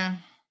 Yeah.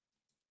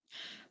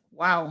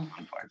 Wow.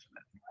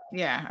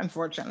 Yeah,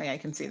 unfortunately, I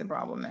can see the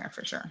problem there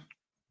for sure.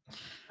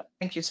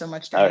 Thank you so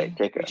much, Danny. All right,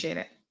 take care. Appreciate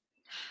it.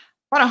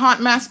 What a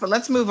hot mess, but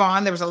let's move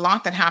on. There was a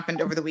lot that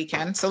happened over the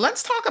weekend. So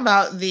let's talk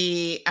about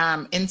the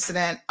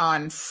incident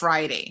on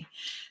Friday.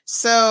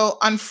 So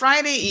on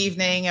Friday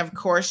evening, of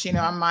course, you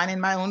know, I'm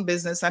minding my own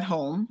business at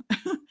home.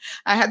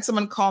 I had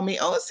someone call me,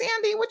 "Oh,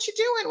 Sandy, what you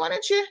doing? Why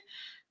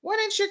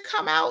don't you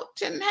come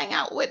out and hang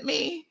out with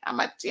me? I'm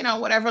at, you know,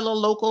 whatever little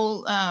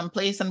local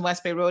place on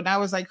West Bay Road." And I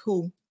was like,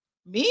 "Who?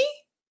 Me?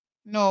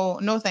 No,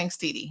 no thanks,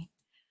 Dee.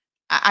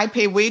 I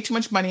pay way too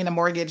much money in a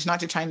mortgage not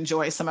to try and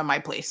enjoy some of my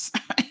place."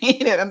 You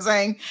know what I'm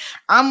saying?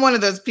 I'm one of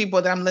those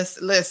people that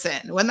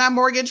listen, when that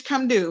mortgage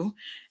come due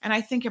and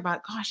I think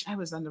about, gosh, I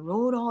was on the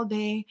road all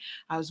day.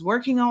 I was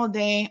working all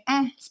day,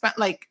 spent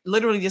like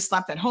literally just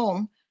slept at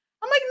home.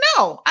 I'm like,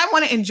 no, I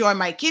want to enjoy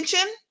my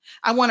kitchen.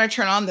 I want to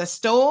turn on the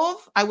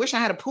stove. I wish I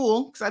had a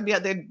pool because I'd be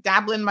out there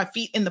dabbling my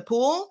feet in the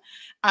pool.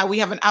 We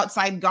have an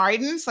outside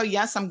garden. So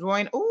yes, I'm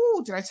growing.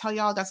 Oh, did I tell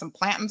y'all I got some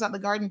plantings at the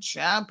garden?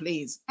 Child,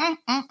 please.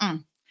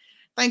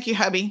 Thank you,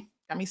 hubby.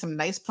 Got me some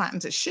nice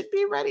plantains. It should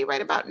be ready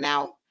right about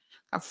now.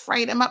 I'll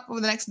fry them up over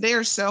the next day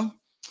or so.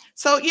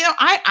 So, you know,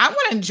 I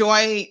want to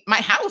enjoy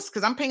my house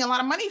because I'm paying a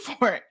lot of money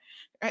for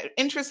it.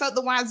 Interest out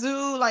the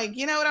wazoo. Like,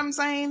 you know what I'm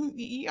saying?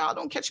 Y'all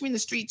don't catch me in the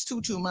streets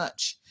too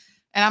much.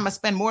 And I'm going to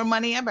spend more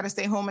money. I better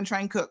stay home and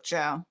try and cook,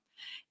 child.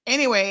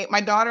 Anyway,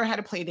 my daughter had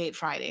a play date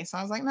Friday. So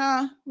I was like,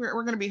 nah, we're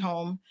going to be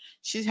home.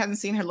 She hasn't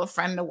seen her little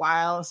friend in a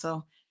while.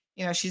 So,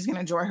 you know, she's going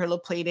to enjoy her little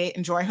play date,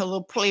 enjoy her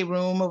little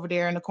playroom over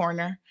there in the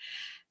corner.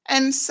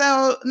 And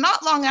so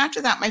not long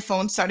after that, my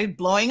phone started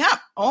blowing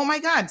up. Oh my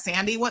God,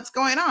 Sandy, what's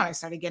going on? I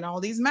started getting all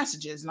these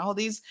messages and all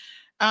these,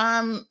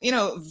 you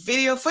know,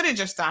 video footage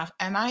of stuff.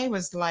 And I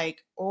was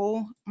like,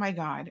 oh my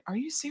God, are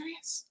you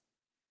serious?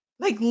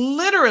 Like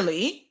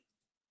literally,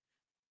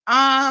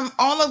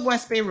 all of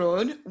West Bay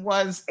Road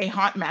was a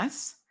hot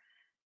mess.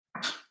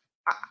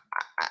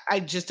 I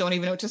just don't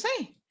even know what to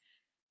say.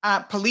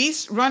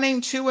 Police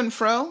running to and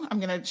fro. I'm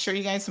going to show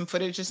you guys some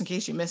footage just in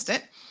case you missed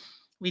it.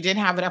 We did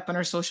have it up on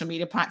our social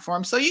media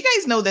platform. So you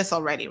guys know this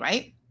already,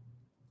 right?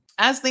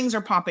 As things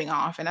are popping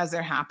off and as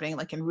they're happening,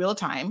 like in real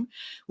time,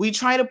 we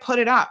try to put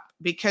it up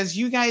because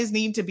you guys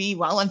need to be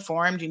well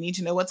informed. You need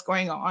to know what's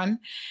going on.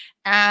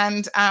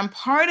 And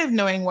part of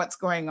knowing what's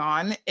going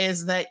on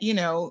is that, you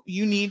know,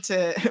 you need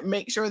to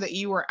make sure that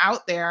you are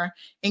out there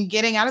and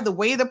getting out of the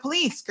way of the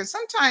police. Because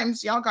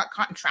sometimes y'all got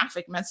caught in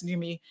traffic messaging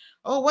me,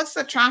 "Oh, what's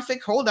the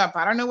traffic holdup?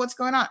 I don't know what's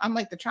going on." I'm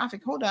like, the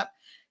traffic holdup?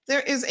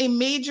 There is a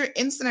major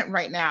incident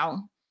right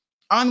now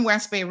on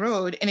West Bay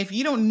Road. And if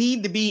you don't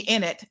need to be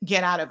in it,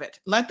 get out of it.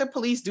 Let the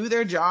police do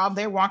their job.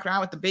 They walk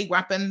around with the big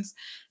weapons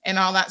and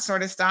all that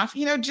sort of stuff.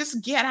 You know,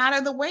 just get out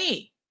of the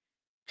way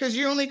because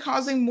you're only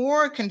causing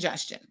more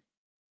congestion.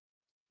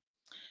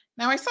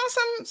 Now, I saw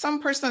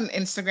some person on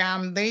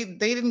Instagram. They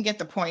didn't get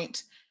the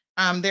point.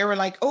 They were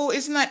like, "Oh,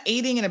 isn't that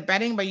aiding and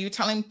abetting by you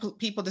telling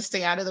people to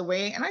stay out of the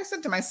way?" And I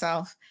said to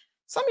myself,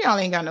 some of y'all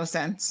ain't got no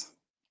sense.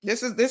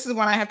 This is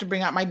when I have to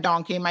bring out my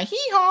donkey, my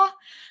hee-haw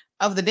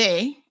of the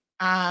day.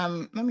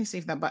 Let me see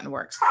if that button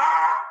works.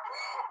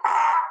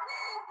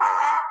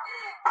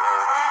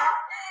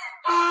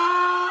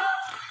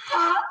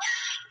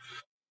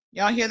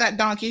 Y'all hear that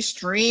donkey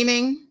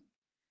screaming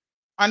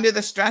under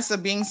the stress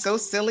of being so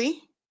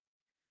silly?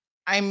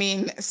 I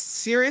mean,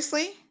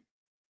 seriously?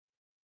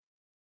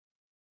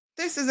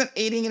 This isn't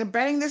aiding and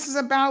abetting. This is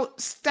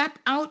about step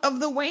out of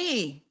the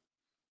way.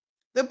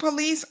 The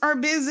police are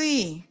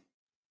busy.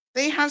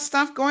 They have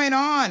stuff going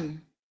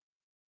on.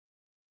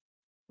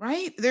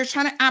 Right? They're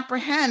trying to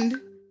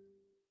apprehend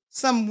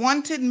some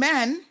wanted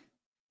men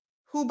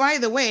who, by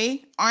the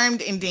way,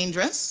 armed and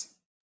dangerous.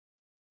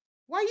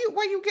 Why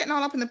are you getting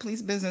all up in the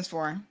police business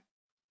for?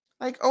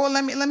 Like, oh,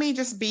 let me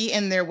just be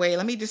in their way.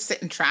 Let me just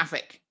sit in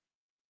traffic.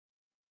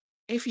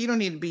 If you don't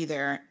need to be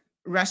there,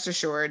 rest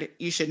assured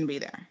you shouldn't be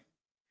there.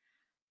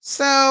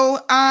 So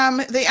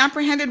they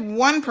apprehended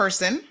one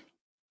person.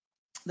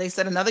 They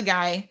said another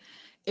guy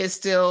is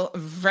still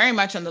very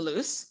much on the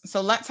loose.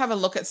 So let's have a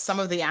look at some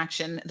of the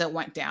action that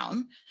went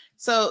down.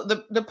 So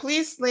the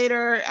police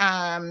later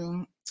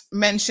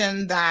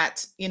mentioned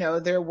that, you know,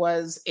 there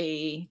was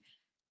a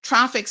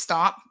traffic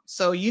stop.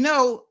 So, you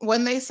know,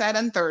 when they said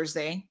on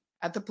Thursday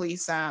at the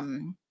police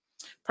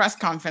press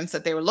conference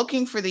that they were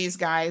looking for these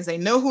guys, they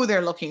know who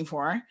they're looking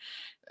for.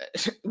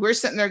 We're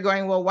sitting there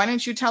going, well, why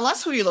don't you tell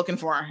us who you're looking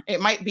for?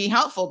 It might be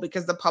helpful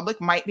because the public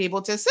might be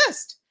able to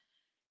assist.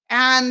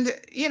 And,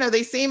 you know,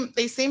 they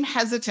seem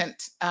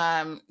hesitant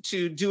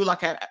to do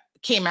like a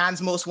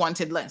Cayman's most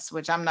wanted list,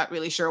 which I'm not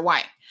really sure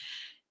why.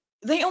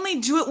 They only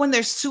do it when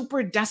they're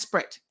super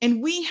desperate.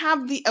 And we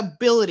have the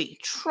ability,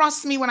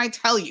 trust me when I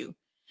tell you,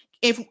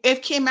 if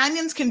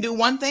Caymanians can do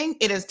one thing,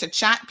 it is to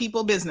chat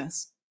people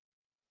business.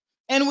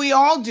 And we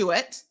all do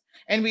it.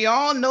 And we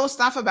all know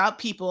stuff about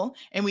people.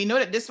 And we know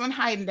that this one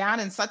hiding down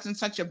in such and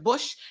such a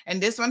bush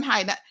and this one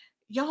hiding.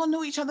 Y'all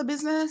know each other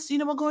business. You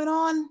know what's going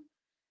on?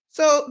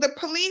 So the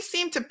police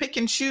seem to pick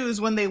and choose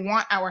when they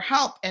want our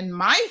help. And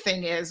my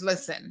thing is,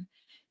 listen,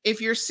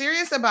 if you're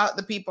serious about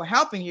the people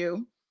helping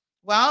you,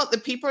 well, the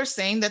people are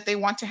saying that they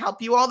want to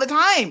help you all the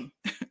time.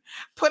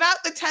 Put out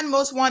the 10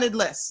 most wanted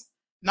lists,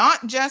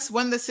 not just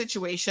when the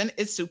situation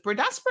is super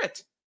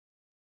desperate.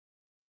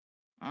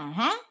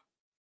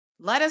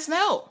 Let us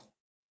know.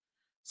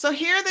 So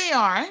here they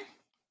are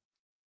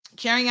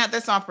carrying out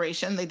this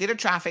operation. They did a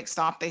traffic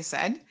stop, they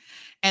said,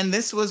 and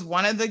this was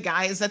one of the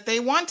guys that they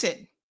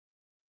wanted.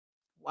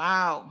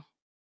 Wow.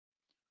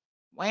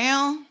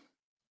 Well,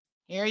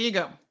 here you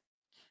go.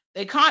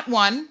 They caught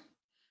one.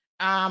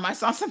 I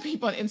saw some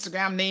people on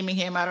Instagram naming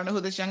him. I don't know who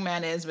this young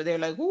man is, but they're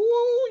like,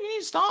 "Ooh, you need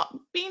to stop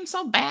being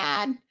so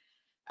bad."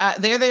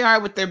 There they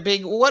are with their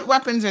big, what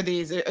weapons are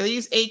these? Are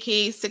these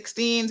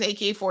AK-16s,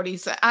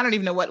 AK-40s? I don't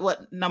even know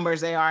what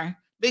numbers they are.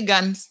 Big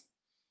guns.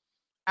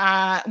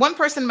 One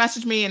person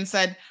messaged me and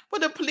said,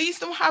 well, the police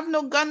don't have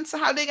no guns, so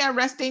how they gonna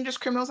arrest dangerous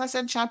criminals? I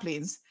said, chat,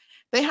 please.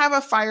 They have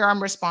a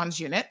firearm response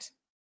unit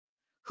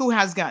who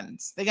has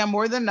guns. They got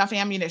more than enough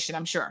ammunition,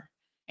 I'm sure.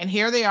 And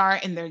here they are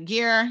in their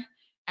gear,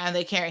 and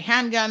they carry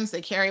handguns,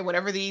 they carry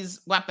whatever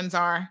these weapons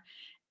are,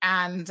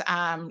 and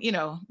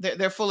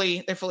they're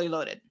fully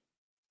loaded.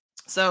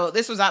 So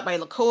this was out by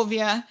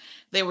Lacovia.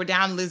 They were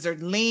down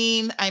Lizard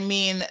Lane. I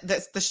mean,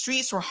 the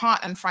streets were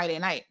hot on Friday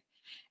night.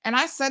 And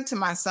I said to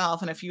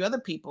myself and a few other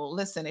people,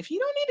 listen, if you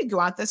don't need to go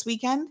out this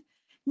weekend,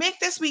 make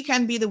this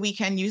weekend be the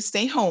weekend you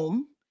stay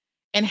home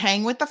and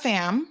hang with the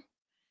fam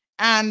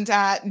and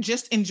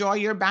just enjoy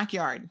your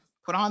backyard.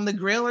 Put on the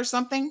grill or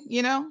something,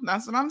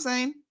 that's what I'm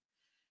saying.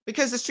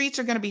 Because the streets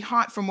are going to be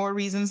hot for more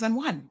reasons than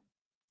one.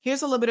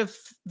 Here's a little bit of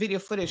video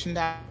footage from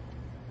that.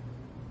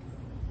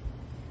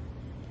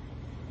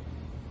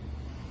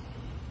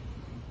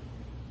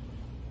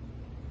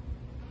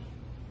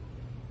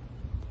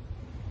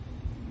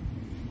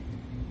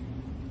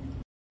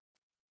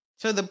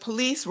 So the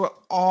police were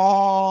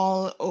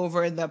all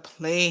over the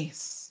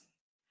place.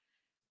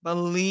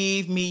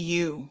 Believe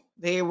me,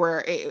 they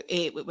were.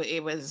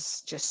 It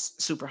was just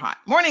super hot.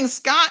 Morning,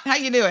 Scott. How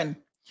you doing?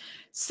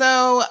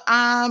 So,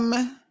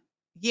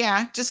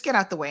 yeah, just get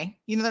out the way.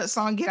 You know that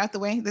song, Get Out the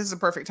Way? This is a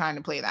perfect time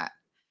to play that.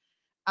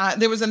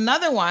 There was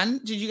another one.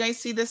 Did you guys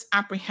see this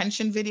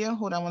apprehension video?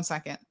 Hold on one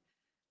second.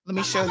 Let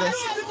me show this.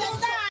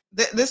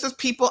 This was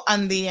people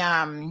on the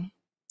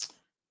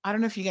I don't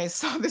know if you guys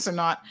saw this or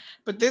not,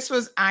 but this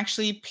was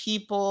actually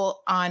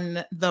people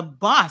on the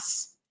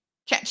bus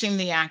catching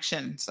the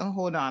action. So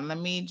hold on, let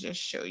me just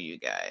show you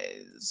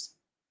guys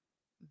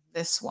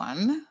this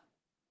one.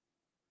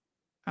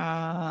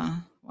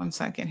 1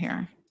 second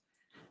here.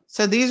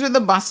 So these were the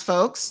bus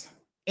folks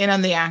in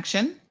on the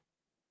action.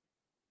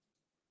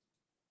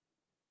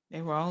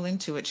 They were all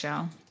into it,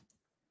 y'all.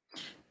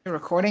 They're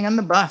recording on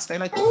the bus. They're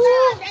like,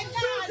 ooh.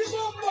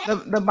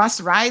 The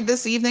bus ride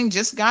this evening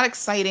just got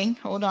exciting.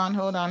 Hold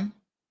on.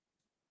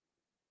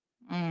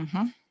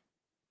 In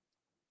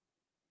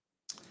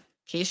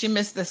case you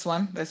missed this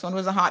one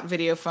was a hot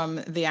video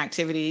from the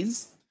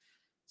activities.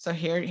 So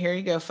here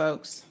you go,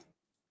 folks.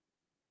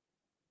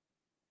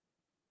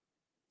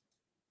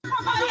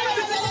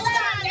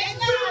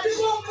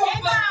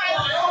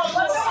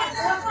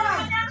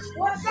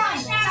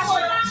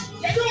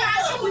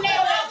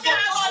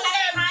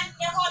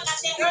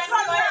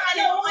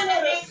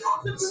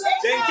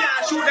 They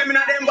can't shoot them in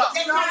them box.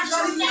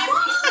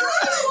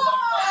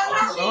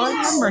 Lord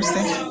have mercy.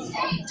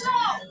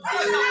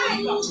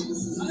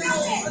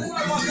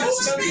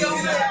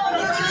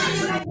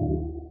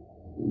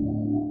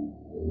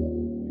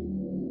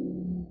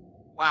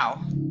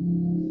 Wow.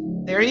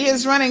 There he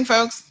is running,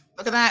 folks.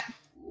 Look at that.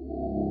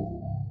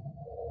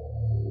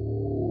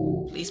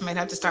 Police might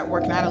have to start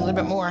working out a little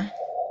bit more.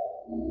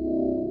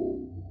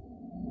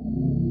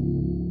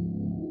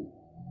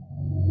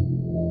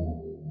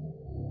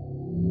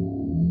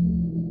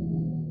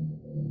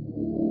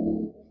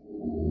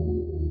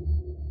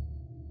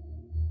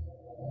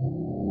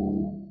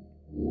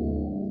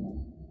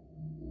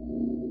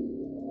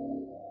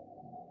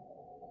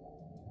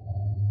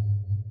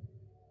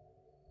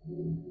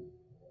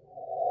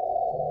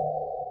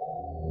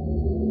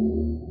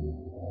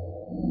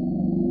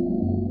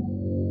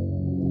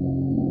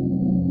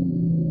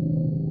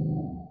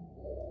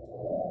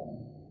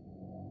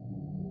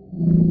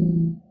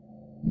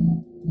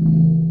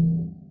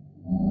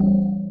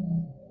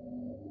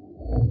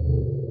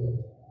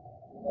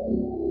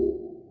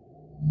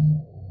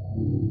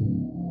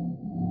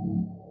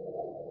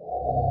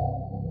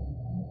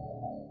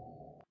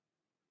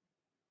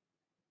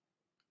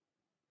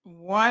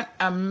 What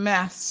a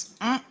mess.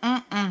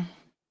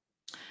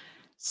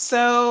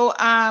 So,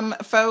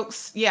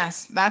 folks,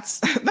 yes,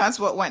 that's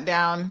what went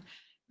down.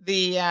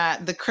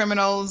 The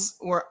criminals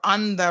were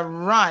on the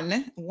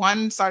run.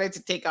 One started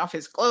to take off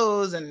his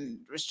clothes and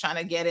was trying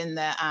to get in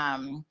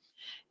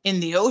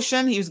the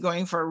ocean. He was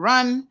going for a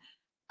run.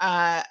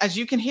 As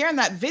you can hear in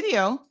that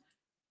video,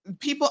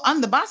 people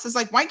on the bus is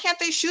like, why can't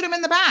they shoot him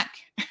in the back?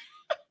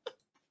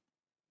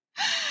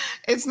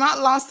 It's not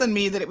lost on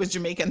me that it was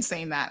Jamaicans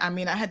saying that. I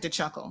mean, I had to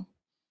chuckle.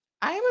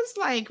 I was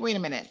like, wait a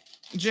minute.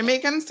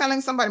 Jamaicans telling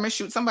somebody I'm gonna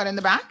shoot somebody in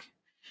the back?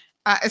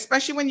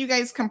 Especially when you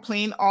guys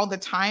complain all the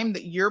time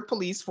that your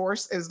police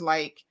force is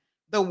like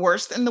the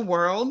worst in the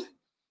world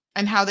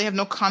and how they have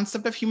no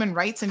concept of human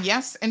rights. And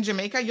yes, in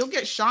Jamaica, you'll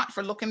get shot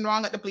for looking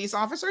wrong at the police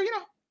officer,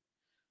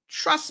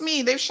 Trust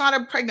me, they've shot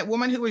a pregnant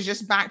woman who was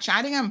just back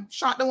chatting him.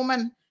 Shot the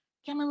woman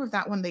can't remember if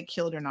that one they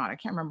killed or not. I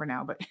can't remember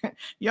now, but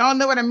y'all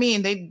know what I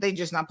mean. They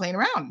just not playing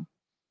around.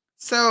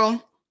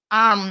 So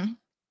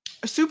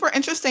super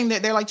interesting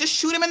that they're like, just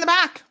shoot him in the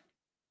back.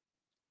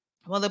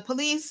 Well, the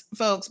police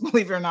folks,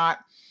 believe it or not,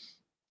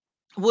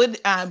 would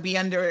be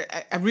under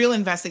a real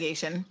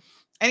investigation.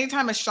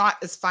 Anytime a shot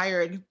is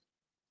fired,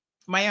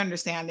 my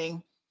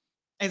understanding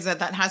is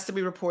that has to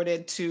be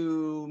reported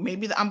to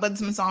maybe the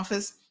ombudsman's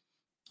office,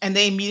 and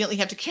they immediately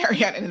have to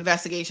carry out an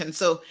investigation.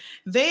 So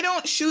they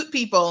don't shoot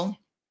people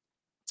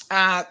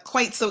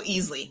quite so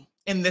easily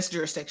in this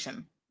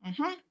jurisdiction.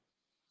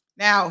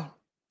 Now,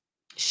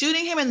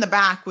 shooting him in the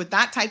back with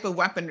that type of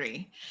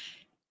weaponry,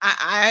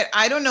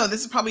 I don't know.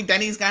 This is probably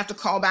Denny's gonna have to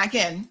call back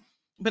in,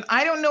 but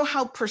I don't know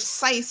how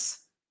precise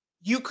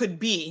you could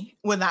be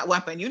with that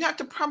weapon. You'd have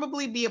to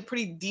probably be a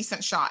pretty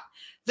decent shot.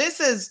 This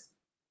is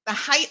the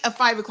height of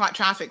 5 o'clock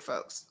traffic,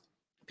 folks.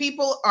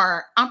 People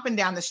are up and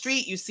down the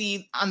street. You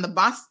see on the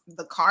bus,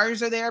 the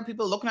cars are there.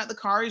 People looking at the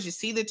cars. You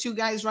see the 2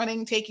 guys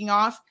running, taking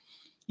off.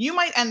 You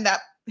might end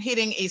up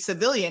hitting a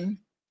civilian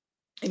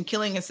and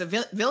killing a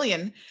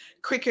civilian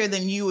quicker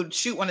than you would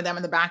shoot one of them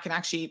in the back and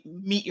actually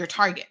meet your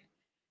target.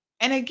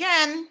 And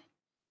again,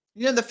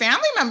 the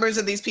family members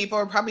of these people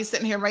are probably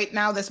sitting here right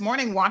now this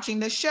morning watching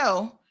this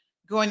show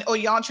going, oh,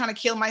 y'all trying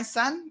to kill my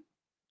son?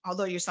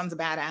 Although your son's a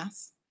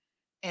badass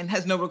and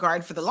has no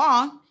regard for the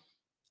law,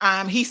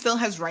 he still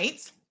has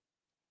rights,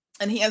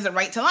 and he has a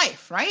right to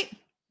life, right?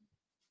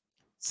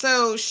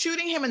 So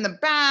shooting him in the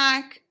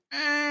back,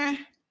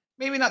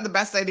 maybe not the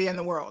best idea in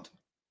the world.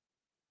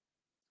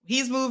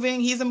 He's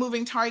moving. He's a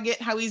moving target.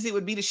 How easy it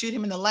would be to shoot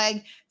him in the leg.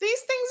 These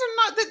things are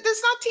not, this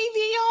is not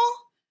TV, y'all.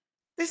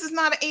 This is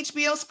not an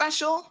HBO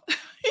special.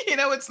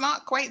 It's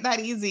not quite that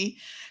easy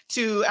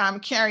to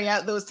carry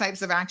out those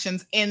types of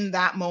actions in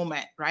that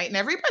moment, right? And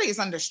everybody's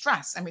under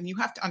stress. I mean, you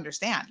have to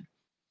understand.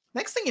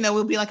 Next thing you know,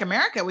 we'll be like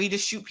America, where you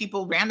just shoot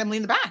people randomly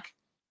in the back.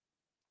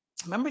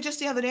 Remember just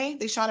the other day,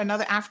 they shot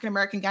another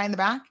African-American guy in the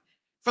back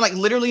for like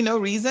literally no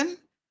reason.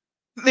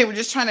 They were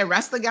just trying to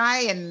arrest the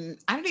guy, and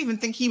I don't even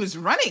think he was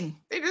running.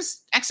 They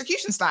just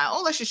execution style.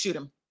 Oh, let's just shoot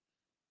him.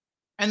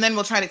 And then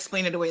we'll try to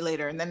explain it away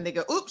later. And then they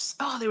go, oops,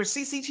 oh, there was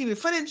CCTV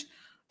footage.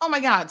 Oh my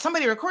God,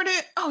 somebody recorded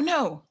it? Oh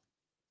no.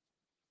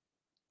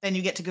 Then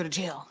you get to go to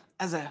jail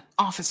as an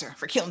officer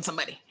for killing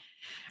somebody.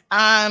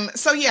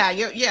 So yeah.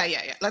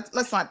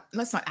 Let's not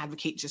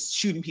advocate just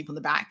shooting people in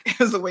the back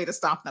as a way to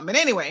stop them. But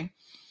anyway,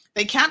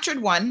 they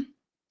captured one.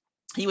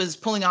 He was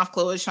pulling off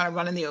clothes, trying to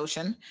run in the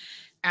ocean.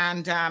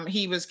 And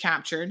he was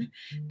captured.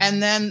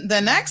 And then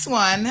the next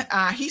one,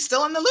 he's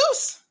still on the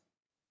loose.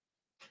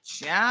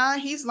 Yeah,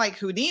 he's like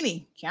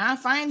Houdini. Can't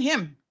find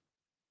him.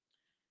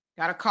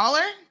 Got a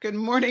caller? Good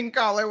morning,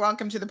 caller.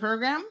 Welcome to the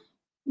program.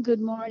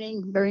 Good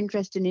morning. Very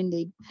interesting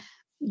indeed.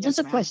 Just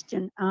a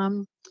question.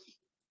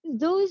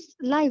 Those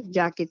life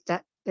jackets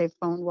that they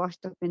found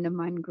washed up in the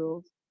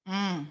mangrove,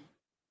 how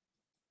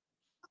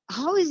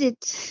is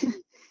it?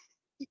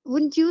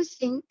 Wouldn't you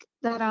think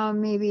that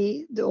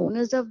maybe the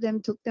owners of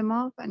them took them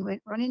off and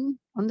went running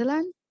on the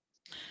land?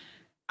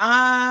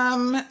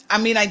 I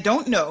mean, I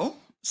don't know.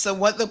 So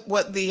what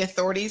the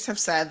authorities have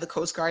said, the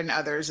Coast Guard and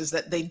others, is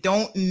that they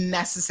don't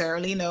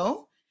necessarily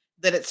know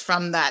that it's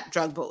from that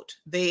drug boat.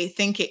 They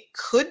think it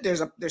could. There's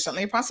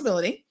certainly a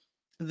possibility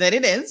that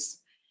it is.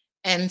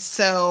 And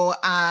so,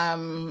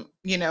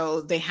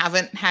 they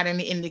haven't had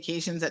any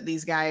indications that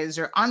these guys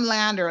are on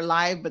land or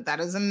alive, but that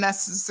doesn't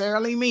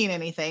necessarily mean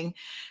anything.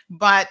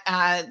 But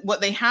what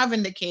they have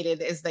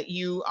indicated is that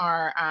you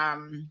are,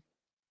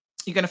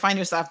 you're going to find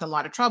yourself in a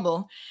lot of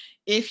trouble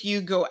if you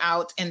go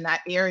out in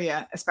that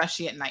area,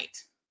 especially at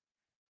night,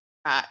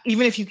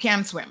 even if you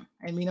can swim.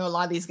 And we know a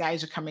lot of these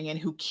guys are coming in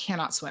who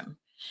cannot swim.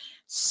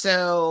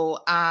 So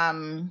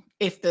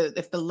if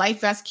the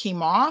life vest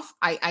came off,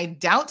 I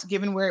doubt,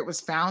 given where it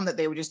was found, that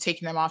they were just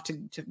taking them off to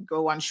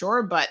go on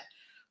shore, but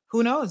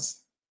who knows?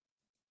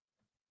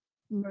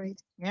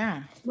 Right.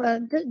 Yeah.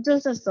 Well,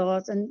 just a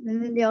thought. And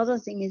then the other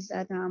thing is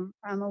that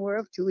I'm aware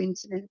of 2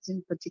 incidents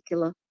in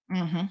particular,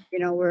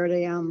 where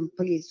the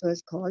police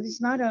was called.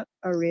 It's not a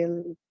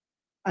real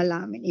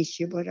alarming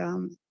issue, but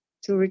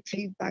to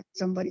retrieve back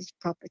somebody's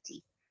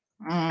property.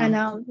 And,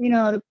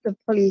 the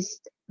police,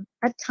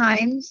 at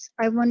times,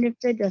 I wonder if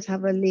they just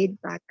have a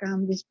laid back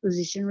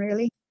disposition,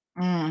 really.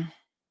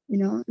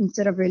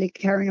 Instead of really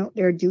carrying out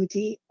their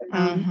duty,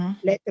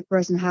 let the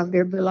person have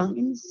their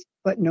belongings.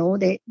 But no,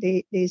 they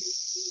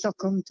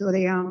succumb to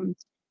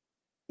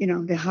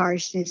the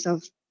harshness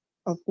of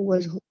who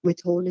was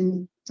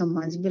withholding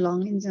someone's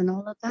belongings and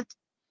all of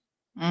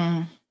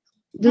that.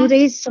 Do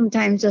they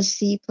sometimes just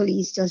see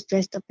police just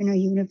dressed up in a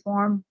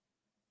uniform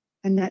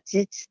and that's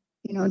it?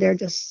 They're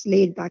just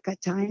laid back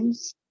at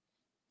times.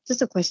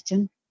 Just a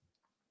question.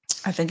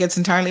 I think it's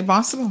entirely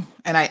possible.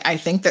 And I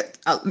think that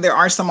there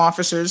are some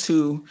officers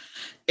who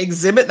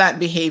exhibit that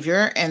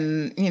behavior.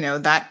 And,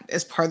 that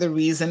is part of the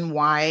reason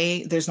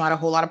why there's not a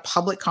whole lot of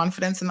public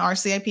confidence in the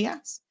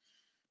RCIPS.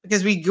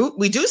 Because we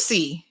do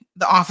see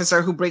the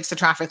officer who breaks the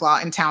traffic law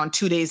in town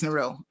 2 days in a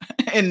row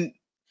in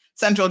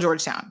central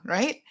Georgetown,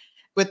 right?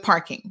 with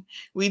parking.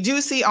 We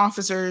do see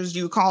officers,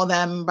 you call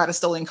them about a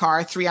stolen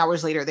car, 3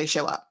 hours later they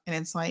show up. And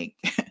it's like,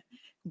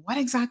 what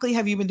exactly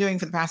have you been doing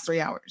for the past 3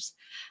 hours?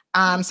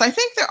 So I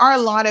think there are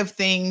a lot of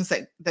things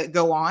that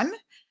go on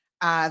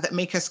that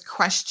make us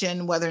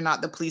question whether or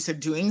not the police are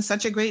doing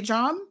such a great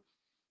job.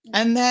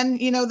 And then,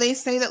 they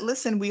say that,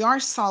 listen, we are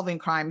solving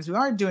crimes. We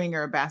are doing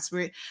our best.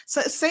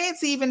 So say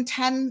it's even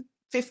 10,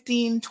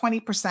 15,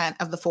 20%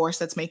 of the force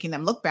that's making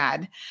them look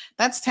bad.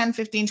 That's 10,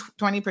 15,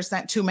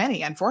 20% too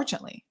many,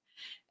 unfortunately.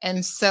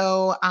 And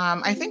so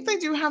I think they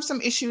do have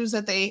some issues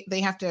that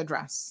they have to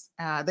address.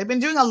 They've been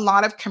doing a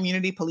lot of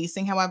community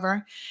policing,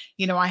 however.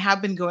 I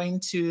have been going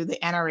to the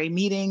NRA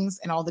meetings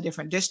in all the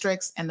different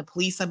districts, and the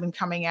police have been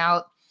coming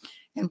out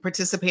and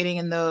participating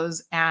in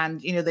those.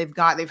 And,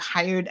 they've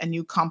hired a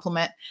new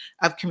complement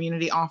of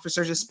community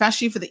officers,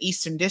 especially for the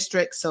Eastern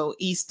District. So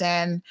East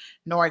End,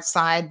 North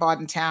Side,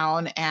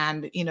 Bordentown,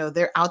 and,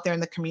 they're out there in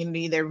the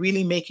community. They're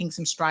really making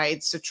some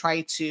strides to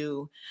try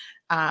to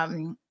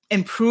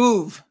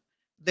improve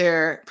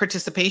their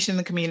participation in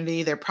the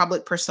community, their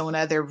public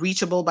persona. They're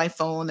reachable by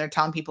phone. They're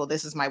telling people,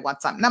 this is my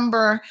WhatsApp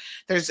number.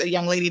 There's a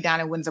young lady down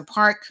in Windsor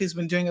Park who's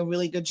been doing a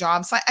really good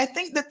job. So I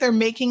think that they're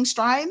making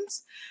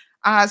strides.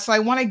 So I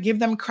want to give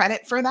them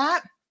credit for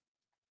that.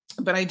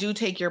 But I do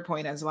take your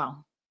point as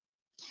well.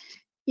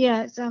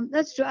 Yeah,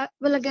 that's true.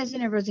 Well, I guess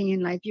in everything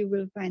in life, you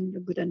will find the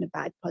good and the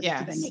bad,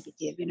 positive and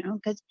negative,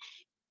 because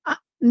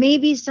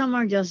maybe some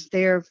are just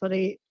there for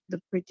the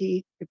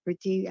pretty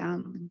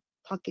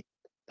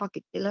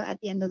pocket pillar at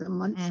the end of the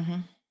month,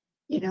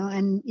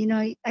 and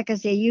like I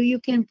say, you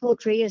can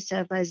portray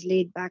yourself as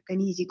laid back and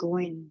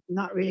easygoing,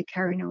 not really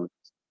carrying out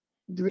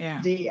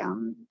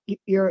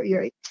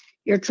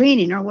your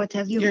training or what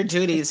have you, your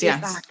duties,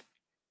 yes.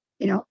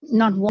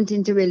 Not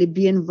wanting to really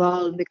be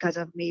involved because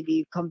of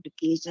maybe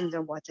complications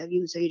or what have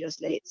you, so you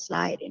just let it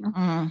slide.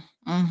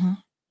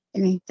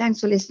 Anyway,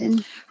 thanks for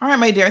listening. All right,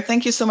 my dear,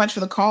 thank you so much for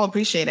the call.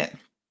 Appreciate it.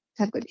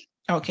 Have a good day.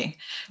 Okay.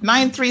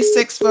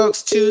 936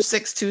 folks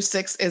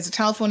 2626 is the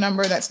telephone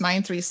number. That's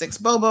 936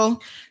 Bobo.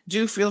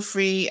 Do feel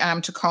free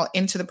to call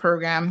into the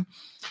program.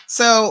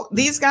 So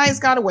these guys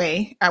got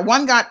away.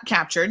 One got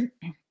captured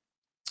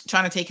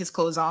trying to take his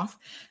clothes off.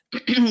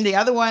 The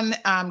other one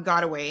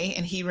got away,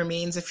 and he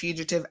remains a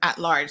fugitive at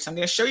large. So I'm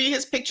going to show you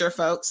his picture,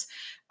 folks.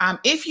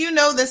 If you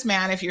know this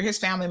man, if you're his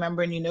family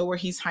member and you know where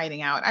he's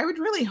hiding out, I would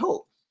really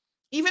hope,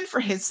 even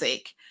for his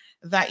sake,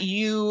 that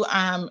you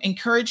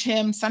encourage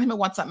him, send him a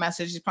WhatsApp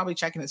message. He's probably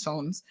checking his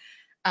phones.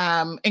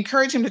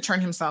 Encourage him to turn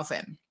himself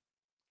in.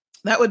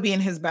 That would be in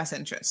his best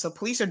interest. So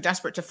police are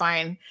desperate to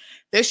find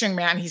this young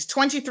man. He's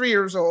 23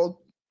 years old.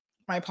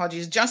 My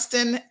apologies.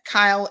 Justin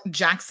Kyle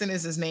Jackson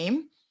is his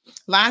name.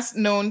 Last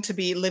known to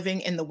be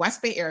living in the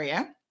West Bay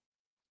area.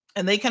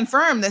 And they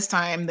confirmed this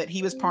time that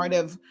he was part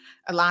of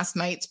a last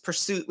night's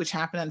pursuit, which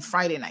happened on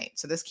Friday night.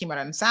 So this came out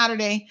on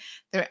Saturday.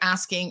 They're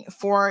asking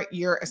for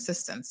your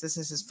assistance. This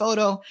is his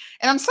photo.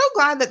 And I'm so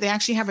glad that they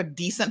actually have a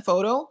decent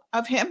photo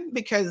of him,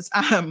 because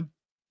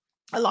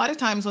a lot of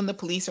times when the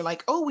police are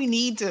like, oh, we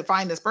need to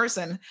find this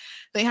person,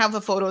 they have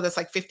a photo that's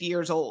like 50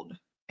 years old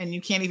and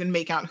you can't even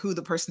make out who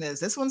the person is.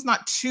 This one's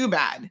not too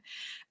bad.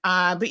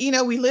 But,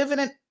 we live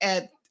in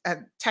a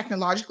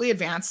technologically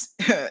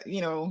advanced,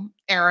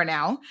 era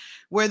now,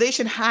 where they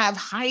should have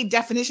high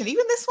definition.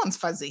 Even this one's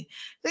fuzzy.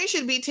 They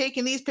should be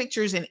taking these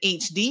pictures in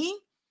HD.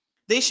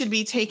 They should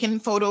be taking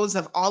photos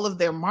of all of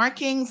their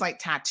markings, like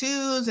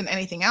tattoos and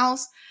anything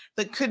else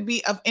that could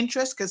be of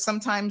interest, because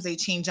sometimes they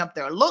change up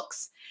their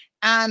looks.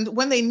 And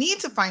when they need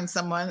to find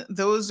someone,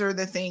 those are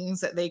the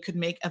things that they could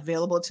make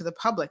available to the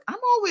public. I'm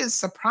always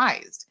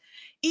surprised.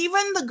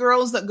 Even the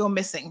girls that go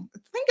missing.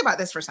 Think about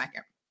this for a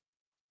second.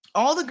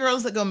 All the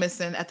girls that go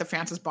missing at the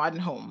Frances Bodden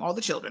home, all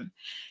the children,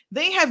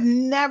 they have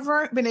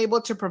never been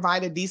able to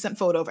provide a decent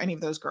photo of any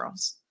of those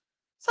girls.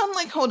 So I'm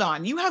like, hold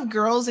on, you have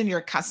girls in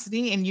your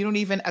custody and you don't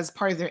even, as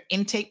part of their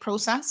intake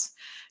process,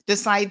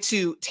 decide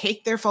to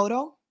take their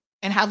photo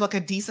and have like a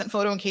decent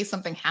photo in case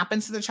something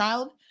happens to the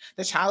child.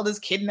 The child is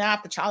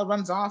kidnapped, the child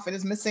runs off, it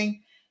is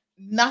missing.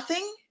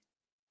 Nothing.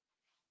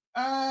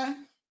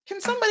 Can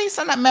somebody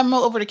send that memo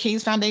over to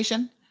Case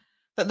Foundation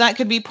that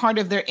could be part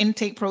of their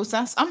intake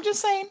process? I'm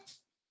just saying.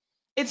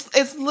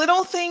 It's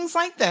little things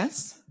like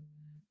this,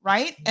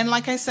 right? And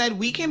like I said,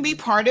 we can be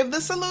part of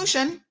the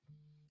solution.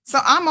 So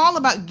I'm all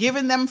about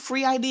giving them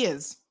free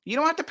ideas. You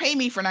don't have to pay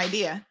me for an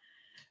idea,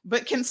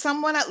 but can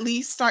someone at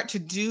least start to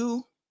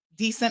do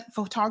decent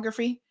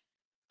photography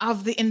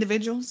of the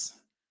individuals?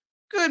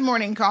 Good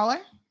morning, caller.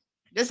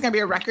 This is gonna be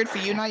a record for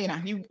you now.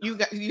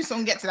 You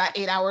soon get to that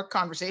 8-hour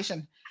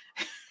conversation.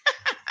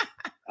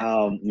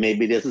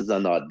 Maybe this is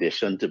an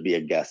audition to be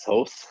a guest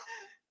host.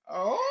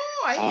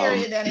 Oh, I hear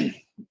you,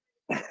 Denny.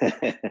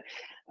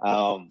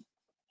 I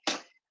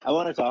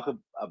want to talk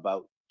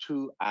about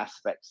two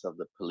aspects of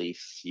the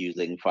police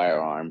using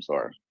firearms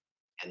or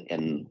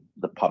in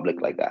the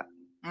public like that.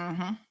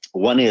 Mm-hmm.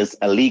 One is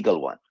a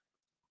legal one.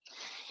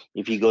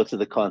 If you go to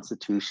the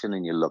Constitution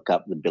and you look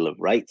up the Bill of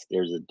Rights,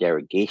 there's a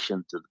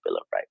derogation to the Bill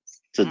of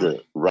Rights, to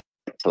the right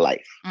to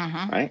life,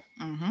 right?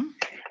 Mm-hmm.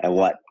 And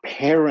what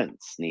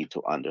parents need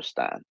to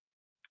understand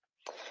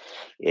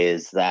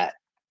is that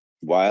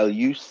while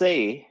you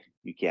say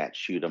you can't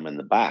shoot them in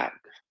the back,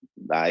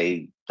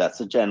 that's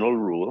a general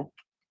rule.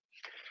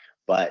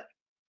 But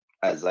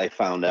as I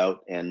found out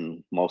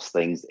in most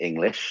things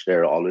English,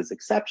 there are always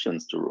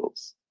exceptions to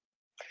rules.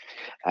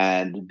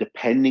 And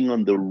depending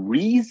on the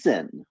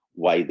reason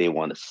why they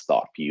want to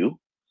stop you,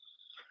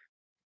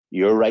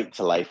 your right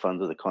to life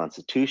under the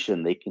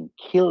Constitution, they can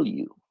kill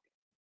you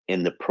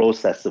in the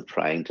process of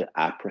trying to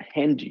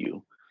apprehend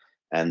you,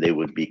 and they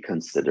would be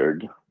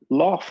considered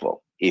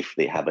lawful if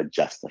they have a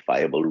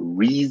justifiable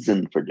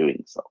reason for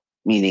doing so.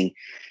 Meaning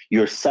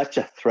you're such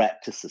a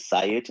threat to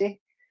society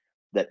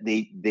that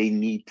they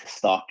need to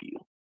stop you.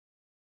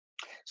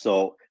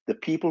 So the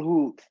people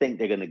who think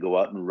they're going to go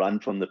out and run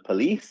from the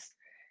police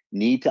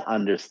need to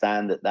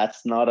understand that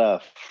that's not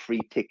a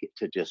free ticket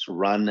to just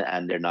run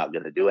and they're not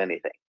going to do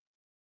anything.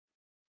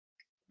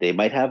 They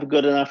might have a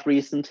good enough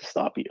reason to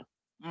stop you.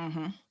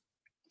 Mm-hmm.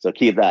 So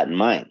keep that in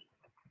mind.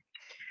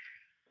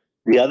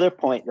 The other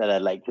point that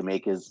I'd like to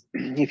make is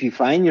if you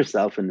find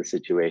yourself in the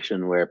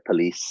situation where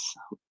police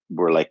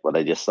were like what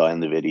I just saw in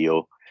the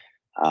video,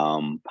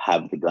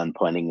 have the gun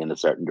pointing in a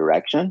certain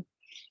direction,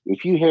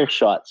 if you hear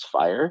shots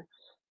fired,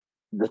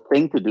 the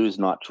thing to do is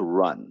not to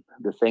run.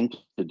 The thing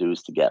to do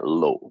is to get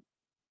low.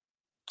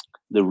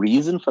 The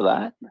reason for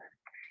that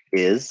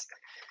is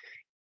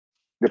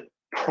the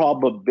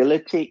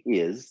probability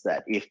is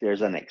that if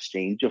there's an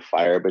exchange of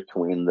fire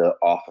between the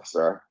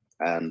officer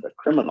and the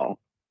criminal,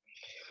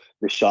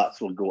 the shots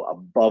will go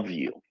above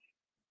you,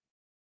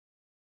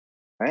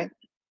 right?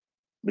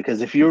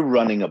 Because if you're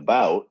running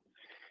about,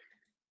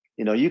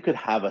 you could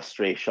have a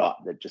stray shot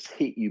that just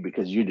hit you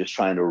because you're just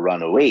trying to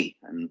run away.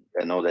 And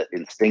I know that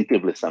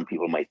instinctively some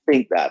people might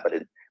think that,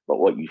 but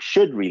what you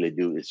should really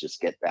do is just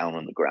get down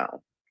on the ground.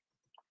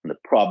 And the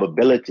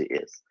probability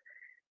is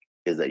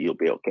that you'll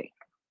be okay.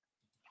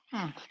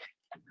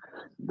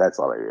 That's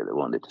all I really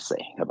wanted to say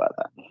about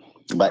that.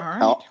 But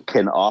right.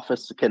 Can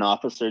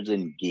officers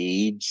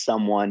engage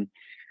someone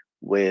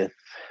with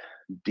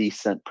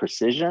decent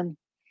precision?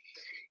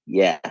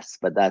 Yes,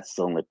 but that's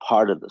only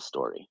part of the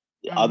story.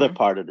 The other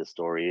part of the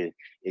story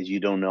is you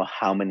don't know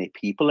how many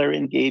people are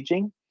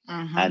engaging.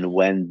 And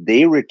when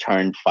they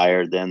return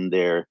fire, then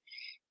there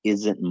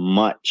isn't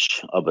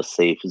much of a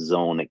safe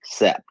zone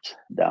except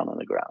down on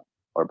the ground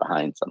or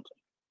behind something.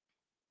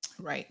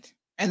 Right.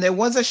 And there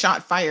was a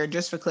shot fired,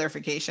 just for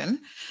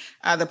clarification.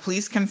 The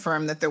police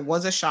confirmed that there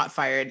was a shot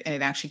fired and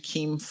it actually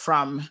came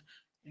from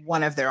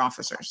one of their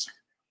officers.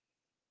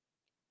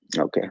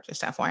 Okay.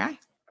 Just FYI.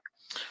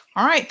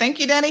 All right. Thank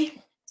you,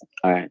 Denny.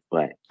 All right.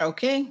 Bye.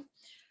 Okay.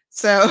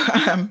 So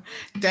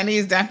Denny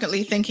is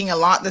definitely thinking a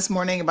lot this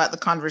morning about the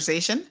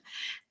conversation.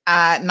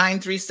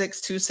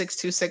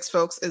 936-2626,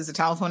 folks, is the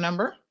telephone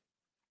number.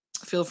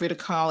 Feel free to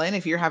call in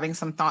if you're having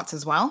some thoughts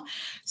as well.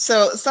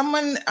 So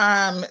someone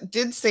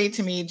did say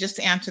to me, just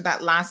to answer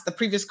the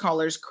previous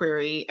caller's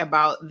query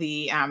about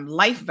the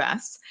life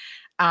vests.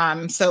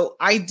 So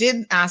I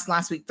did ask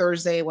last week,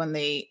 Thursday, when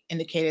they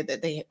indicated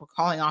that they were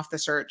calling off the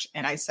search.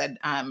 And I said,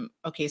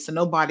 okay, so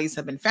no bodies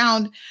have been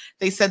found.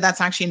 They said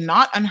that's actually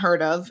not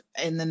unheard of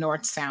in the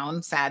North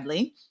Sound,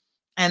 sadly.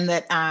 And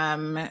that,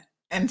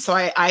 and so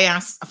I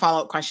asked a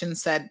follow-up question,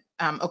 said,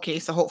 okay,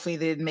 so hopefully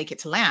they didn't make it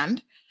to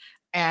land.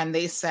 And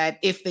they said,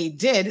 if they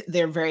did,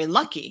 they're very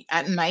lucky.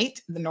 At night,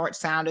 the North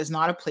Sound is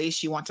not a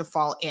place you want to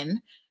fall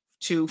in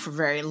to for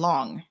very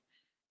long.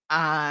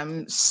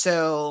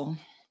 So,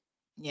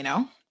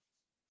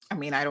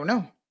 I don't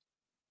know.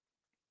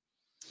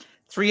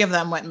 3 of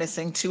them went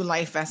missing, 2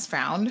 life vests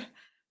found.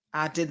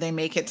 Did they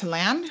make it to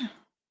land?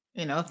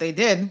 If they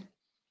did,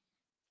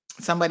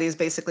 somebody is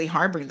basically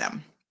harboring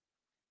them.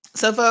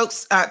 So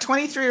folks,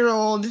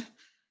 23-year-old,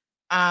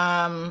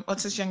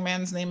 what's this young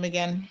man's name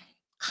again?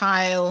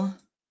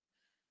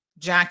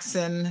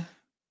 Justin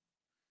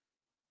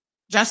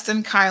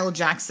Kyle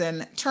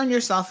Jackson, turn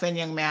yourself in,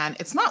 young man.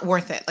 It's not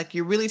worth it. Like,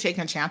 you're really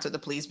taking a chance with the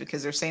police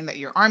because they're saying that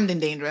you're armed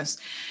and dangerous.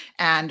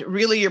 And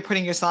really, you're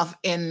putting yourself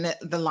in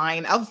the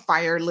line of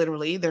fire,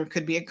 literally. There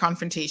could be a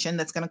confrontation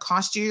that's going to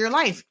cost you your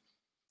life.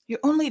 You're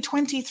only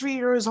 23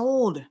 years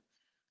old.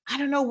 I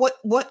don't know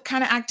what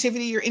kind of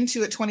activity you're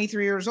into at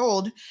 23 years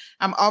old.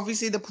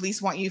 Obviously, the police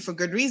want you for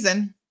good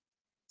reason.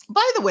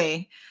 By the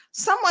way,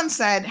 someone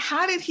said,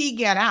 how did he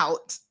get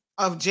out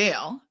of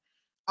jail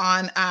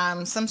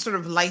on some sort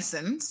of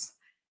license?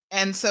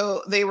 And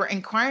so they were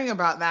inquiring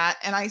about that.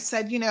 And I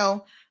said,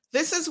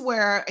 this is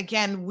where,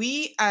 again,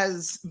 we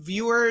as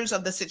viewers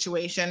of the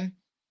situation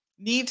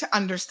need to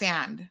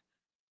understand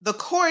the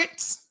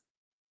courts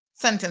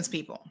sentence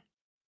people.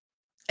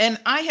 And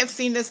I have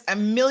seen this a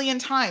million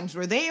times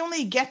where they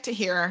only get to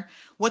hear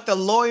what the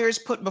lawyers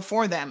put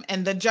before them,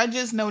 and the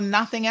judges know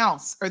nothing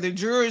else, or the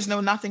jurors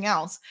know nothing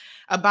else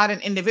about an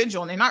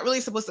individual. And they're not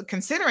really supposed to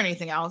consider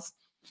anything else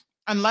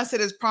unless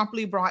it is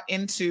properly brought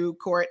into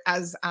court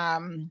as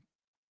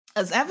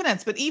as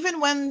evidence. But even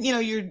when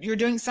you're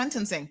doing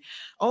sentencing,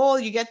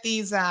 you get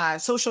these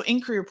social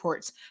inquiry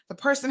reports. The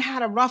person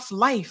had a rough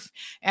life,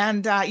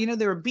 and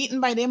they were beaten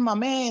by their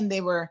mama, and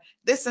they were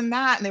this and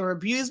that, and they were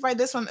abused by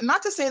this one.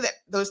 Not to say that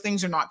those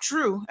things are not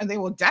true, and they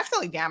will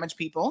definitely damage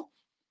people.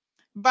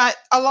 But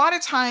a lot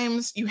of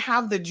times you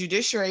have the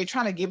judiciary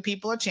trying to give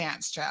people a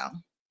chance, child.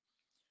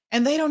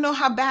 And they don't know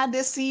how bad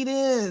this seed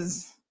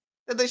is,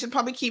 that they should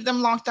probably keep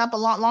them locked up a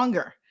lot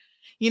longer.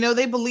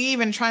 They believe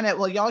in trying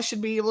to, y'all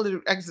should be able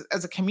to,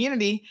 as a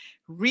community,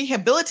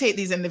 rehabilitate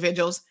these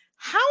individuals.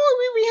 How are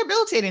we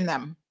rehabilitating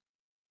them?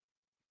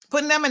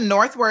 Putting them in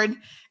Northward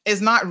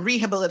is not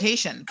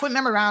rehabilitation. Putting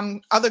them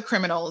around other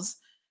criminals,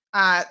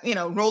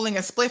 rolling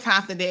a spliff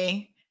half the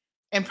day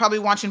and probably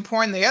watching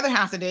porn the other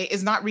half the day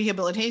is not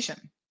rehabilitation.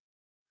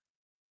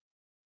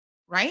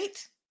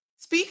 Right?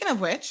 Speaking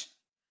of which,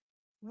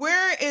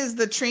 where is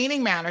the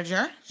training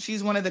manager?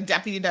 She's one of the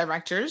deputy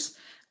directors,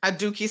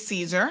 Aduki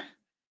Caesar,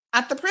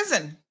 at the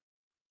prison.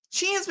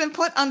 She has been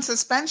put on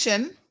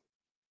suspension.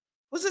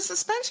 Was it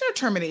suspension or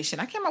termination?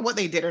 I can't remember what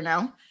they did her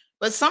now,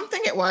 but something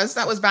it was.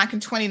 That was back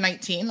in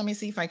 2019. Let me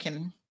see if I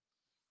can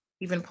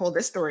even pull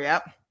this story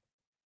up.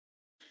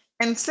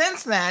 And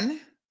since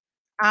then,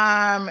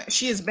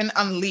 she has been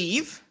on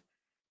leave,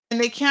 and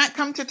they can't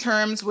come to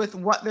terms with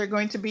what they're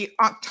going to be.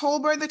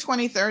 October the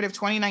 23rd of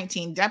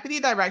 2019,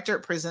 Deputy Director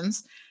at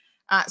Prisons,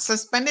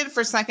 suspended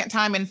for second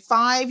time in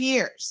 5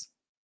 years.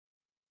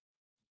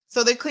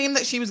 So they claim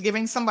that she was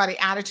giving somebody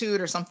attitude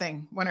or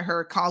something, one of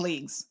her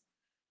colleagues.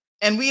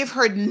 And we have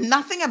heard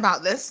nothing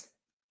about this.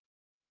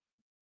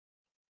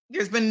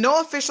 There's been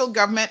no official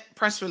government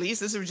press release.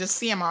 This was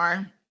just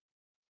CMR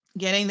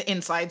getting the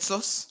inside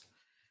sauce.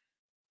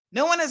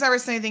 No one has ever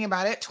said anything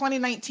about it.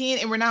 2019,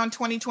 and we're now in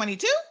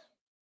 2022.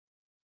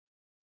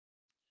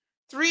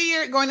 3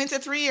 years, going into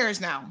 3 years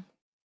now.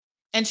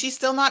 And she's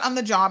still not on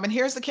the job. And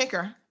here's the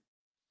kicker.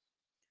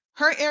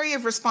 Her area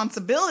of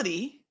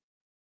responsibility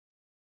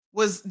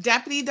was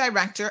Deputy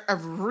Director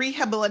of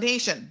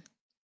Rehabilitation.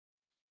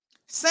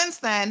 Since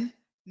then,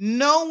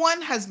 no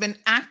one has been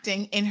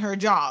acting in her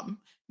job.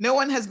 No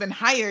one has been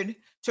hired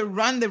to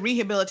run the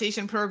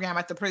rehabilitation program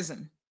at the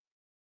prison.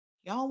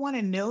 Y'all want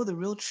to know the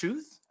real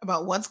truth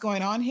about what's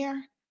going on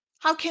here?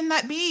 How can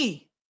that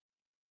be?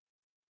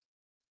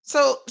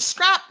 So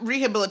scrap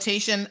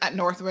rehabilitation at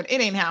Northwood. It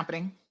ain't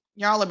happening.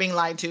 Y'all are being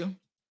lied to.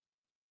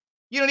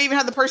 You don't even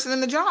have the person in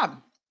the job.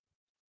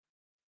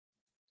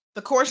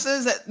 The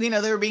courses that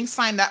they were being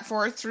signed up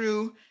for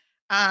through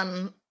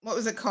what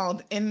was it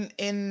called?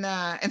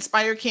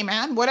 Inspire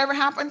Cayman. Whatever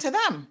happened to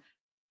them?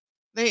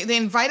 They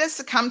invite us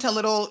to come to a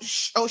little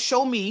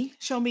show me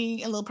a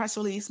little press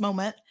release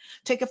moment,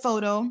 take a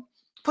photo,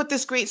 put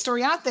this great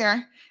story out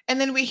there, and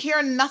then we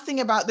hear nothing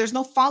about. There's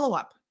no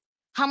follow-up.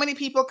 How many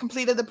people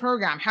completed the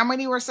program? How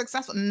many were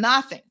successful?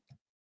 Nothing.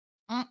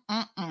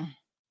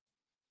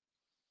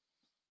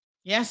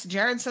 Yes,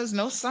 Jared says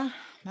no, sir.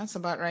 That's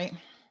about right.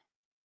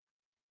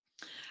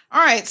 All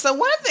right. So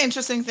one of the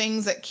interesting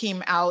things that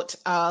came out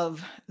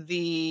of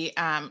the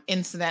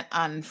incident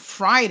on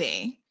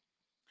Friday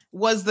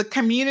was the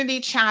community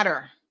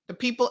chatter, the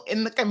people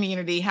in the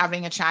community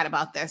having a chat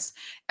about this.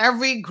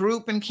 Every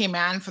group in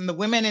Cayman, from the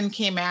women in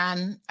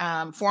Cayman,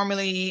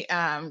 formerly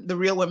the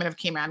Real Women of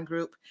Cayman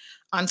group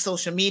on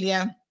social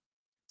media,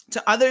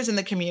 to others in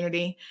the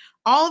community,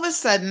 all of a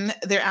sudden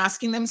they're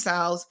asking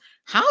themselves,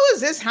 how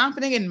is this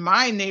happening in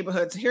my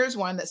neighborhoods? Here's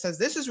one that says,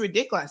 this is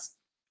ridiculous.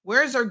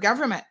 Where's our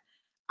government?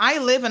 I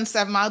live in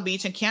 7 Mile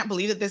Beach and can't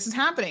believe that this is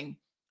happening.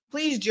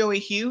 Please, Joey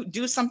Hugh,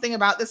 do something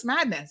about this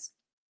madness.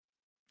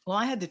 Well,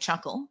 I had to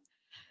chuckle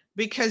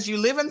because you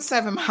live in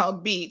 7 Mile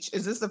Beach.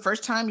 Is this the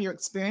first time you're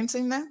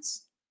experiencing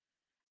this?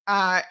 There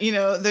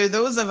are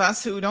those of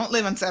us who don't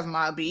live in 7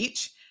 Mile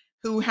Beach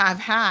who have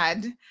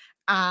had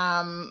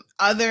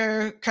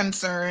other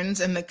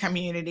concerns in the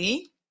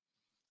community.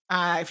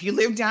 If you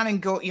live down in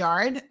Goat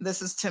Yard,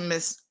 this is to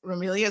Miss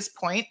Ramelia's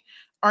point,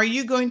 are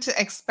you going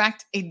to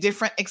expect a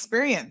different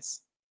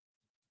experience?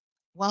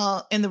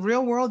 Well, in the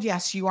real world,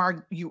 yes, you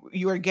are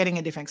getting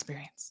a different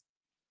experience.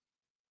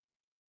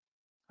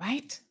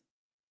 Right?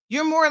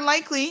 You're more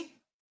likely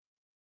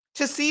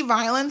to see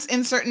violence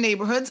in certain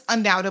neighborhoods,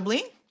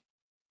 undoubtedly.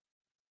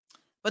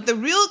 But the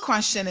real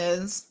question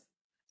is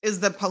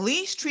the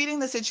police treating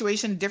the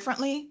situation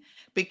differently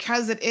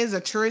because it is a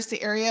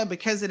touristy area,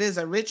 because it is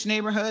a rich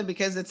neighborhood,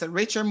 because it's a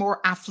richer,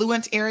 more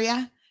affluent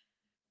area?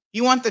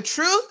 You want the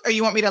truth, or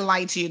you want me to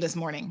lie to you this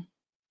morning?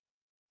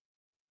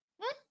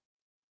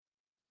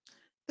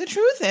 The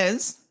truth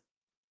is,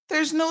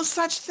 there's no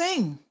such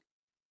thing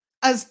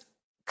as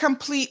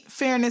complete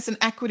fairness and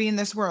equity in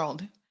this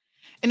world.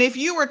 And if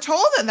you were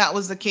told that that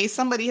was the case,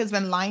 somebody has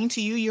been lying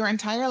to you your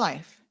entire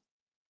life.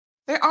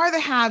 There are the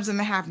haves and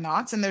the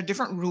have-nots, and there are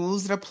different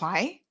rules that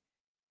apply.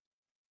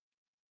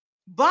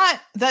 But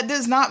that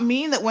does not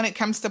mean that when it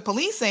comes to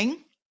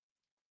policing,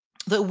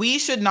 that we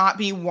should not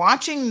be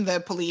watching the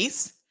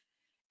police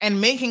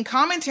and making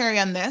commentary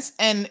on this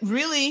and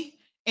really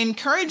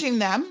encouraging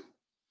them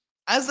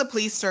as the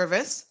police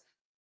service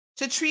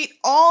to treat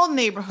all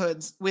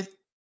neighborhoods with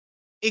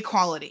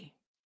equality.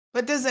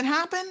 But does it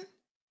happen?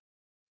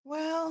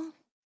 Well,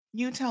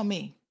 you tell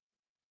me.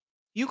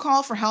 You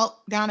call for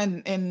help down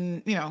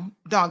in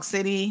Dog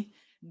City,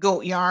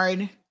 Goat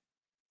Yard,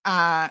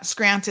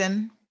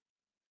 Scranton,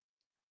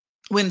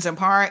 Windsor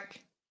Park.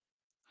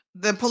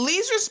 The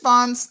police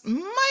response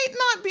might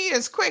not be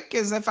as quick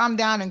as if I'm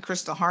down in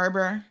Crystal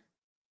Harbor,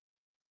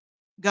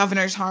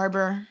 Governor's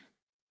Harbor.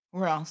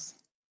 Where else?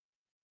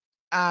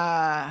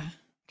 Can't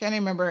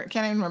even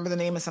remember the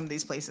name of some of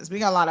these places. We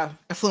got a lot of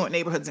affluent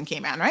neighborhoods in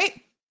Cayman, right?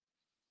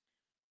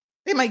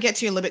 They might get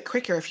to you a little bit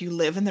quicker if you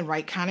live in the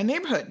right kind of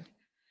neighborhood.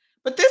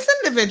 But this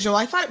individual,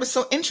 I thought it was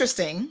so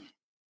interesting.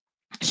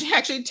 She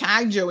actually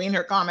tagged Joey in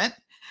her comment.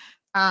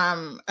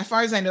 As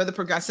far as I know, the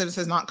Progressives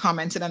has not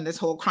commented on this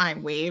whole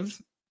crime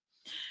wave.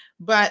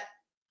 But,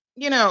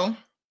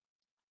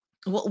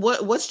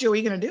 what's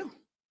Joey going to do?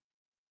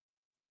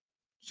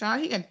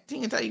 Child, he can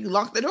tell you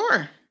lock the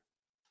door.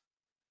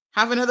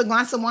 Have another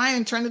glass of wine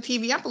and turn the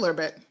TV up a little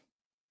bit.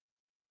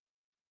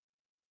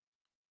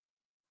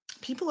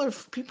 People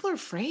are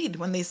afraid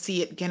when they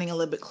see it getting a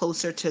little bit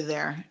closer to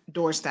their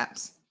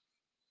doorsteps.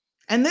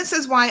 And this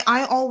is why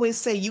I always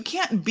say you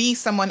can't be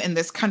someone in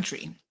this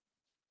country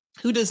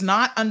who does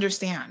not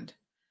understand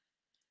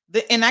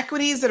the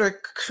inequities that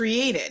are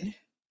created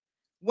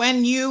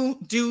when you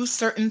do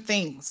certain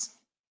things.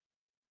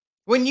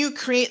 When you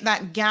create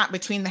that gap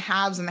between the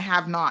haves and the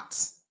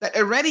have-nots that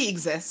already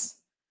exists,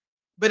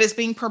 but is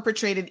being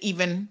perpetrated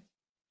even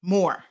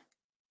more.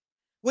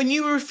 When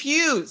you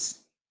refuse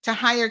to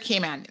hire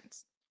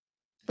Caymanians,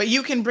 but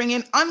you can bring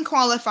in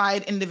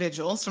unqualified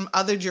individuals from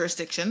other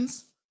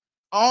jurisdictions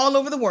all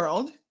over the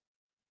world.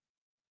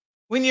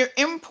 When you're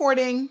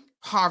importing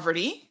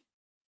poverty,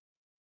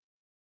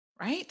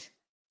 right?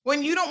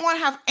 When you don't want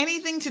to have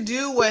anything to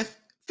do with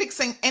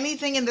fixing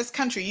anything in this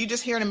country, you're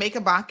just here to make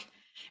a buck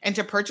and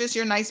to purchase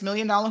your nice $1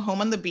 million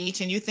home on the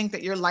beach, and you think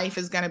that your life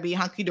is going to be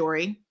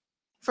hunky-dory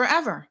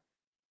forever.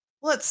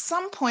 Well, at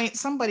some point,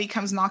 somebody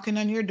comes knocking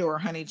on your door,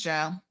 honey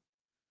child.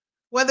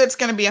 Whether it's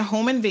going to be a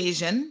home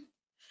invasion,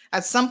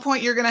 at some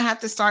point you're going to have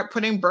to start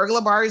putting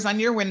burglar bars on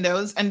your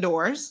windows and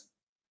doors.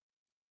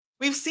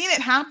 We've seen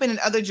it happen in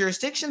other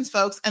jurisdictions,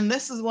 folks, and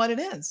this is what it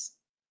is.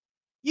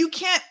 You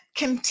can't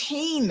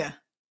contain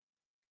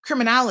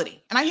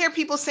criminality. And I hear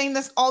people saying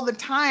this all the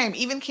time,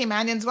 even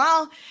Caymanians,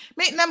 well,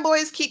 make them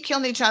boys keep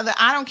killing each other.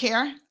 I don't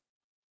care.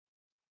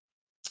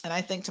 And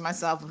I think to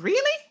myself,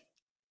 really?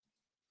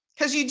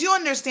 Because you do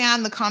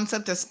understand the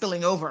concept of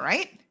spilling over,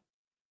 right?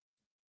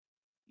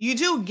 You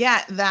do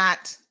get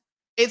that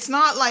it's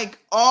not like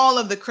all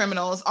of the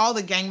criminals, all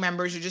the gang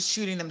members are just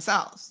shooting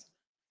themselves.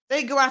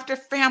 They go after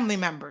family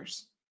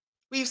members.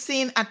 We've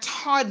seen a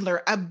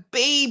toddler, a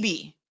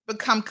baby,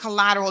 become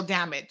collateral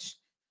damage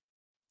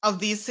of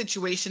these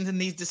situations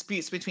and these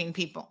disputes between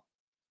people.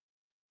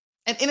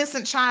 An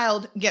innocent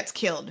child gets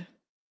killed.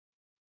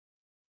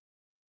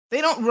 They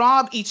don't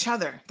rob each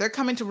other. They're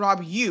coming to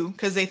rob you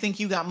because they think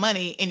you got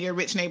money in your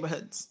rich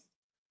neighborhoods.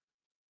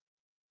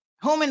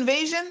 Home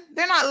invasion,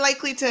 they're not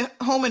likely to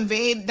home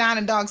invade down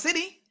in Dog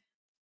City,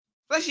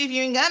 especially if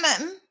you ain't got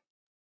nothing.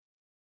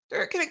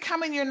 They're going to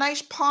come in your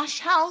nice posh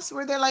house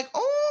where they're like,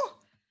 oh,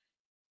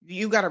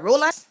 you got a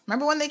Rolex?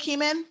 Remember when they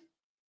came in?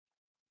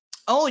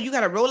 Oh, you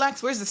got a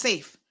Rolex? Where's the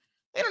safe?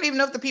 They don't even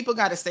know if the people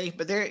got a safe,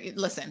 but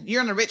listen,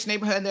 you're in a rich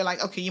neighborhood. They're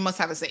like, okay, you must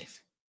have a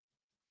safe.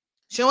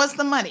 Show us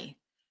the money.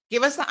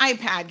 Give us the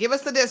iPad. Give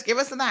us the this. Give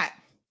us the that.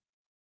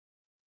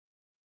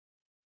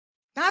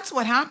 That's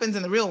what happens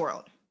in the real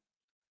world.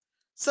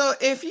 So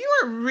if you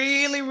are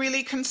really,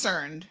 really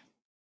concerned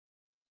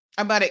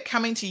about it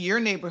coming to your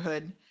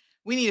neighborhood,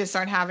 we need to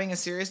start having a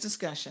serious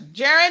discussion.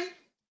 Jared,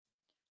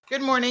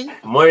 good morning.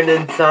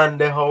 Morning,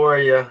 Sandy. How are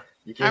you?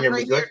 You can hear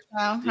me good?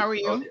 How are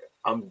you?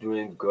 I'm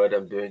doing good.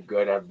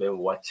 I've been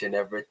watching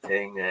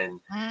everything, and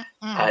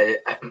I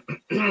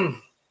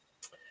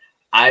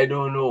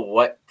don't know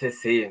what to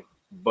say,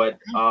 but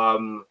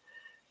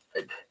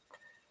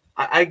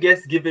I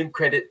guess giving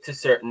credit to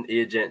certain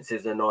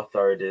agencies and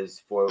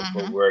authorities for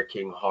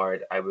working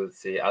hard, I will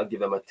say I'll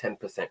give them a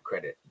 10%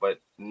 credit, but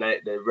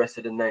the rest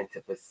of the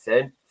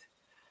 90%,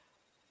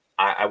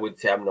 I would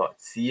say I'm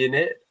not seeing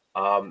it.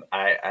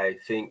 I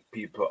think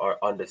people are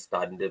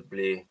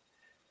understandably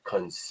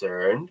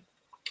concerned.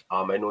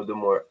 I know the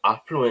more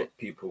affluent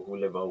people who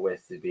live on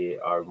West Bay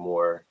are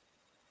more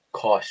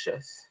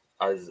cautious,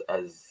 as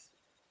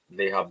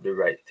they have the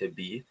right to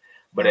be.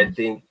 But I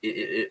think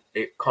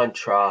it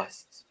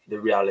contrasts the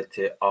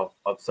reality of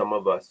some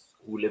of us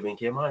who live in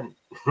Cayman.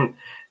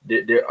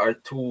 There are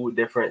two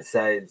different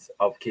sides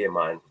of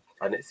Cayman,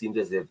 and it seems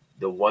as if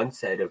the one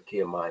side of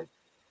Cayman,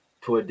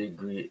 to a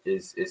degree,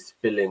 is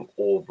spilling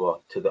over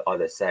to the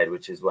other side,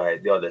 which is why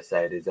the other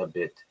side is a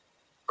bit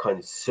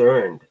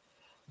concerned.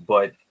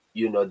 But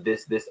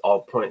this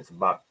all points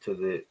back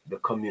to the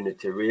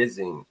community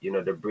raising,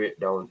 the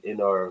breakdown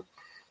in our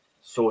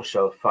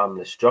social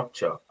family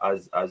structure,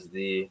 as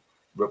the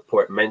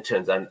report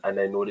mentions, and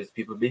I notice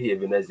people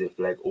behaving as if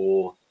like,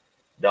 oh,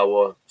 that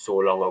was so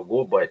long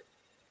ago. But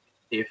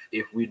if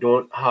we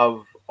don't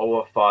have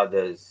our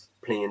fathers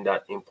playing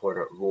that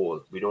important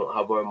role. We don't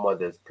have our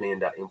mothers playing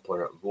that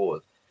important role.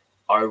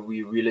 Are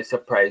we really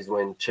surprised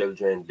when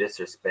children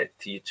disrespect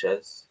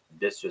teachers,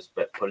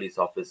 disrespect police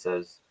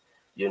officers,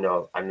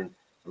 and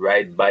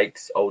ride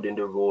bikes out in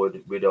the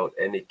road without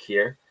any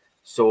care?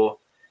 So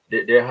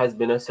there has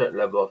been a certain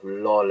level of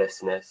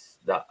lawlessness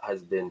that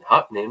has been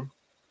happening,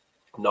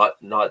 not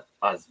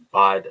as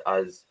bad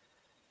as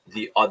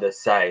the other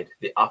side,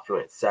 the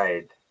affluent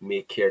side,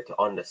 may care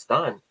to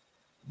understand.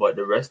 But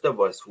the rest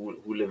of us who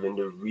live in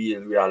the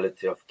real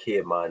reality of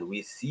Cayman,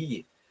 we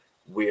see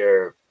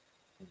where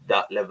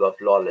that level of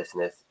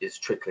lawlessness is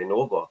trickling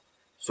over.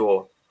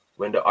 So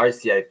when the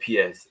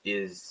RCIPS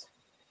is,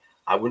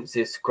 I wouldn't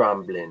say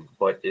scrambling,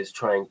 but is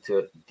trying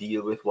to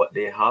deal with what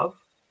they have,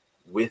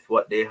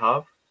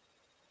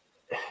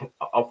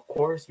 of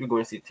course we're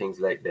going to see things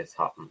like this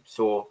happen.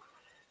 So,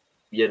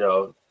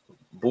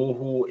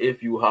 boo-hoo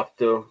if you have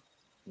to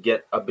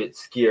get a bit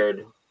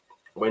scared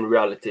when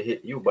reality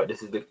hit you, but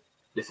this is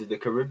the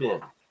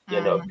Caribbean.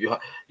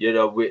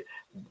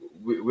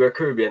 We're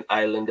Caribbean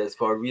islanders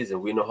for a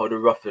reason. We know how to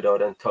rough it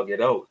out and tug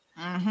it out.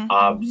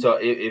 So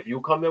if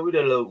you come here with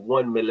a little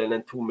 1 million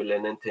and 2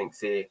 million and think,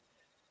 say,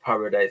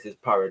 paradise is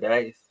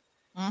paradise,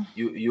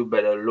 you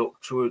better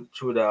look through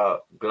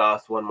the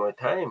glass one more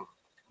time,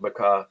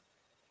 because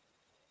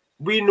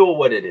we know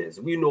what it is.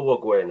 We know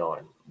what's going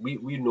on.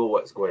 We know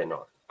what's going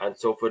on. And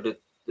so for the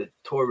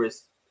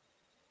tourist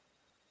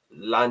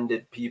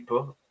landed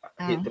people,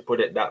 I hate to put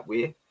it that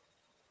way,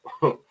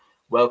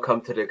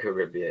 welcome to the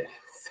Caribbean.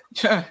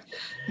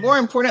 More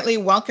importantly,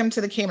 welcome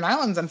to the Cayman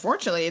Islands.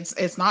 Unfortunately,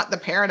 it's not the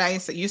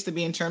paradise it used to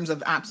be in terms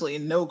of absolutely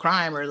no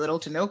crime or little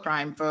to no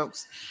crime,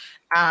 folks.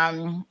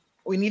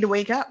 We need to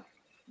wake up.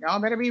 Y'all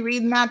better be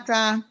reading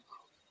that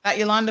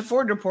Yolanda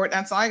Ford report.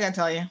 That's all I gotta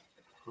tell you.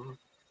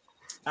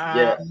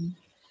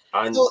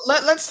 So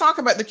let's talk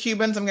about the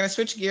Cubans. I'm going to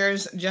switch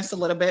gears just a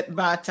little bit,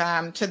 but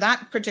to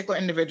that particular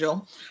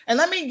individual, and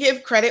let me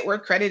give credit where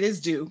credit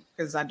is due,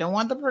 because I don't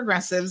want the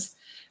progressives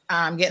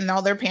getting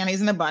all their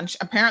panties in a bunch.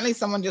 Apparently,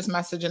 someone just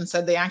messaged and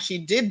said they actually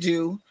did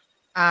do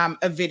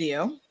a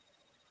video,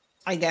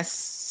 I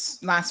guess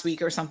last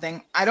week or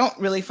something. I don't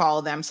really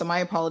follow them, so my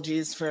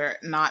apologies for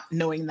not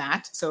knowing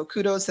that. So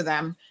kudos to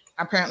them.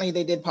 Apparently,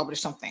 they did publish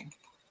something.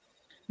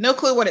 No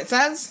clue what it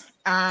says.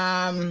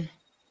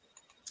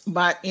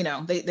 But,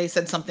 they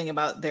said something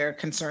about their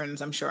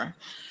concerns, I'm sure,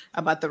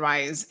 about the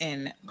rise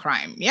in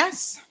crime.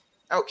 Yes?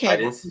 Okay. I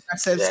didn't see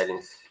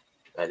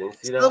that.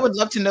 Still would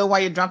love to know why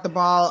you dropped the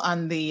ball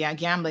on the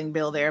gambling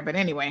bill there. But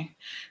anyway,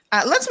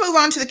 let's move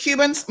on to the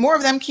Cubans. More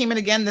of them came in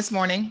again this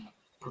morning.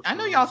 I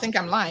know y'all think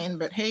I'm lying,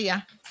 but hey,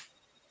 yeah.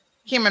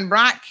 Cayman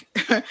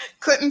BRAC.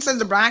 Clinton sends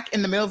the BRAC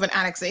in the middle of an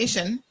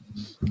annexation.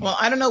 Well,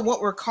 I don't know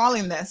what we're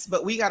calling this,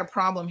 but we got a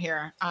problem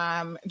here.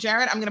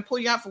 Jared, I'm going to pull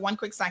you out for one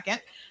quick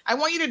second. I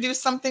want you to do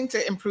something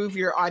to improve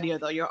your audio,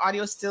 though. Your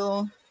audio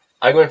still...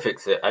 I'm going to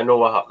fix it. I know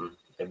what happened.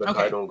 But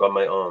Okay. I don't got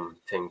my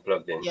thing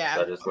plugged in. Yeah,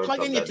 So I just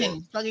plug in your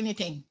thing. Plug in your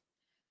thing.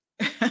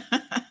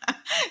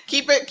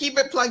 Keep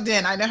it plugged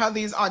in. I know how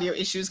these audio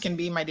issues can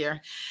be, my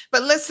dear.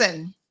 But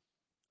listen,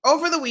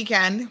 over the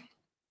weekend,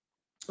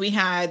 we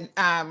had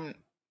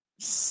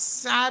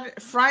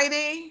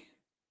Friday...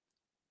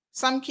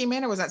 Some came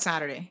in, or was that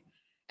Saturday?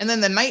 And then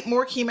the night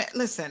more came in.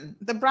 Listen,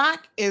 the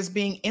BRAC is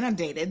being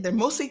inundated. They're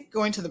mostly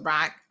going to the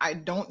BRAC. I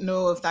don't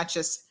know if that's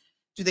just,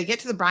 do they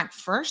get to the BRAC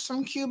first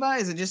from Cuba?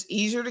 Is it just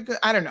easier to go?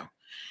 I don't know.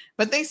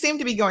 But they seem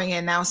to be going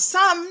in. Now,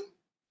 some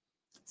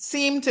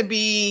seem to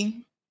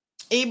be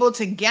able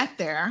to get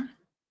there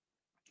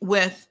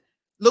with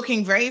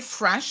looking very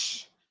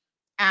fresh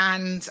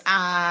and,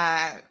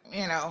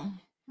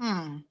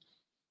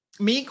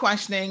 me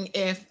questioning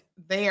if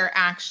they are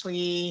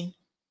actually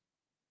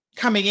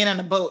coming in on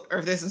a boat or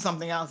if this is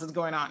something else that's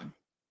going on.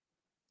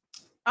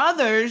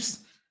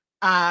 Others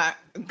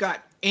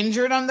got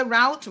injured on the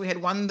route. We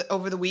had one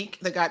over the week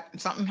that got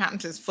something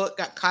happened to his foot,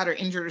 got caught or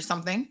injured or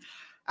something.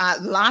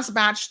 Last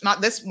batch,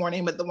 not this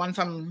morning, but the one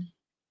from,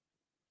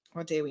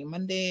 what day are we?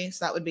 Monday.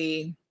 So that would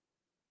be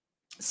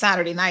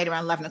Saturday night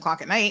around 11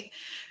 o'clock at night.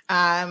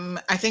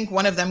 I think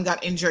one of them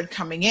got injured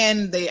coming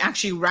in. They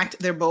actually wrecked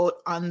their boat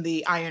on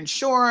the Iron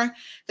Shore.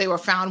 They were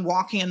found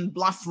walking in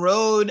Bluff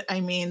Road. I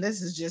mean,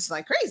 this is just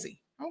like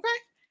crazy. Okay.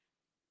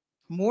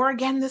 More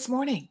again this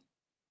morning.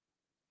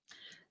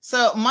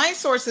 So my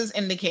sources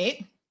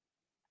indicate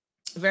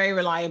very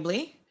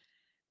reliably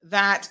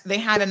that they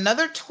had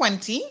another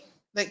 20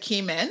 that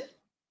came in.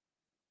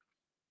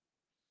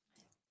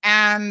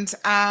 And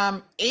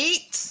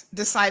 8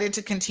 decided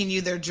to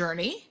continue their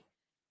journey,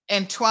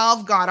 and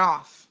 12 got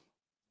off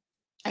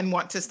and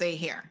want to stay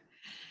here.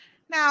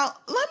 Now,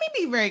 let me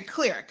be very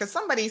clear, because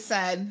somebody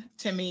said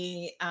to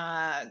me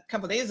a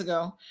couple of days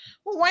ago,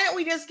 well, why don't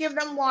we just give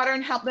them water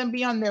and help them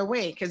be on their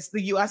way? Because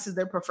the U.S. is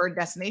their preferred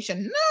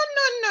destination.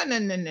 No.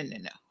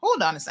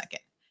 Hold on a second.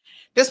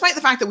 Despite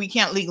the fact that we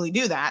can't legally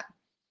do that,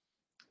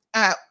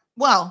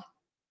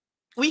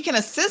 we can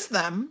assist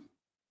them.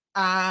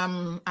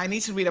 I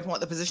need to read up on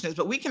what the position is,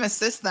 but we can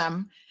assist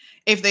them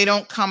if they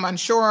don't come on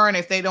shore and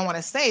if they don't want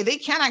to stay, they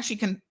can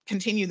actually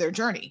continue their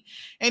journey.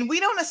 And we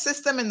don't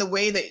assist them in the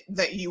way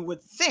that you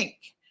would think.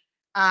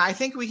 I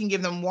think we can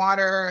give them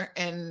water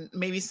and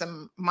maybe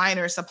some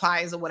minor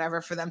supplies or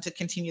whatever for them to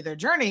continue their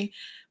journey.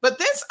 But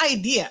this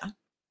idea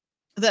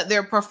that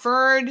their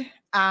preferred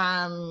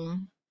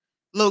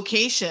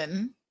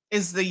location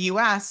is the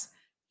US,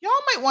 y'all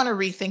might want to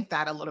rethink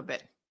that a little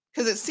bit,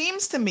 because it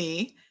seems to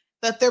me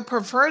that their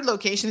preferred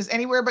location is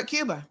anywhere but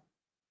Cuba.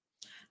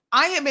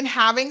 I have been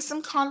having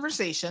some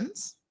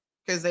conversations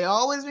because they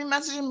always be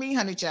messaging me,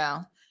 honey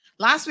child.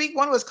 Last week,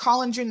 one was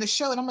calling during the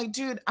show, and I'm like,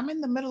 dude, I'm in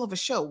the middle of a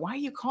show. Why are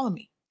you calling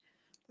me?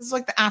 This is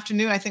like the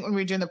afternoon, I think, when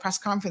we were doing the press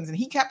conference, and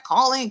he kept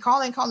calling.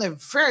 They're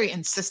very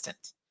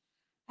insistent.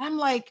 I'm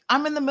like,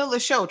 I'm in the middle of the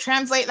show.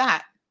 Translate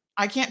that.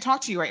 I can't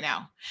talk to you right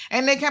now.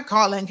 And they kept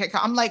calling.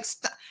 I'm like,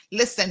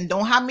 listen,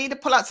 don't have me to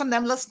pull out some of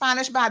them little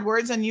Spanish bad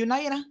words on you,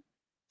 know.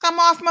 Come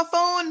off my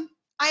phone.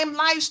 I am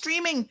live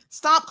streaming.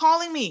 Stop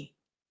calling me.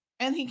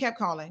 And he kept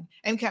calling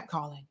and kept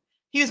calling.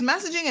 He was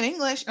messaging in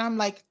English, and I'm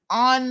like,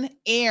 on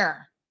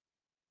air.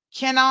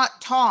 Cannot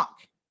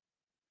talk.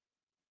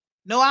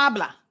 No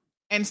habla.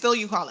 And still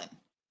you calling.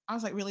 I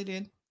was like, really,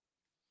 dude?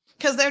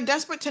 Because they're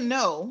desperate to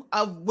know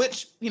of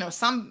which,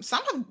 some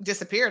have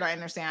disappeared, I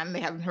understand. They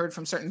haven't heard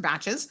from certain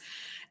batches,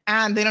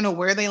 and they don't know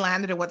where they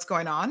landed or what's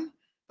going on.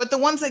 But the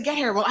ones that get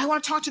here, well, I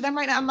want to talk to them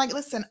right now. I'm like,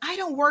 listen, I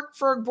don't work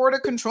for border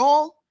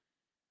control.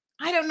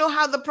 I don't know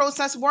how the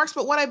process works,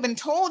 but what I've been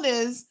told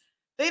is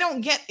they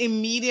don't get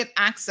immediate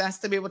access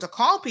to be able to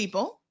call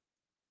people,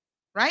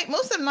 right?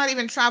 Most of them not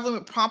even traveling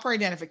with proper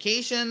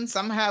identification.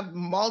 Some have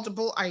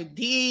multiple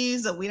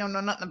IDs and we don't know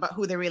nothing about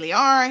who they really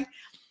are.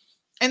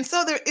 And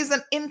so there is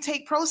an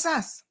intake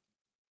process.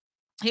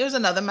 Here's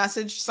another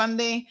message,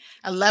 Sunday,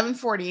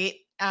 11:48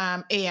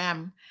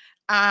 a.m.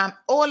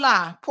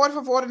 Hola, por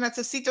favor,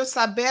 necesito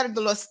saber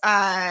de los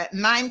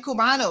 9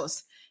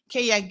 cubanos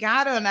que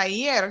llegaron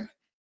ayer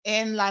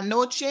en la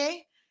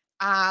noche,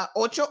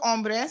 8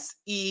 hombres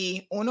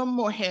y una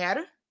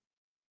mujer.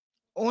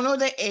 Uno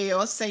de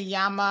ellos se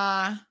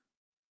llama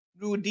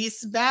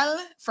Rudisbel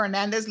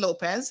Fernandez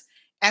Lopez.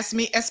 Es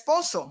mi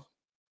esposo.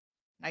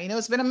 Now,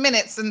 it's been a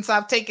minute since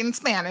I've taken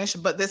Spanish,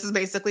 but this is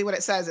basically what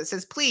it says. It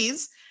says,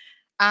 please,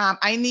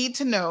 I need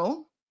to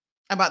know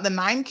about the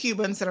 9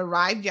 Cubans that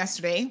arrived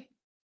yesterday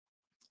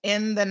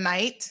in the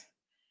night,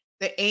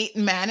 the 8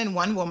 men and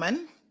 1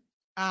 woman.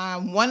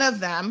 One of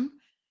them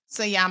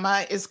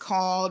is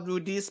called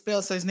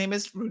Rudisbel. So his name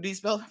is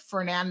Rudisbel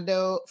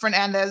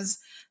Fernandez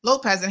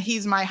Lopez, and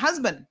he's my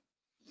husband.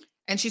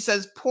 And she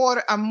says,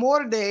 por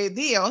amor de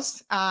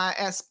Dios,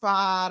 es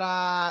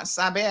para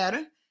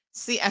saber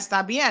si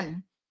está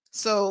bien.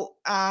 So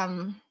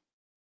I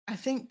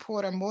think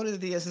por amor de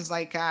Dios is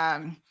like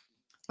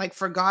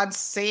for God's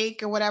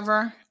sake or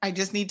whatever. I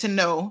just need to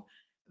know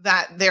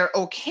that they're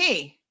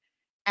okay.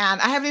 And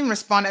I haven't even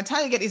responded. I tell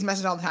you, I get these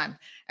messages all the time.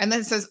 And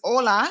then it says,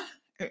 hola.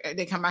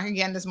 They come back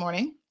again this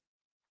morning.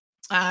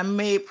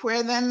 Me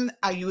pueden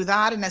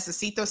ayudar.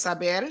 Necesito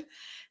saber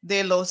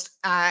de los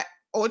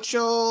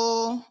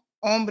 8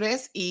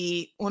 hombres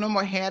y una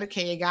mujer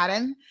que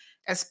llegaron.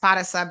 Es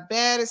para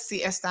saber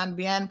si están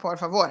bien, por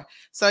favor.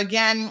 So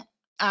again,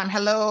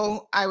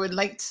 hello. I would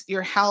like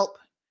your help.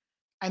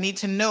 I need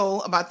to know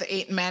about the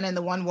 8 men and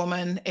the 1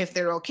 woman, if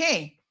they're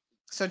okay.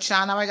 So,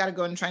 Cha, now I got to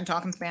go and try and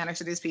talk in Spanish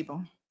to these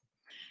people.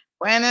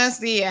 Buenos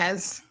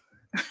dias.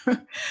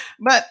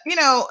 But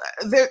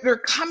they're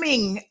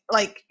coming.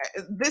 Like,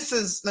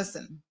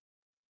 listen,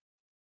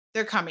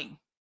 they're coming,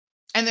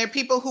 and there are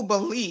people who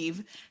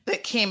believe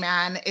that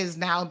Cayman is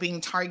now being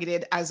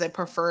targeted as a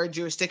preferred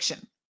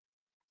jurisdiction.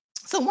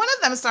 So one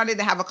of them started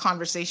to have a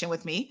conversation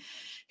with me.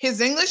 His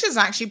English is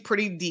actually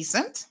pretty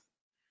decent.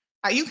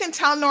 You can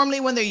tell normally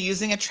when they're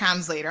using a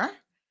translator.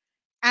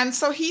 And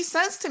so he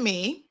says to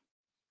me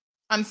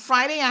on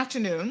Friday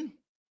afternoon,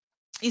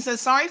 he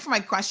says, sorry for my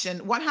question.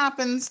 What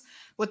happens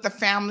with the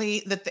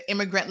family that the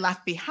immigrant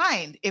left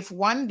behind if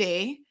one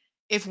day,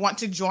 want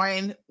to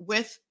join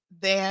with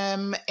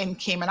them in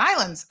Cayman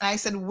Islands? And I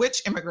said,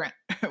 which immigrant?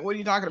 What are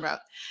you talking about?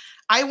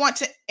 I want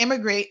to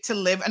immigrate to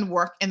live and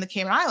work in the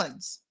Cayman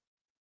Islands.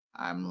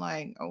 I'm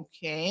like,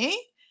 okay.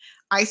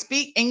 I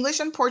speak English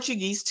and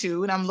Portuguese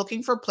too, and I'm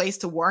looking for a place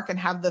to work and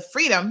have the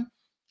freedom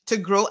to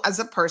grow as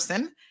a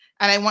person.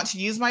 And I want to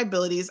use my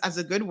abilities as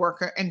a good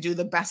worker and do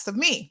the best of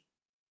me.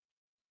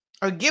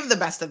 Or give the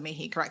best of me,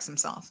 he corrects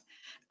himself.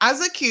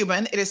 As a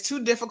Cuban, it is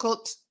too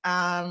difficult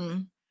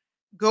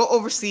go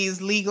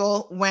overseas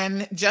legal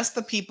when just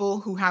the people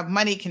who have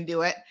money can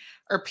do it,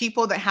 or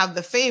people that have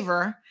the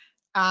favor,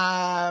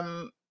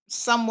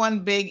 someone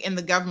big in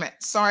the government.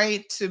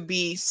 Sorry to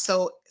be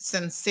so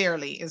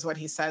sincerely, is what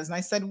he says. And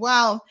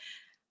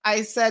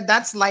I said,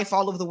 that's life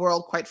all over the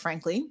world, quite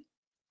frankly.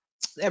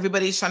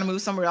 Everybody's trying to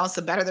move somewhere else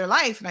to better their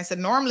life. And I said,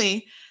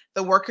 normally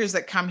the workers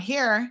that come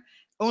here,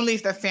 only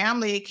if their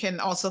family can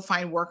also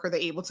find work, or they're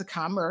able to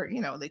come, or,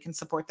 they can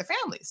support the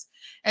families.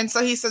 And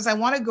so he says, I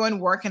want to go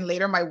and work, and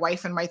later my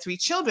wife and my 3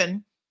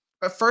 children,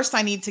 but first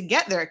I need to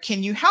get there.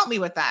 Can you help me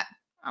with that?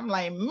 I'm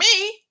like,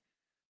 me?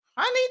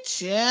 Honey,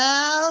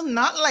 chill,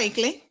 not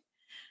likely.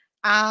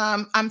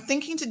 I'm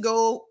thinking to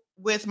go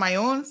with my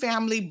own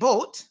family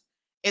boat.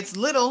 It's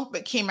little,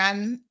 but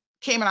Cayman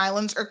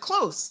Islands are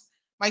close.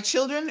 My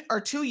children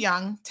are too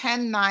young,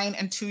 10, 9,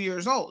 and 2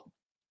 years old.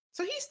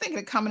 So he's thinking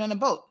of coming in a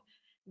boat.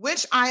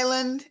 Which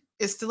island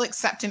is still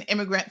accepting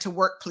immigrant to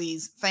work,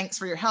 please? Thanks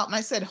for your help. And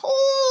I said,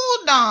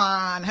 hold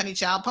on, honey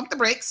child, pump the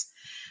brakes.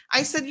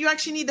 I said, you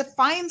actually need to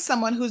find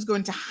someone who's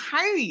going to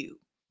hire you.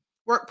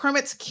 Work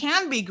permits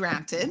can be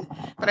granted,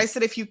 but I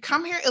said, if you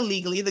come here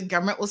illegally, the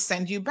government will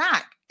send you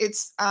back.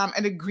 It's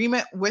an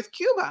agreement with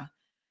Cuba.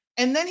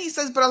 And then he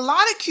says, but a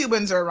lot of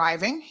Cubans are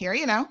arriving here,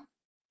 you know.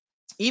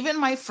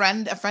 Even a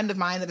friend of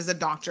mine that is a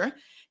doctor,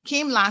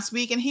 came last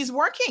week and he's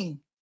working.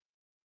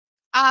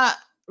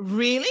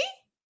 Really?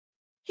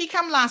 He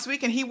come last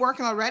week and he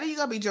working already? You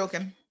gotta be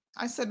joking.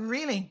 I said,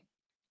 really?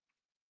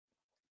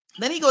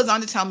 Then he goes on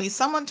to tell me,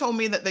 someone told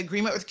me that the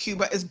agreement with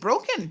Cuba is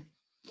broken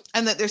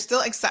and that they're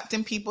still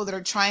accepting people that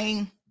are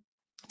trying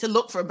to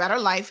look for a better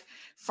life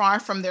far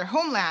from their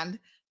homeland.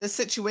 The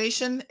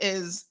situation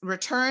is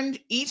returned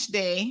each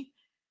day,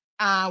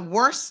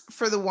 worse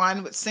for the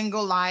one with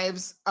single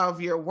lives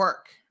of your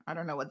work. I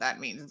don't know what that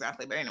means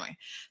exactly, but anyway,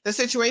 the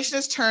situation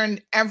is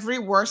turned every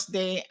worse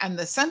day, and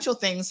the essential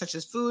things such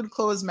as food,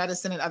 clothes,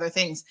 medicine, and other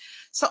things.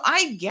 So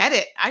I get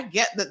it. I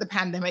get that the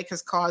pandemic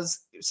has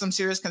caused some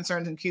serious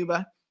concerns in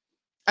Cuba,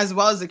 as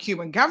well as the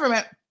Cuban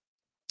government,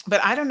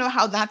 but I don't know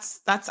how that's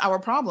our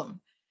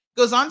problem.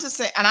 Goes on to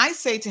say, and I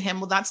say to him,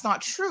 well, that's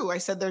not true. I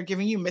said, they're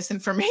giving you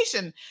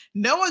misinformation.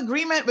 No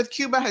agreement with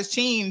Cuba has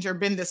changed or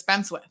been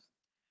dispensed with.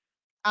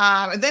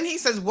 And then he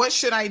says, what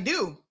should I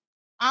do?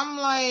 I'm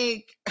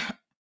like,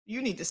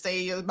 you need to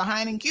stay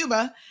behind in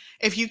Cuba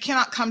if you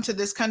cannot come to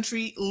this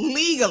country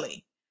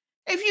legally.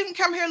 If you can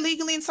come here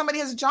legally and somebody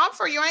has a job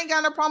for you, I ain't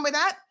got no problem with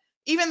that.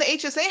 Even the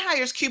HSA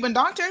hires Cuban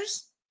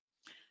doctors.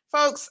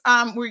 Folks,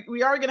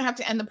 we are going to have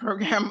to end the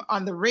program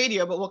on the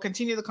radio, but we'll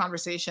continue the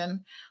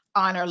conversation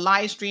on our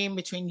live stream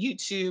between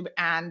YouTube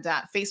and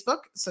Facebook.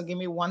 So give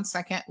me 1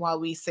 second while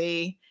we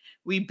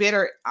bid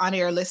our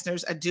on-air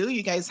listeners adieu.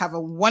 You guys have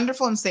a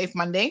wonderful and safe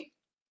Monday.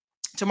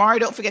 Tomorrow,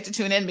 don't forget to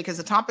tune in because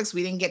the topics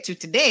we didn't get to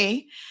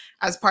today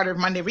as part of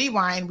Monday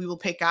Rewind, we will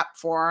pick up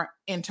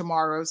in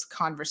tomorrow's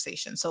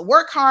conversation. So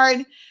work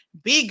hard,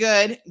 be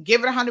good,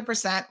 give it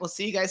 100%. We'll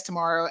see you guys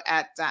tomorrow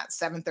at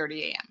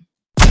 7:30 a.m.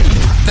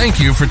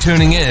 Thank you for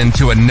tuning in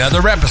to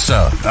another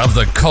episode of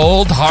The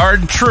Cold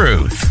Hard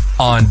Truth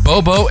on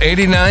Bobo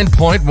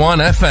 89.1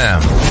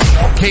 FM.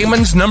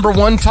 Cayman's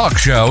 #1 talk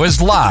show is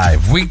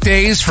live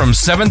weekdays from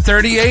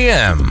 7:30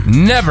 a.m.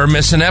 Never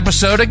miss an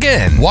episode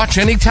again. Watch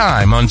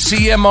anytime on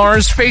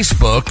CMR's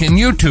Facebook and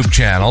YouTube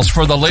channels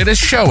for the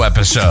latest show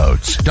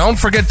episodes. Don't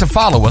forget to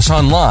follow us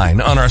online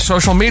on our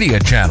social media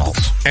channels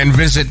and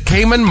visit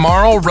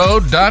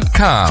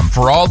CaymanMarlRoad.com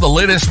for all the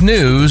latest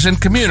news and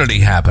community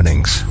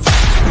happenings.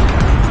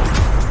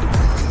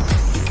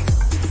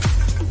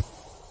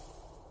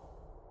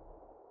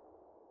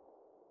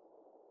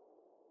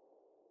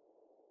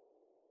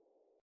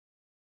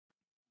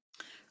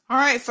 All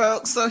right,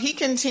 folks. So he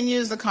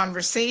continues the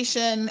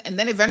conversation, and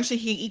then eventually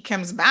he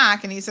comes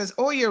back and he says,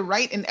 oh, you're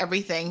right in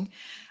everything.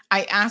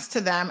 I asked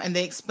to them and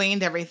they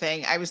explained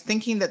everything. I was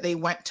thinking that they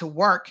went to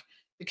work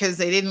because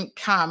they didn't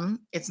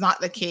come. It's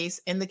not the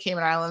case in the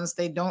Cayman Islands.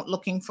 They don't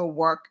looking for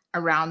work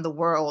around the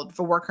world,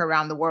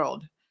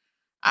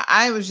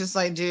 I was just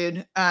like,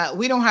 dude,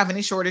 we don't have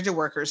any shortage of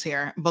workers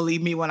here.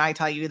 Believe me when I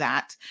tell you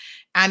that.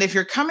 And if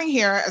you're coming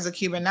here as a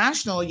Cuban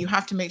national, you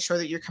have to make sure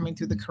that you're coming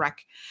through the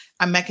correct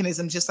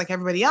mechanism, just like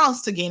everybody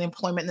else, to gain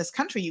employment in this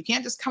country. You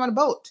can't just come on a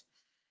boat.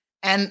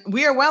 And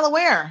we are well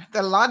aware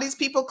that a lot of these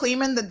people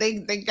claiming that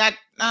they got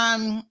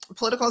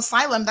political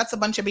asylum, that's a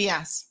bunch of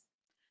BS.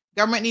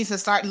 Government needs to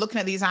start looking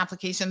at these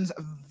applications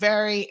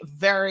very,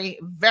 very,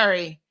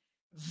 very,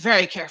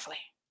 very carefully.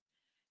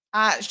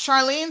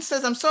 Charlene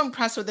says, I'm so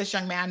impressed with this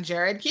young man,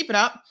 Jared. Keep it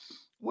up.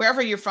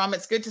 Wherever you're from,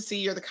 it's good to see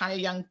you're the kind of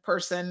young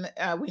person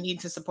we need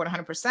to support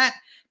 100%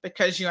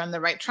 because you're on the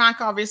right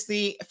track,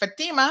 obviously.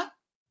 Fatima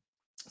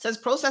says,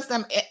 process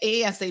them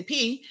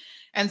ASAP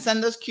and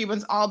send those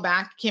Cubans all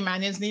back.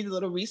 Caymanians need the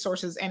little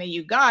resources any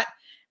you got.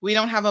 We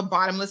don't have a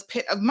bottomless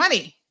pit of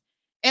money.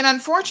 And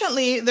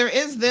unfortunately, there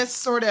is this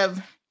sort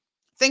of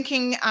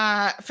thinking,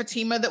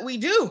 Fatima, that we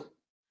do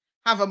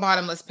have a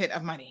bottomless pit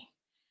of money.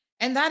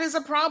 And that is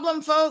a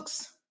problem,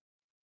 folks.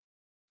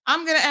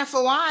 I'm going to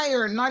FOI,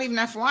 or not even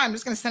FOI, I'm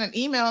just going to send an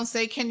email and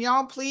say, can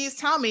y'all please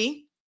tell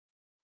me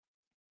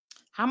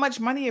how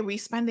much money are we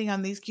spending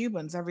on these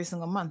Cubans every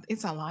single month?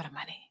 It's a lot of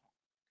money.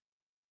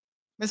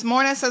 Miss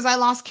Morna says, I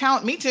lost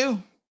count. Me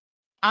too.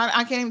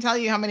 I can't even tell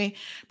you how many.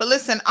 But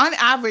listen, on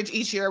average,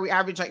 each year, we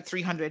average like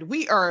 300.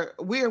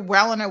 We're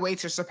well on our way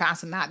to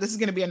surpassing that. This is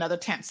going to be another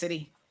tent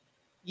city.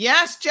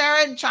 Yes,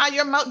 Jared, child,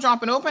 your mouth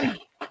dropping open.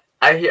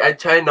 I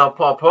try not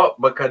pop up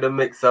because it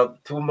mix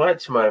up too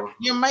much, man.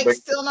 Your mic's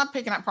still not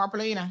picking up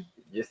properly, you know.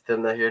 You're still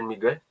not hearing me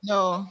good?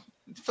 No.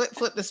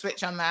 Flip the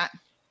switch on that.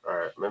 All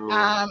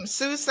right.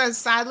 Sue says,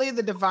 sadly,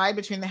 the divide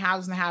between the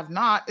haves and the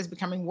have-not is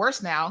becoming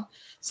worse now.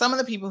 Some of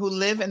the people who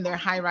live in their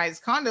high-rise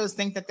condos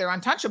think that they're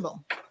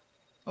untouchable.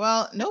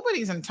 Well,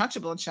 nobody's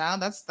untouchable,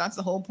 child. That's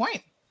the whole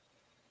point.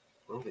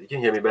 Okay, you can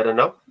hear me better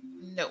now?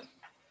 No.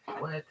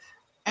 What?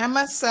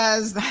 Emma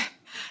says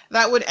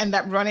that would end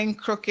up running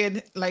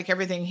crooked like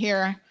everything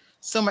here.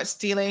 So much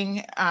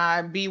stealing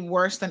be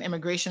worse than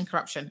immigration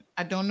corruption.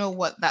 I don't know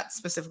what that's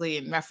specifically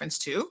in reference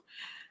to.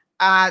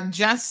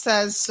 Jess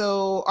says,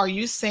 so are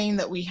you saying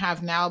that we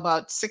have now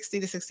about 60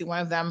 to 61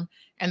 of them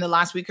in the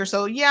last week or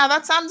so? Yeah,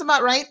 that sounds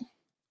about right.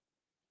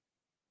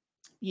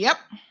 Yep.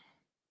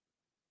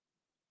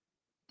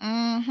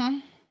 Mm-hmm.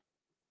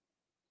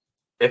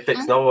 If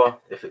it's no?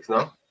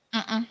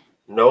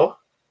 No?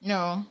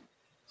 No.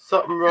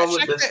 Something wrong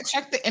with this.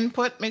 Check the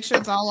input. Make sure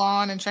it's all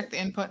on and check the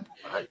input.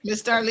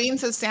 Miss Darlene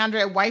says,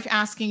 Sandra, a wife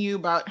asking you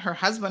about her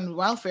husband's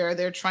welfare.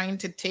 They're trying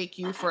to take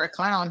you for a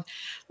clown.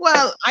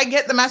 Well, I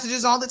get the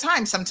messages all the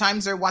time.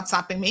 Sometimes they're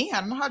WhatsApping me. I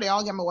don't know how they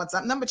all get my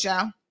WhatsApp number,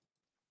 child.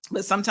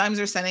 But sometimes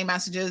they're sending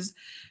messages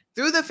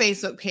through the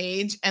Facebook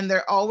page, and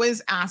they're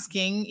always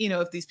asking,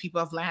 if these people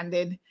have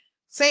landed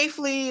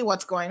safely,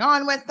 what's going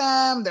on with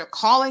them. They're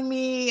calling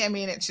me. I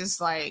mean, it's just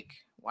like,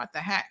 what the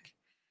heck?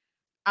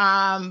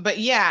 But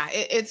yeah,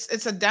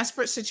 it's a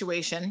desperate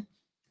situation.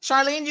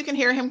 Charlene, you can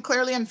hear him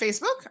clearly on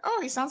Facebook. Oh,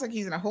 he sounds like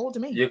he's in a hole to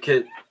me. You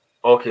can.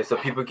 Okay, so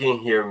people can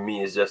hear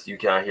me. It's just you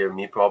can't hear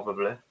me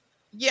probably.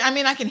 Yeah, I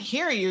mean, I can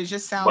hear you. It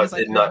just sounds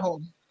like you're in a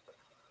hole.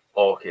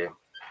 Okay,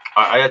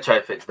 I gotta try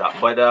to fix that.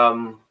 But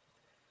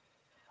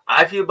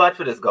I feel bad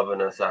for this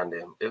governor,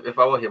 Sandy. If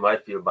I were him,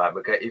 I'd feel bad,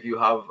 because if you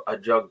have a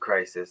drug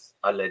crisis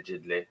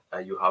allegedly,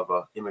 and you have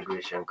an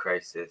immigration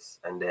crisis,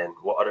 and then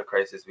what other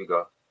crisis we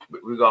got?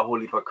 We got a whole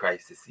heap of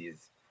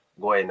crises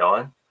going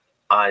on,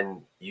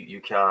 and you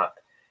can't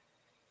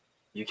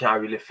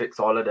really fix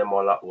all of them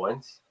all at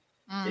once.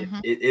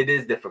 Mm-hmm. It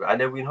is difficult,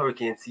 and then we're in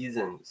hurricane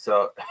season,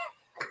 so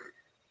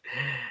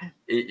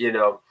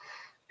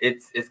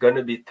it's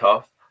gonna be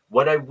tough.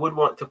 What I would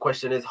want to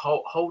question is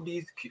how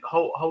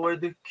are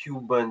the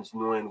Cubans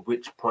knowing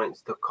which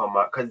points to come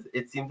at? Because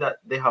it seems that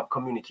they have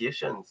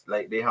communications,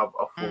 like they have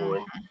a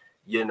phone.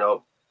 Mm-hmm.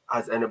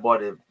 Has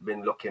anybody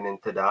been looking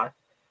into that?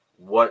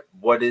 Why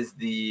is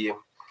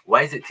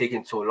it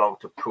taking so long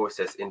to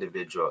process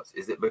individuals?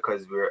 Is it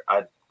because we're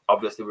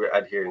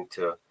adhering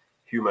to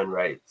human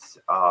rights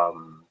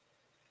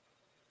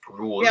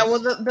rules? Yeah, well,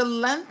 the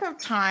length of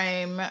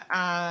time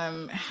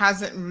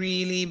hasn't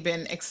really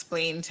been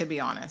explained, to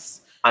be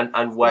honest.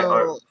 And why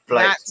are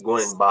flights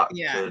going back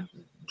to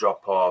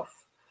drop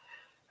off?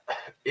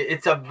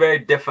 It's a very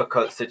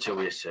difficult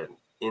situation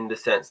in the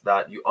sense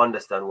that you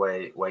understand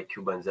why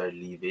Cubans are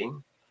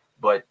leaving,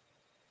 but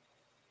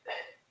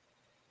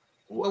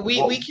we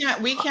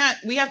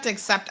have to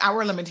accept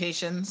our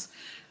limitations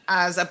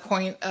as a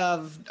point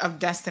of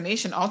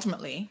destination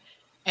ultimately,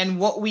 and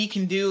what we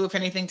can do, if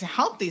anything, to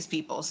help these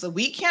people. So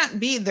we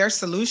can't be their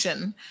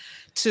solution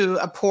to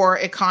a poor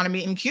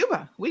economy in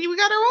Cuba. We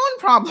got our own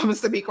problems,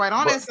 to be quite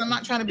honest. I'm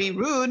not trying to be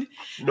rude.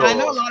 No. I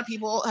know a lot of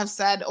people have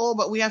said,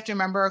 but we have to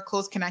remember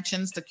close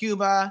connections to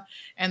Cuba.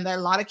 And there are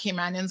a lot of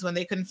Caymanians, when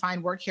they couldn't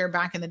find work here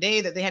back in the day,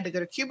 that they had to go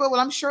to Cuba.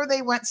 Well, I'm sure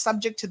they went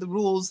subject to the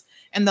rules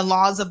and the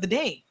laws of the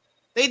day.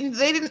 They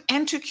didn't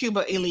enter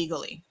Cuba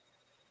illegally.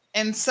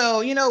 And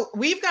so,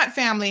 we've got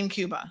family in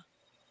Cuba.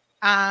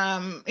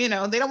 They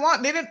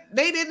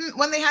didn't,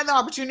 when they had the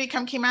opportunity to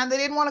come Cayman, they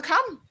didn't want to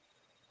come.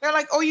 They're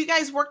like, oh, you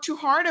guys work too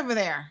hard over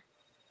there.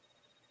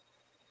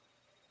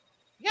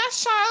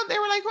 Yes, child. They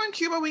were like, we're in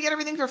Cuba, we get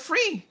everything for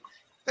free.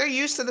 They're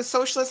used to the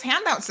socialist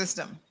handout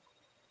system.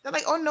 They're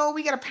like, oh no,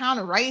 we get a pound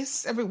of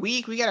rice every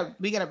week. We get a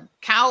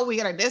cow, we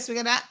get a this, we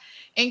get that.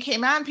 In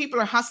Cayman, people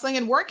are hustling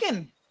and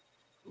working.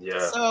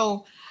 Yeah.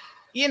 So,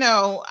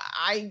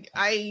 I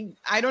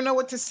don't know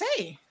what to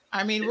say.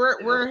 I mean,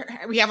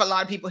 we have a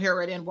lot of people here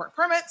already in work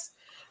permits.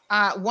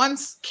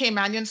 Once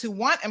Caymanians who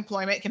want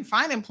employment can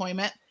find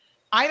employment,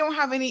 I don't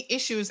have any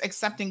issues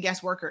accepting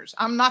guest workers.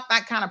 I'm not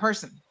that kind of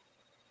person.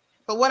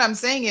 But what I'm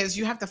saying is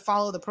you have to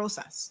follow the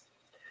process.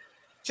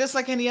 Just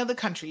like any other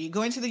country, you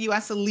go into the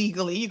U.S.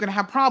 illegally, you're going to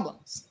have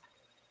problems.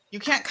 You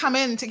can't come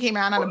into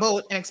Cayman on a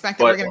boat and expect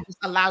that we're going to just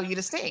allow you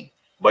to stay.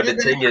 But the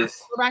thing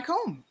is, go back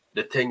home.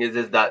 The thing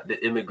is that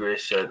the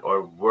immigration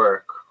or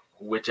work,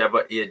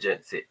 whichever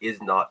agency, is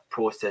not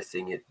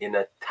processing it in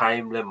a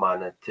timely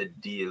manner to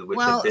deal with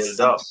the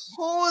build-up.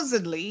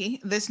 Supposedly,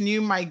 this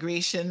new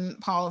migration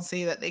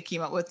policy that they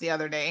came up with the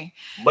other day,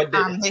 but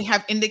they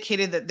have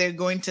indicated that they're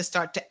going to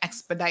start to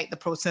expedite the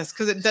process,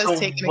 because it does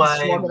take an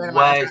exorbitant amount of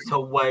time. So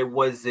why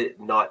was it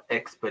not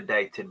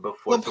expedited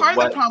before? Well, part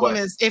of the problem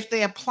is if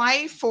they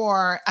apply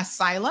for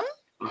asylum,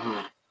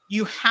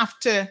 you have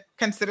to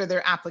consider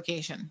their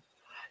application.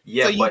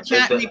 Yeah, so you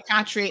can't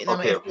repatriate them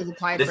if they've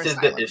applied for asylum. This is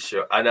the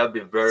issue, and I'll be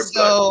very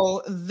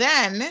so blunt.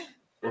 Then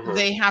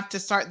they have to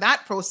start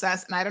that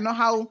process, and I don't know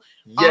how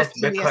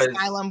often the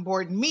asylum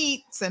board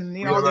meets, and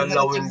we're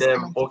allowing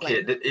them.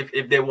 Okay,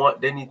 if they want,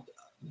 they need.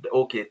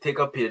 Okay, take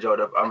a page out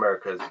of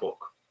America's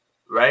book,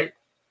 right?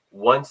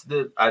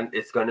 and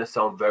it's gonna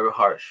sound very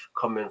harsh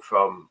coming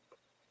from,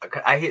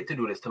 I hate to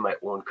do this to my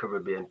own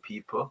Caribbean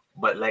people,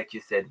 but like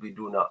you said, we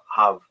do not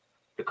have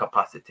the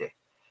capacity.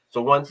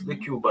 So once the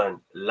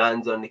Cuban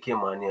lands on the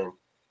Caymanian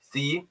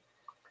Sea,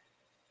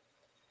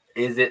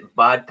 is it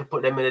bad to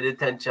put them in a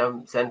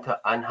detention center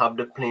and have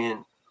the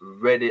plane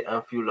ready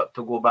and fueled up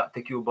to go back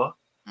to Cuba?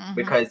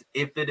 Because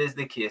if it is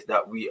the case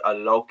that we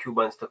allow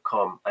Cubans to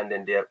come and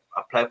then they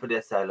apply for the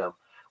asylum,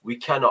 we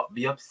cannot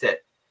be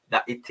upset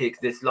that it takes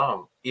this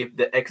long. If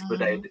the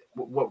expedite,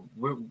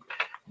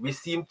 we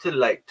seem to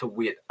like to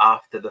wait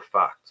after the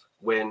fact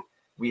when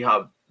we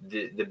have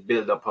the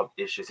build-up of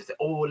issues. To say,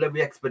 oh, let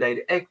me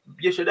expedite it.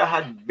 You should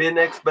have been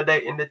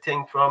expediting the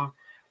thing from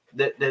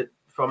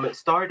from it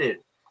started.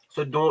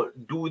 So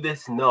don't do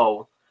this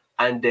now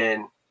and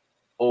then,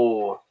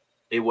 oh,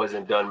 it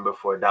wasn't done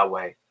before that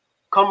way.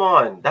 Come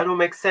on, that don't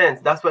make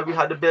sense. That's why we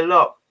had to build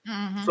up.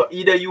 So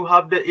either you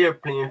have the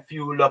airplane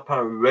fueled up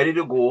and ready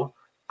to go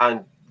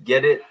and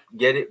get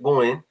it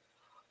going,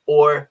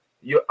 or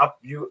you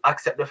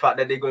accept the fact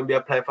that they're going to be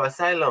applying for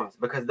asylums,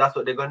 because that's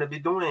what they're going to be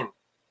doing.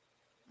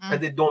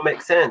 Because it don't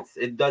make sense.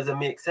 It doesn't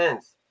make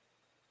sense.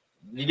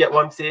 You get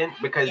what I'm saying?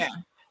 Because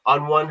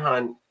on one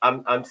hand,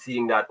 I'm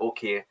seeing that,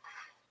 okay,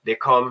 they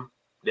come,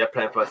 they're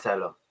applying for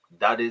asylum.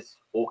 That is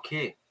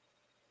okay.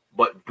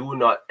 But do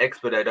not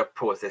expedite a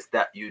process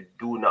that you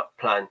do not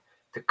plan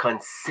to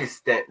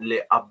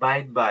consistently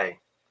abide by.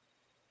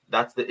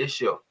 That's the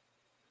issue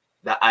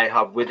that I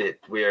have with it,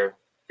 where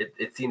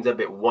it seems a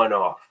bit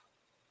one-off.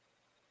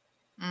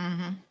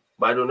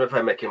 But I don't know if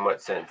I'm making much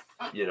sense.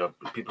 You know,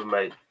 people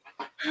might,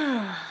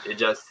 it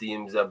just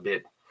seems a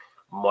bit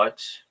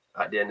much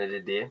at the end of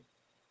the day.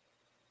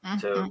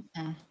 So,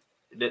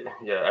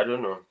 yeah, I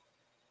don't know.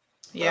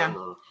 Yeah,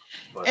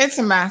 it's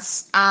a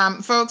mess.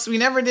 Folks, we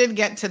never did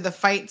get to the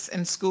fights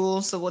in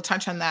schools, so we'll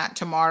touch on that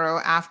tomorrow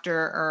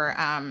after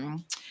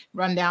our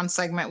rundown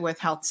segment with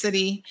Health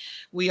City.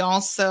 We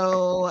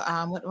also,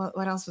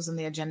 what else was on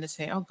the agenda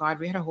today? Oh God,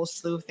 we had a whole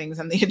slew of things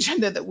on the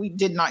agenda that we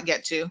did not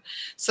get to.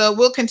 So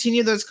we'll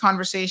continue those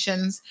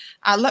conversations.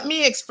 Let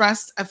me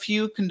express a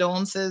few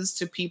condolences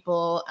to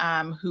people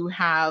who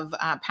have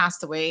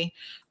passed away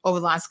over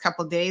the last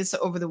couple of days. So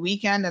over the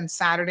weekend and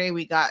Saturday,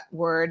 we got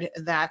word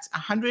that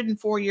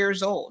 104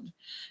 years old.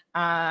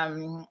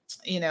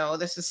 You know,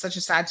 this is such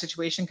a sad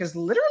situation because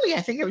literally, I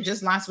think it was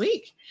just last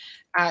week,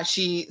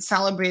 she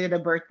celebrated a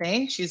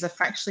birthday. She's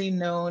affectionately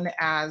known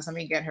as, let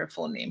me get her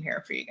full name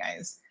here for you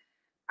guys.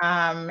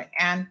 Auntie,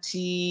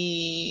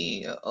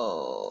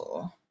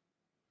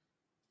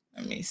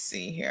 let me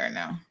see here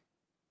now.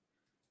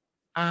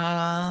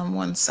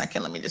 1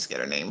 second, let me just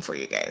get her name for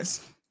you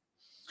guys.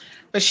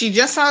 But she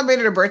just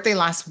celebrated her birthday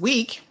last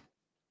week.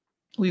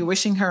 We were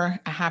wishing her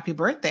a happy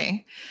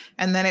birthday.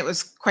 And then it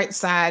was quite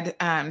sad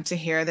to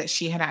hear that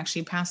she had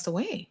actually passed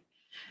away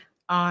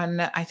on,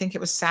 I think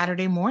it was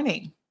Saturday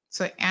morning.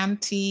 So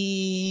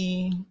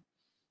Auntie,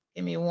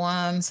 give me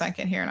 1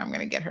 second here and I'm going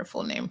to get her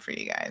full name for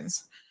you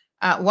guys.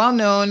 Well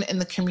known in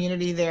the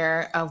community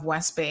there of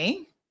West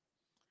Bay.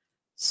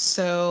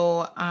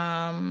 So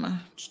let me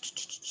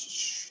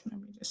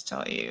just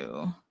tell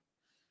you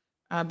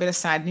a bit of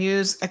sad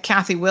news.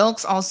 Kathy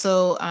Wilkes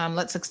also,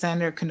 let's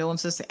extend our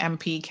condolences to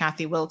MP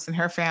Kathy Wilkes and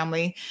her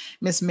family.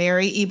 Miss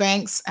Mary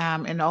Ebanks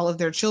and all of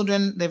their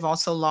children. They've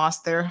also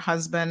lost their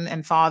husband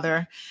and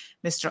father,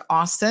 Mr.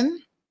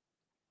 Austin.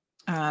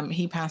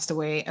 He passed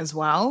away as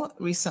well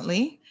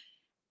recently.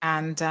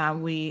 And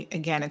we,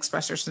 again,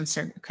 express our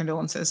sincere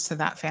condolences to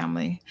that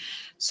family.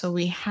 So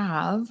we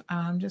have,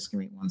 just give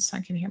me 1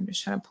 second here. I'm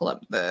just trying to pull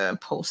up the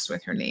post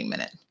with her name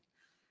in it.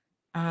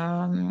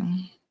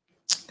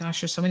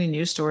 Gosh, there's so many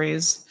news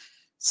stories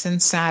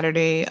since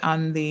Saturday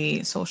on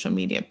the social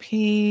media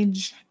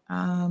page.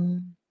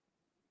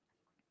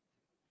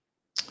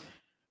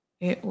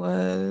 It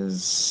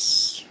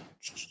was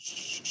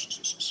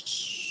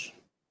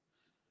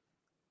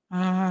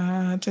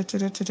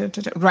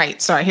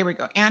right. Sorry, here we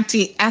go.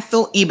 Auntie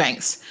Ethel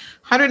Ebanks,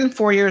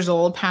 104 years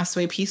old, passed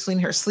away peacefully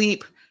in her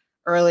sleep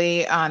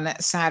early on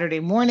Saturday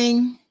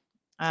morning.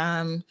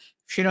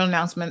 Funeral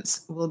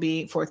announcements will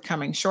be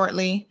forthcoming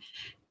shortly.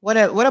 What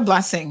a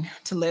blessing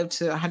to live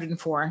to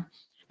 104.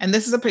 And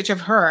this is a picture of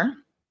her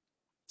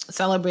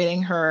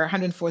celebrating her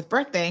 104th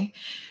birthday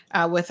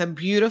with a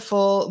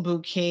beautiful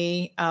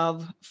bouquet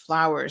of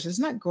flowers.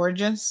 Isn't that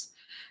gorgeous?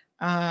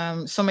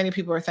 So many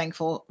people are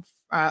thankful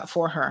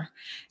for her.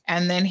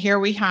 And then here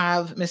we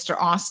have Mr.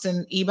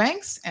 Austin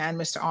Ebanks, and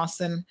Mr.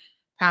 Austin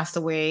passed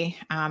away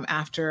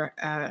after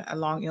a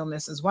long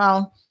illness as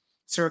well.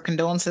 So her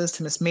condolences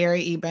to Miss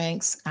Mary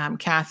Ebanks,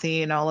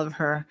 Kathy, and all of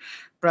her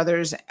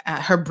brothers,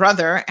 her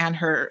brother and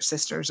her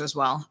sisters as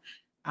well.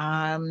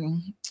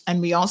 And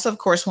we also, of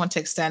course, want to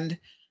extend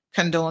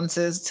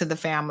condolences to the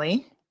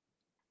family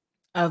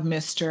of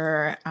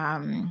Mr.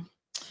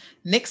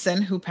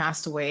 Nixon, who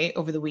passed away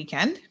over the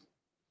weekend.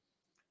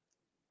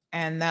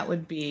 And that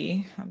would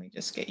be, let me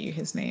just get you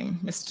his name.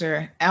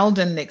 Mr.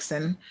 Eldon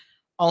Nixon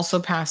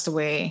also passed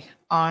away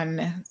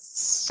on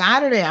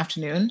Saturday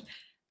afternoon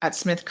at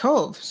Smith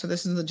Cove. So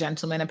this is the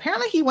gentleman.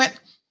 Apparently he went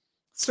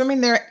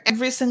swimming there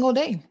every single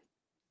day.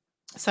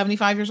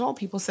 75 years old.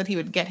 People said he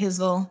would get his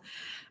little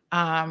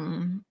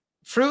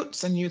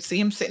fruits, and you'd see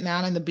him sitting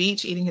down on the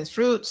beach eating his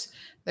fruits.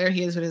 There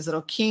he is with his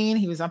little cane.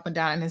 He was up and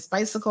down on his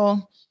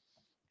bicycle,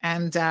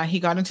 and he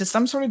got into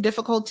some sort of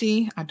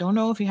difficulty. I don't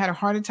know if he had a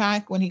heart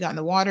attack when he got in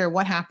the water or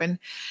what happened,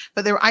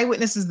 but there were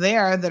eyewitnesses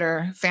there that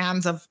are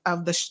fans of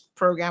the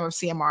program of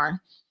CMR.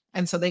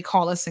 And so they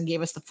called us and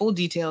gave us the full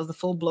details, the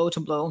full blow to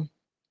blow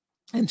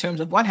in terms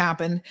of what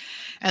happened.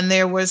 And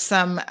there was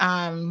some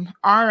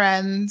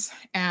RNs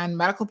and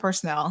medical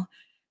personnel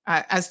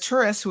as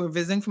tourists who were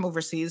visiting from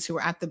overseas who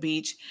were at the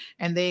beach,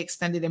 and they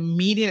extended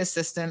immediate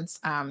assistance,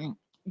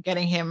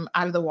 getting him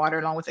out of the water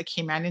along with a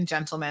Caymanian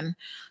gentleman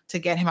to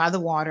get him out of the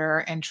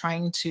water and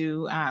trying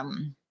to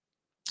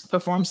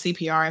perform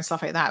CPR and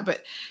stuff like that.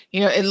 But,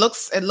 you know, it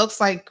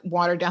looks like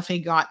water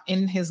definitely got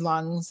in his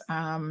lungs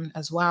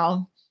as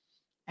well.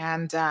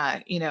 And,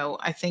 you know,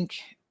 I think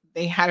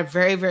they had a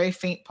very, very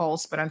faint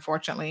pulse, but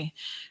unfortunately,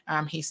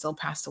 he still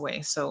passed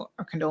away. So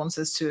our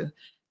condolences to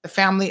the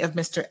family of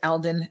Mr.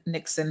 Eldon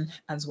Nixon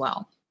as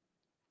well.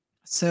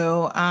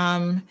 So,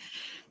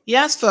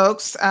 yes,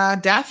 folks,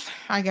 death,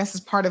 I guess,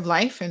 is part of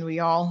life, and we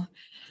all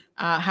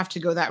have to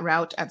go that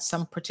route at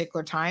some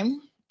particular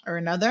time or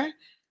another.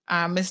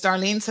 Miss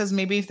Darlene says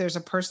maybe if there's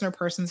a person or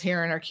persons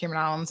here in our Cayman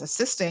Islands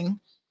assisting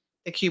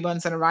the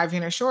Cubans and arriving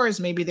on our shores,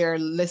 maybe they're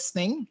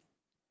listening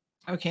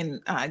or can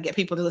get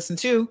people to listen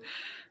to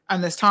on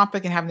this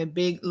topic and having a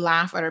big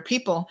laugh at our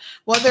people.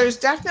 Well, there's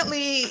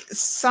definitely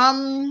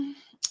some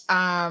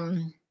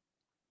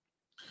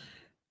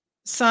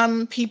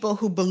people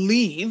who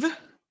believe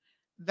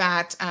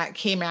that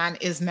Cayman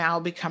is now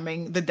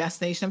becoming the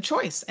destination of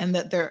choice, and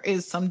that there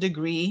is some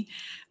degree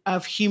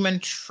of human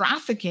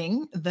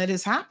trafficking that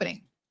is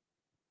happening.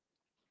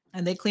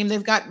 And they claim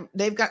they've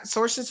got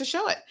sources to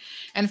show it.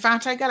 In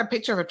fact, I got a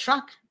picture of a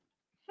truck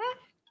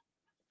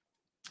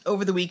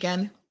over the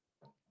weekend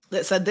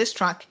that said this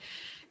truck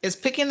is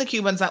picking the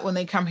Cubans up when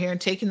they come here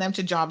and taking them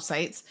to job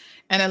sites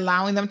and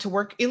allowing them to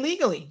work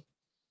illegally.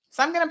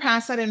 So I'm going to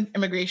pass that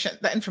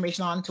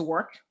information on to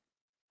work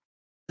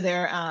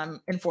their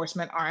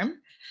enforcement arm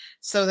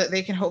so that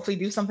they can hopefully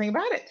do something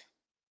about it,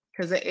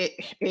 because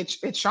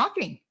it's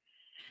shocking.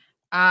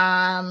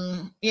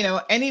 You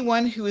know,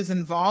 anyone who is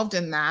involved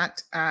in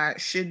that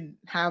should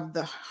have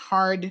the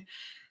hard,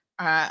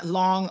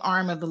 long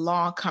arm of the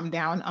law come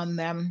down on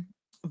them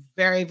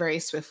very, very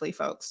swiftly,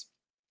 folks.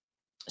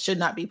 Should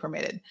not be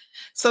permitted.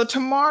 So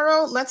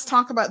tomorrow, let's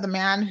talk about the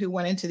man who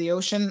went into the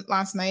ocean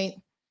last night.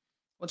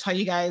 We'll tell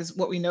you guys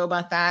what we know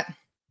about that.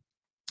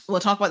 We'll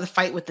talk about the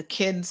fight with the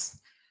kids.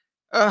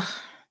 Ugh,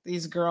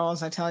 these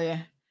girls, I tell you,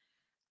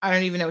 I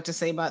don't even know what to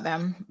say about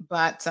them,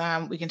 but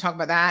we can talk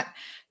about that.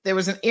 There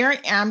was an air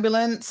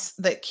ambulance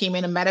that came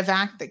in, a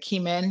medevac that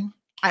came in.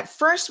 At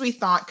first, we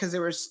thought, because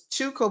there was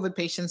 2 COVID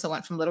patients that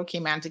went from Little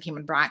Cayman to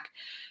Cayman Brac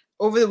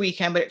over the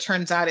weekend, but it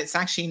turns out it's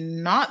actually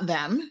not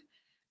them.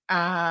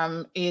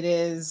 It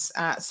is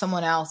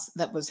someone else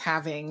that was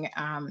having,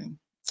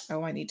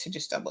 I need to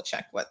just double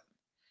check what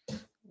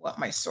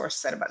my source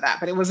said about that,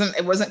 but it wasn't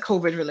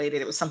COVID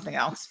related. It was something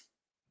else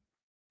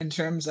in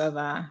terms of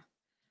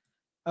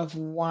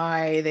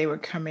why they were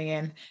coming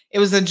in. It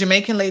was a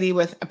Jamaican lady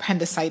with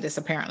appendicitis,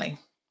 apparently.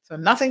 So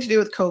nothing to do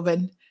with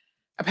COVID,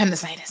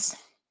 appendicitis.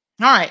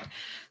 All right.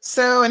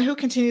 So, and who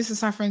continues to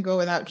suffer and go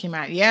without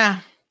Cayman?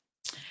 Yeah.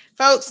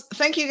 Folks,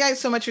 thank you guys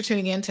so much for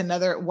tuning in to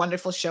another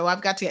wonderful show.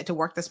 I've got to get to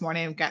work this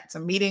morning. I've got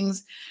some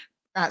meetings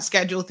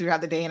scheduled throughout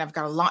the day, and I've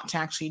got a lot to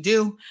actually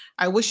do.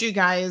 I wish you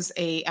guys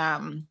a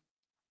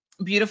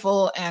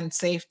beautiful and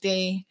safe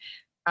day.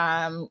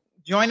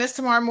 Join us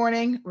tomorrow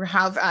morning. We'll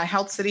have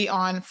Health City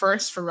on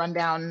first for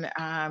Rundown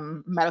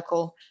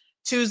Medical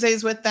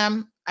Tuesdays with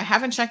them. I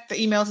haven't checked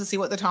the email to see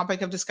what the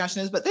topic of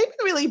discussion is, but they've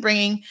been really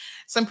bringing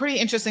some pretty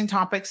interesting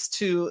topics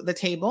to the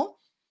table.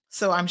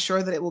 So I'm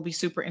sure that it will be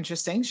super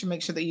interesting. So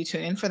make sure that you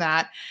tune in for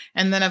that.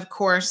 And then, of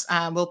course,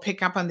 we'll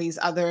pick up on these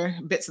other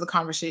bits of the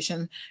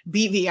conversation.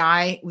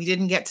 BVI, we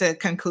didn't get to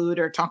conclude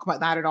or talk about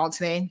that at all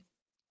today.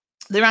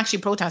 They're actually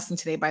protesting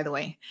today, by the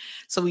way.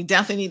 So we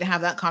definitely need to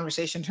have that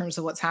conversation in terms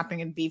of what's happening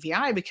in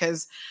BVI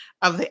because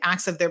of the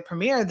acts of their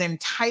premier. The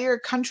entire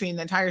country and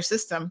the entire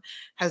system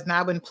has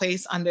now been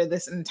placed under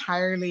this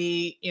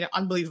entirely,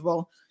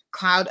 unbelievable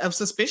cloud of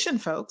suspicion,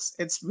 folks.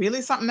 It's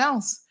really something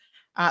else.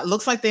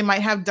 Looks like they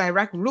might have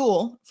direct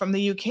rule from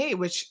the UK,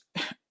 which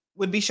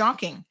would be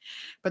shocking,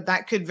 but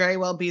that could very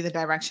well be the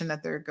direction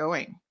that they're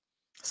going.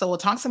 So we'll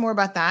talk some more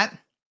about that.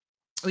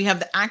 We have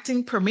the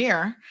acting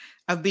premier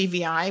of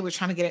BVI. We're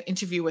trying to get an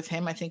interview with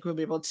him. I think we'll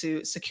be able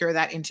to secure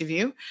that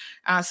interview.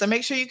 So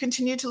make sure you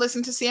continue to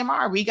listen to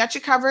CMR. We got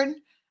you covered.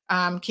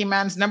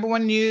 Cayman's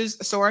 #1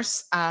 news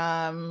source,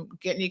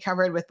 getting you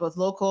covered with both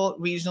local,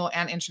 regional,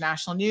 and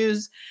international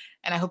news.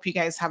 And I hope you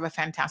guys have a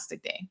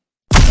fantastic day.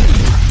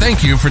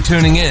 Thank you for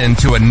tuning in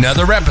to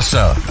another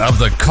episode of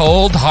The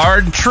Cold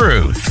Hard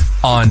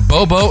Truth on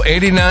Bobo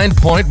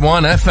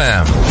 89.1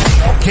 FM.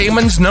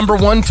 Cayman's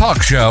 #1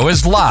 talk show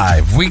is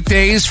live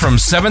weekdays from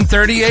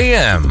 7:30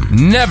 a.m.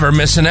 Never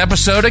miss an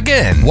episode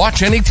again.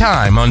 Watch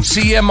anytime on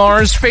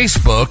CMR's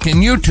Facebook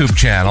and YouTube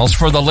channels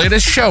for the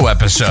latest show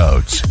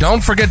episodes.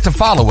 Don't forget to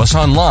follow us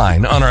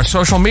online on our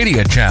social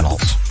media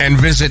channels and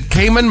visit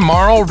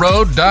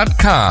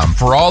CaymanMarlRoad.com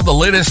for all the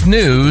latest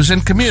news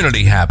and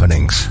community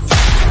happenings.